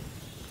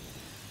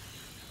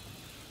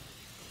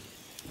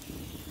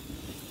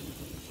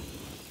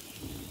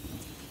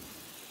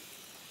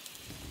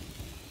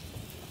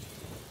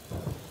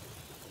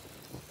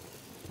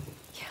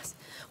 Yes.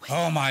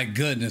 Oh my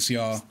goodness,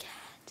 y'all.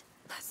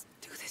 Let's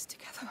do this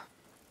together.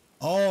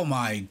 Oh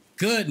my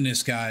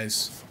goodness,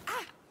 guys.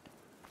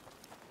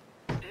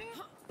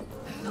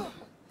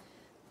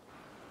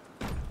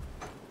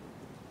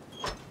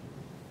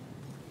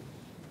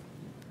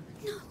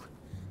 No,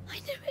 I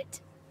knew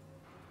it.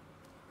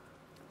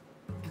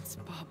 It's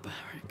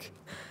barbaric.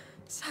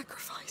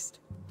 Sacrificed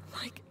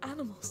like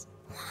animals.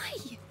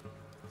 Why?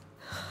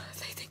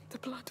 They think the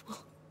blood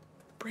will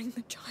bring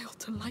the child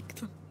to like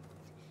them.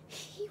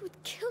 He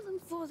would kill them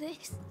for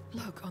this.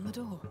 Look, on the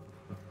door.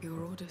 Your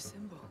order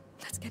symbol.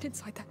 Let's get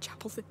inside that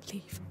chapel then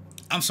leave.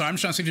 I'm sorry. I'm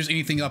just trying to see if there's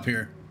anything up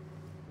here.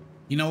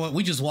 You know what?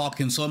 We just walked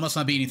in, so it must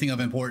not be anything of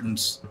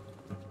importance.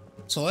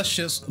 So let's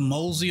just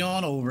mosey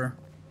on over.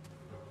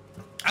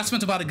 I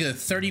spent about a good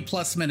 30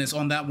 plus minutes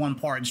on that one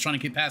part, just trying to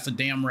get past the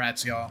damn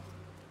rats, y'all.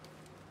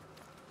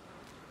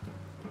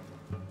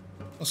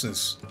 What's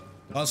this?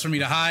 Oh, it's for me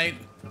to hide.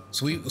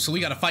 So we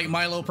gotta fight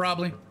Milo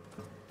probably.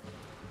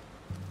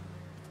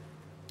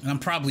 And I'm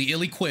probably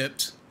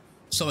ill-equipped,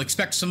 so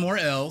expect some more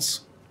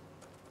L's.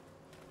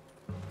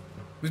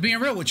 We're being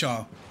real with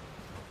y'all.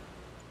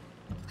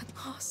 At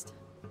last.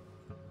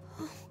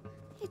 Oh,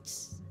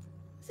 it's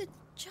the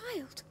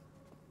child.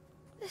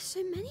 There's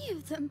so many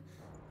of them.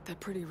 They're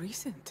pretty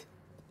recent.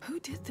 Who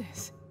did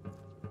this?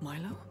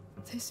 Milo?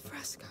 This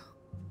fresco.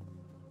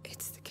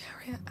 It's the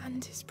carrier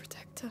and his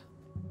protector.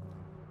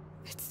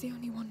 It's the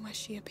only one where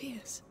she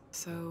appears.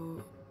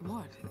 So,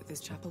 what? This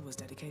chapel was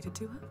dedicated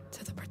to her?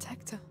 To the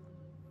protector.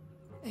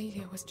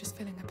 Aelia was just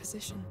filling a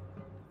position.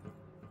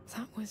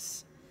 That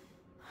was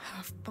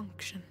her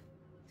function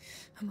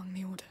among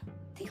the Order.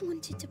 They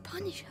wanted to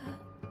punish her.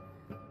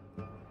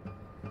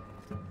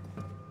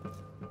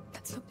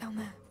 Let's look down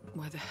there.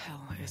 Where the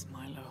hell is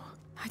Milo?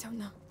 I don't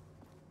know.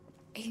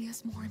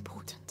 Aelia's more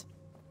important.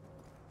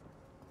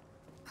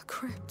 A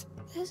crypt.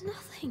 There's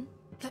nothing.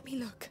 Let me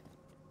look.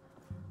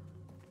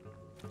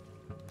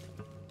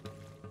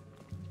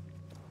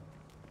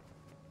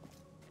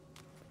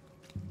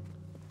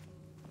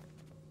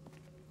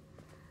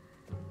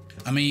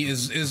 I mean,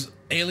 is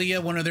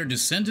Aelia one of their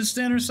descendants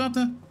then or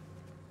something?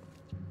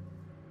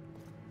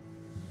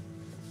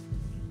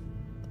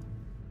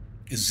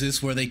 Is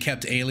this where they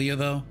kept Aelia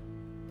though?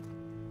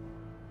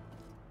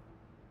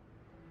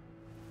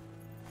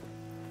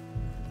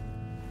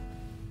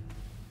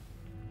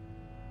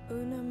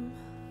 Unum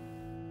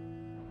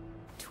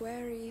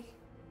tueri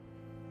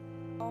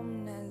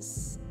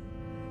omnes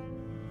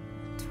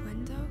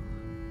tuendo?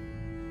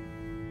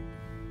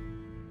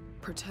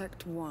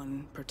 Protect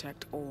one,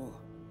 protect all.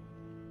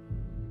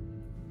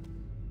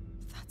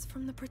 That's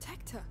from the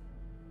Protector.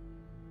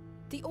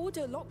 The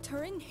Order locked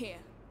her in here.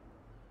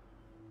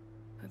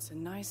 That's a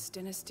nice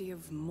dynasty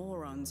of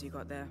morons you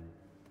got there.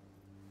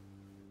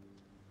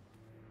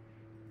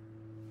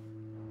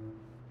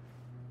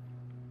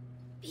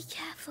 Be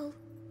careful.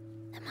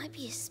 There might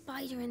be a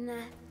spider in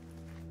there.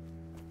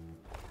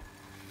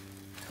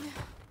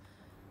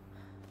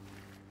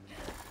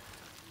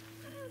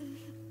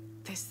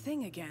 This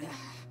thing again.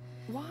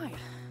 Why?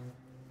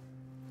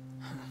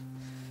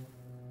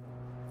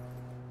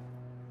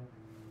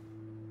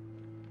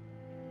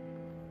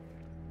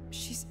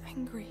 She's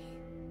angry.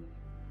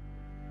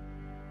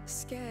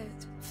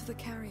 Scared for the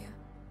carrier.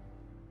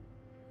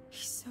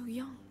 He's so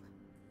young.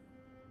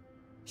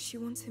 She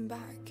wants him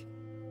back.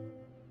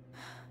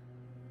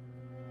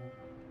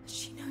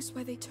 She knows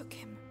where they took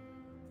him.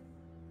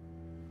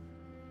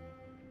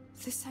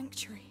 The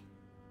sanctuary.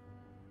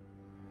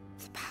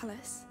 The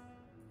palace.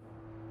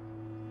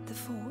 The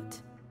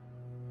fort.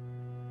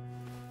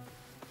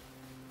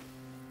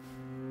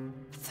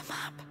 The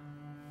map.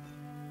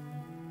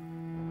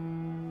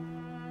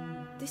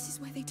 This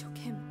is where they took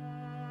him.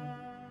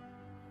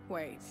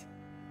 Wait.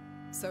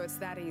 So it's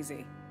that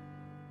easy?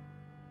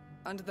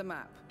 Under the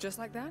map, just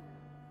like that?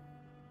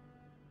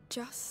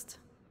 Just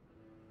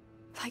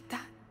like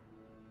that.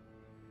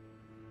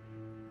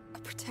 A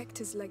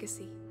protector's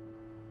legacy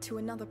to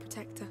another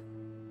protector.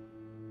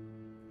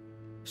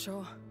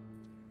 Sure.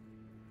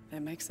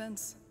 It makes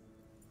sense.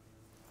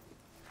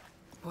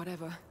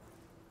 Whatever.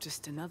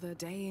 Just another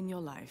day in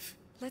your life.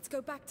 Let's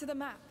go back to the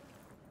map.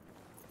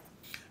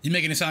 You're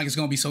making it sound like it's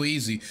gonna be so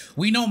easy.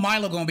 We know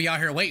Milo gonna be out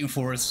here waiting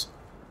for us.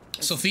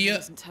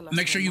 Sophia,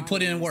 make sure you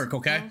put in work,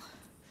 okay?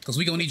 Because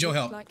we gonna need your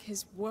help. Like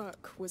his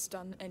work was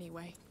done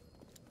anyway.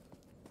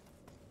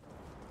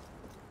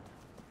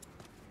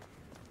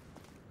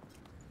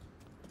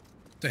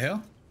 The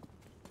hell?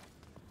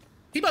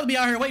 He about to be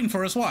out here waiting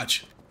for us,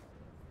 watch.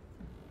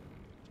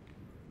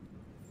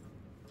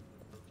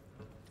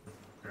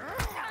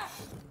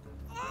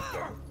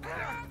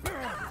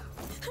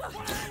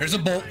 There's a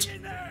bolt.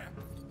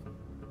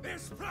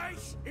 This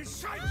place is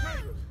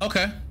sacred.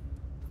 Okay.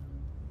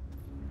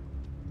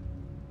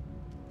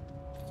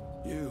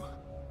 You.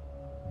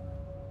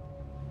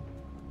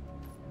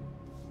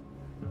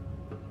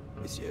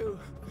 It's you.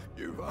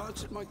 You've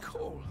answered my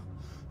call.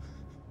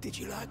 Did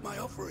you like my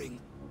offering?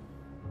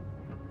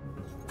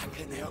 I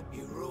can help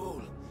you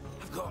rule.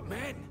 I've got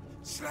men,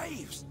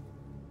 slaves.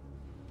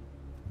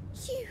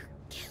 You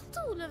killed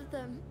all of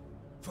them.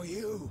 For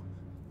you.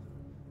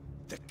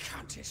 The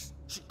Countess,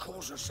 she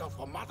calls herself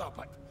a mother,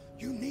 but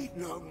you need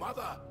no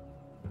mother.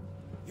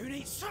 You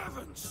need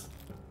servants.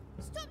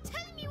 Stop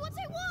telling me what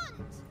I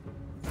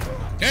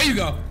want. There you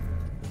go.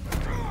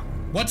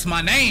 What's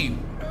my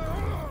name?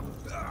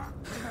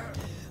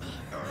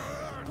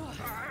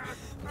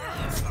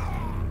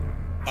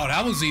 Oh,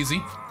 that was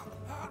easy.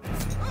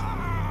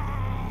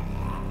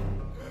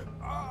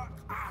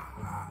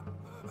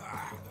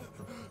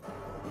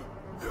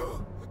 You're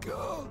the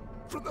girl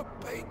from the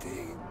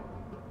painting.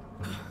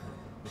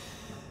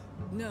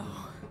 No.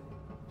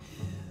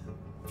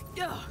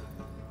 Yeah.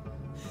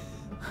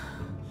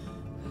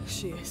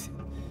 She is.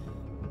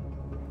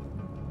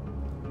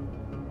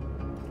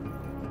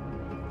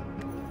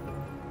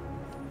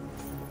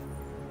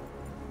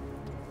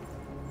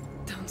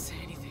 Don't say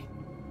anything.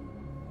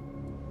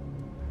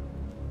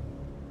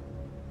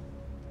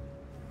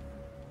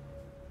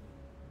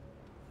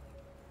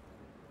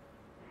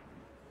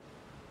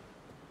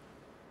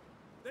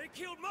 They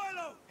killed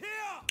Milo! Here!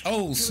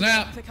 Oh,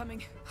 snap. They're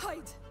coming.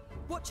 Hide.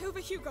 Watch over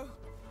Hugo.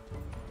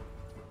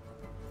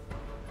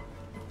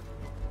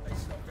 They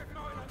stopped at an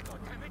island,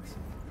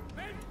 goddammit!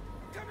 Men,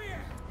 come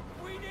here!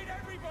 We need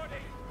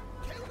everybody!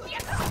 Kill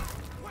them!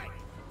 Wait!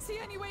 See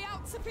any way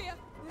out, Sophia?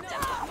 No.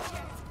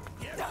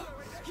 Yes, No.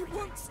 You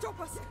won't stop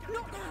us.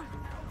 Not now.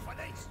 for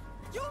this!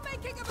 You're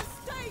making a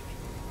mistake.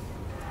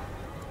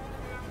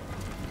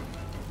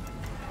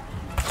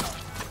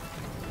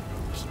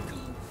 Keep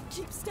calm.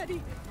 Keep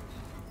steady.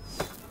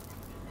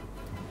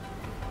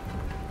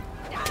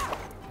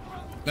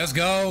 Let's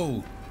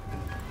go.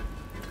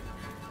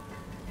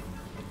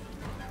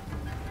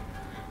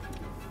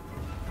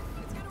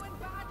 It's going to end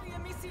badly,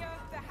 Amicia.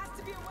 There has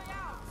to be a way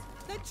out.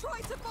 Then try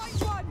to find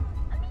one.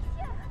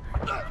 Amicia!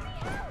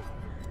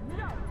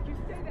 No, you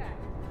stay there.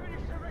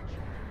 Finish the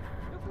ritual!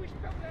 If we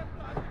spill their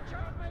blood, the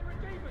child may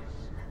redeem us!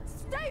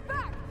 Stay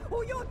back,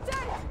 or you're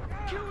dead.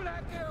 Kill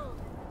that girl!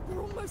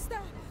 We're almost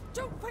there.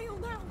 Don't fail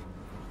now.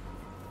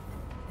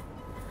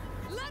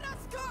 Let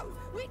us go.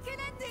 We can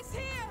end this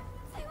here.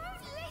 They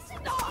won't listen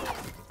to you!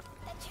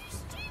 They're too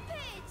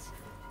stupid!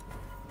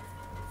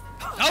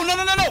 Oh, no,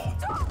 no, no, no.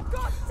 Oh,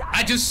 God damn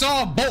I it. just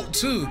saw a bolt,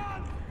 too.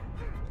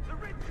 The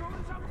ritual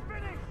is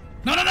unfinished!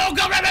 No, no, no.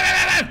 Go, run, run,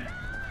 run, run.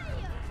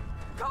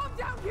 Calm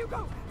down,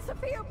 Hugo.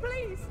 Sophia,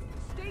 please.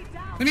 Stay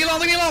down. Leave me alone,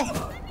 leave me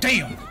alone.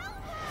 Damn.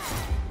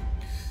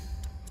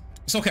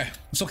 It's okay.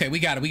 It's okay. We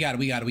got it. We got it.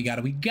 We got it. We got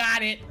it. We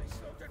got it. They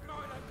stopped at an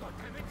island,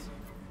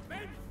 goddammit!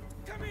 Men,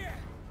 come here!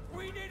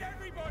 We need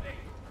everybody!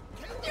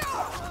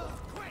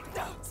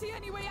 No. See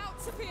any way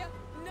out, Sophia?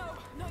 No,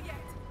 not yet.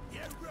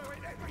 You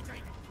ruined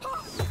everything!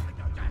 Oh, I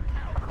go to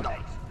hell for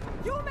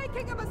this! you're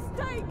making a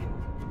mistake.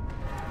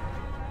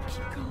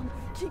 Keep calm.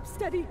 Keep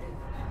steady.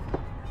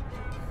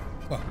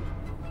 Well,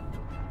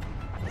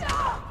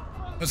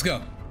 let's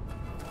go.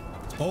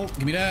 Bolt,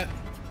 give me that.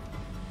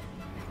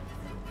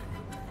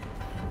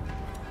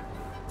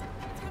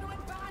 It's going to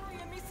end badly,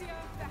 Amicia.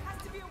 There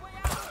has to be a way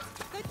out.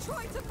 Then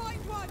try to find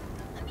one.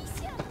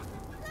 Amicia,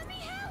 let me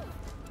help!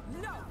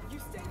 No, you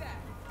stay there.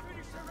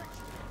 Finish the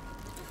ritual!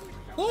 If we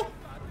spill Ooh. their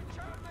blood, the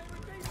child may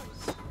redeem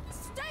us!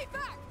 Stay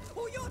back,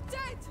 or you're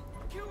dead.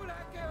 Kill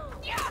that girl!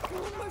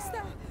 We're almost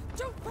there.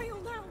 Don't fail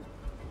now.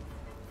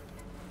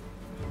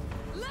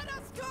 Let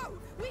us go.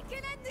 We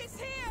can end this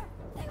here.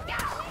 They won't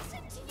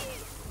listen to you!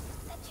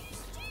 They're too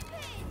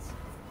stupid!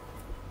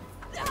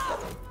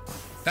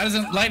 That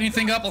doesn't light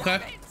anything up. Okay.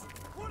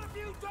 What have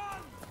you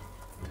done?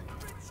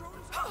 The ritual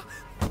is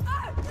You'll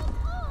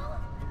all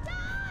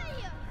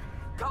die!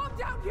 Calm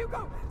down,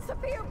 Hugo.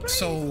 Sophia, please.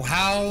 So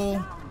how?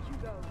 Down,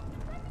 Hugo.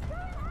 Let's go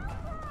and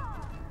help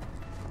her!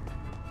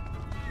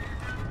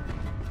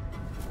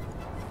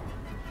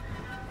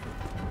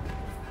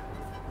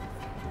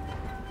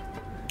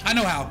 I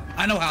know how.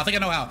 I know how. I think I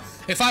know how.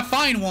 If I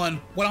find one,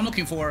 what I'm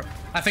looking for,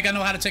 I think I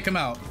know how to take him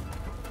out.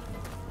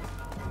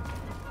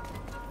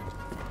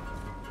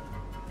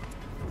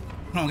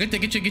 Hold on,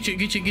 get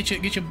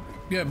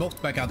your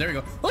bolt back out. There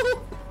you go. Woohoo!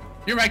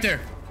 You're right there.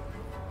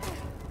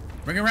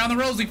 Bring around the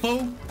Rosie,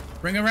 fool.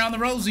 Bring around the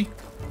Rosie.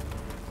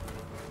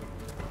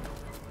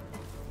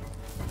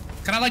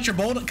 Can I light your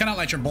bolt? Can I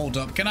light your bolt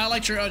up? Can I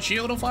light your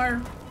shield on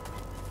fire?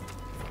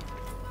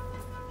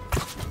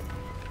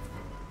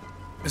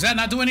 Is that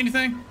not doing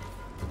anything?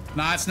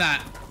 Nah, it's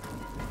not.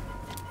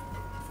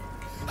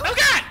 Oh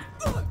God!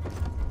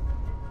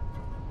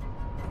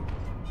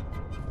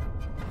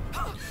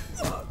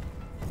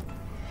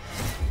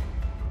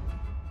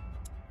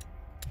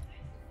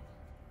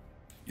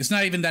 It's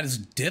not even that it's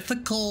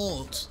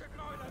difficult.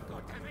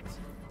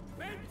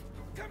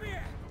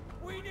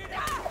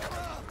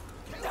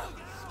 No,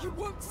 you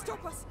won't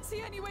stop us.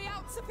 See any way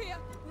out, Sophia?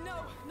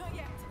 No, not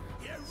yet.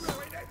 You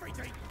ruined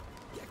everything.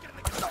 You're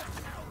gonna go to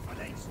hell for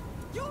this.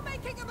 You're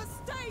making a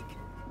mistake.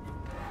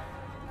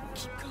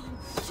 Keep calm.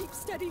 Keep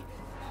steady.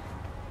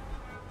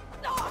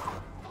 No!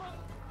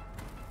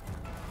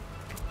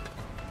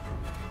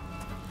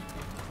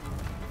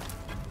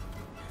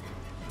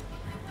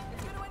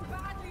 It's gonna end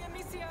badly,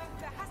 Amicia.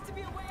 There has to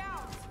be a way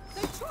out.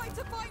 They tried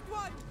to find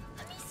one.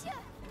 Amicia,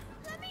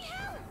 let me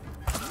help.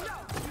 No,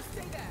 you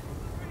stay there.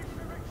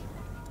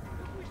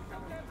 We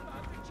spilled their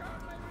blood, the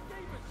child may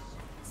redeem us.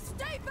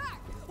 Stay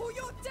back, or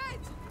you're dead.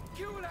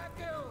 Kill that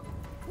girl.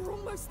 We're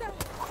almost there.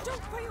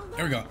 Don't fail now.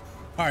 There we go.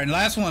 All right,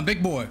 last one,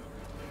 big boy.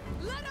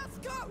 Let us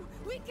go.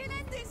 We can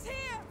end this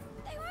here.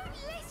 They won't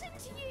listen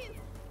to you.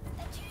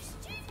 They're too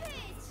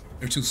stupid.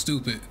 They're too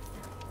stupid.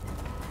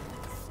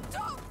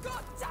 Stop!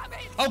 God damn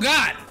it! Oh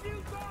God!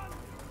 You gone.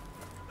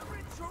 The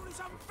ritual is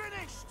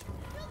unfinished.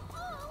 You'll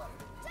all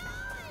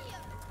die.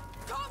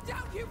 Calm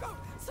down, Hugo.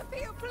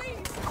 Sophia,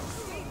 please.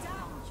 Stay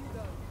down,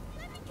 Hugo.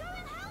 Let me go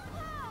and help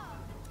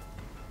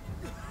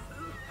her.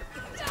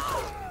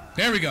 No!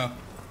 There we go.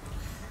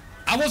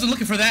 I wasn't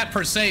looking for that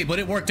per se, but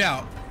it worked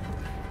out.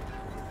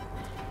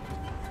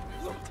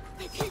 Look,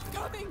 they keep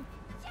coming.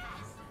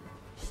 Yes.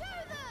 Show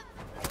them.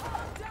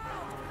 Calm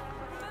down.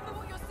 Remember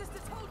what your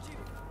sister told you.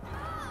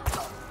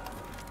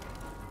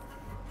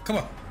 Come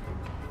on.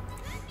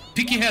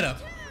 Peek your head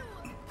up.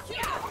 Yeah.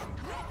 Let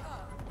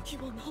her. You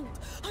won't hold.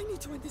 I need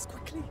to end this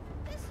quickly.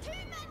 There's too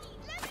many.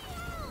 Let me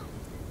help.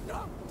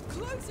 No.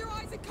 Close your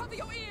eyes and cover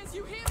your ears.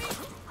 You hear me?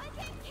 I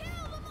can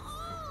kill them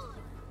all.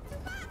 The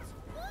bats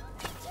want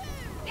me to.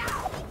 No.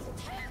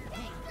 It's too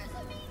dangerous,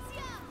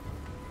 Amicia.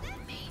 Let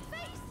me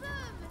face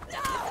them.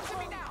 No. Listen to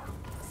me now.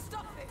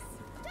 Stop this.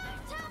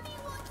 Don't tell me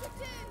what to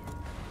do.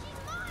 She's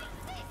my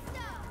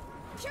sister.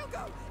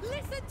 Hugo,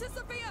 listen to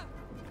Sophia.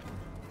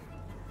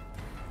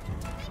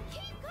 They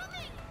keep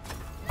coming.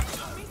 Let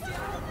me Amicia,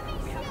 stop them,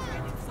 we have to Amicia.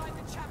 get inside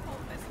the chapel.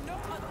 There's no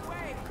other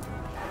way.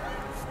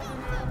 Stop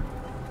them.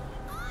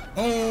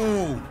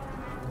 Oh.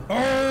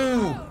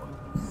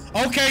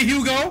 Oh. Okay,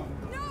 Hugo.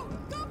 No,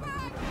 go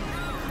back.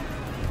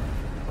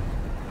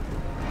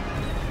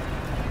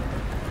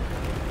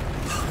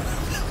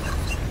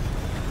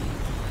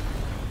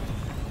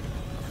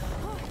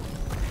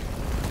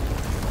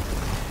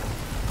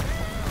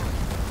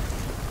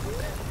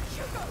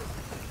 Hugo,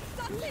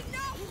 that's it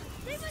now.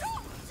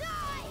 Stop.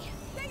 Die.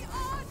 They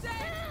are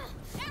dead.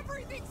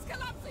 Everything's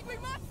collapsing. We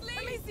must leave.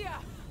 Amicia,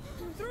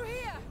 through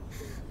here.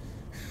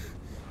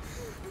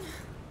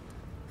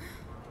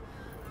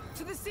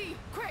 To the sea,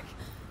 quick.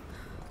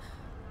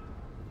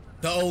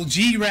 The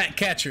OG rat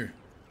catcher.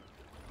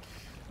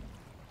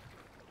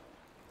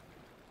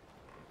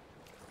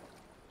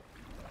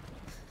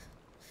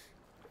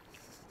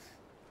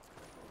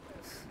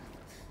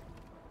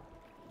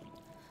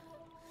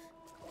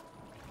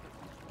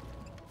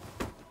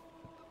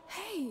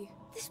 Hey.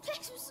 This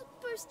place was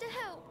supposed to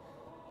help,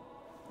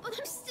 but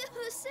I'm still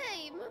the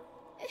same.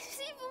 It's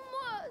even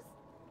worse.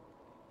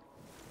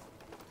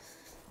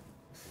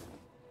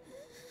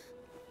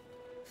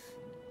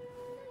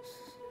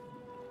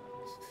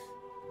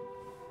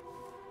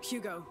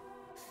 Hugo,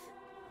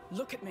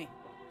 look at me.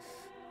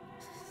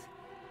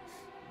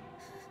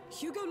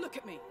 Hugo, look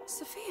at me.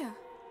 Sophia.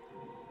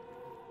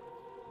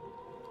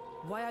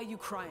 Why are you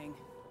crying?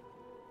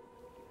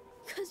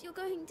 Because you're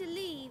going to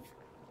leave.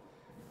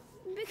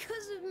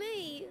 Because of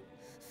me.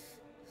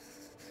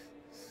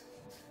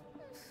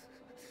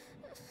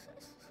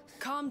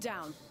 Calm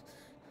down.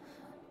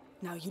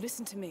 Now you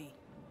listen to me.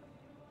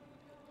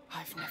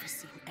 I've never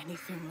seen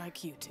anything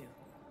like you two.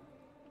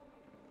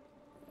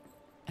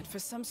 And for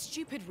some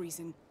stupid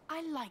reason,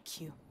 I like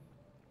you.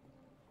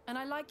 And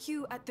I like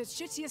you at the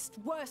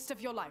shittiest, worst of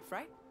your life,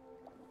 right?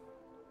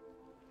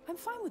 I'm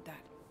fine with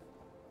that.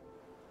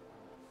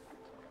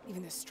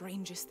 Even the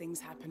strangest things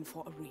happen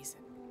for a reason.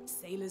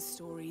 Sailors'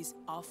 stories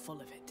are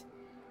full of it.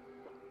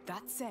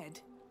 That said,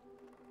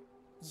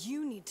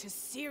 you need to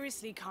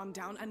seriously calm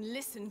down and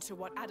listen to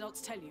what adults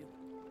tell you.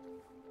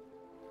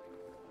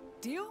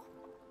 Deal?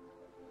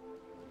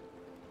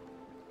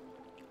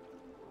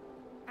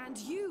 And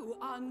you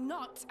are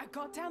not a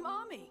goddamn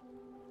army.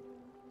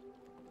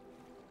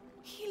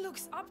 He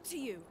looks up to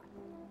you.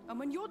 And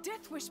when your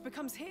death wish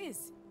becomes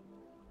his,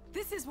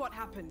 this is what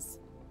happens.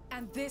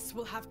 And this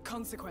will have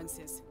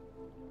consequences.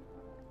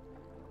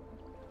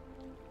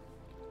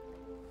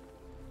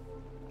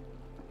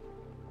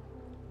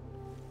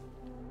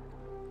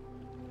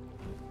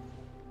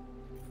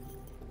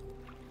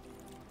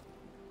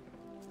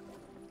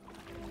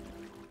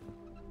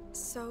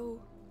 So...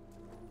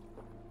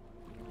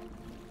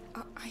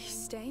 are you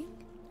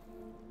staying?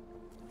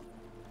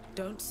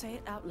 Don't say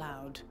it out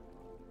loud.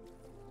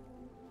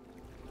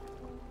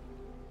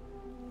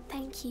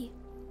 Thank you.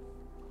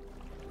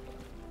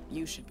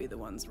 You should be the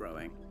ones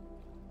rowing.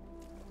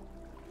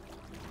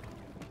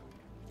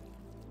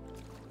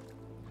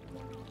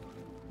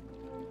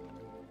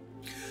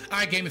 All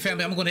right, gaming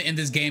family, I'm going to end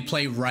this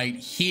gameplay right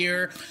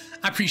here.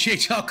 I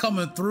appreciate y'all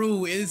coming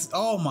through.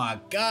 Oh my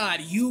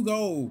God,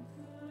 Hugo.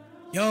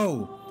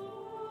 Yo,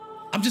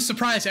 I'm just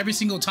surprised every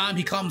single time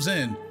he comes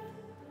in.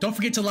 Don't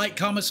forget to like,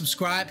 comment,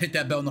 subscribe, hit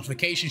that bell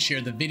notification, share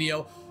the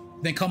video.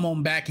 Then come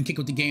on back and kick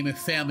with the gaming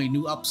family.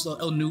 New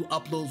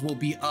uploads will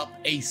be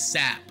up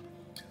ASAP.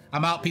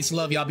 I'm out. Peace and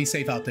love. Y'all be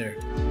safe out there.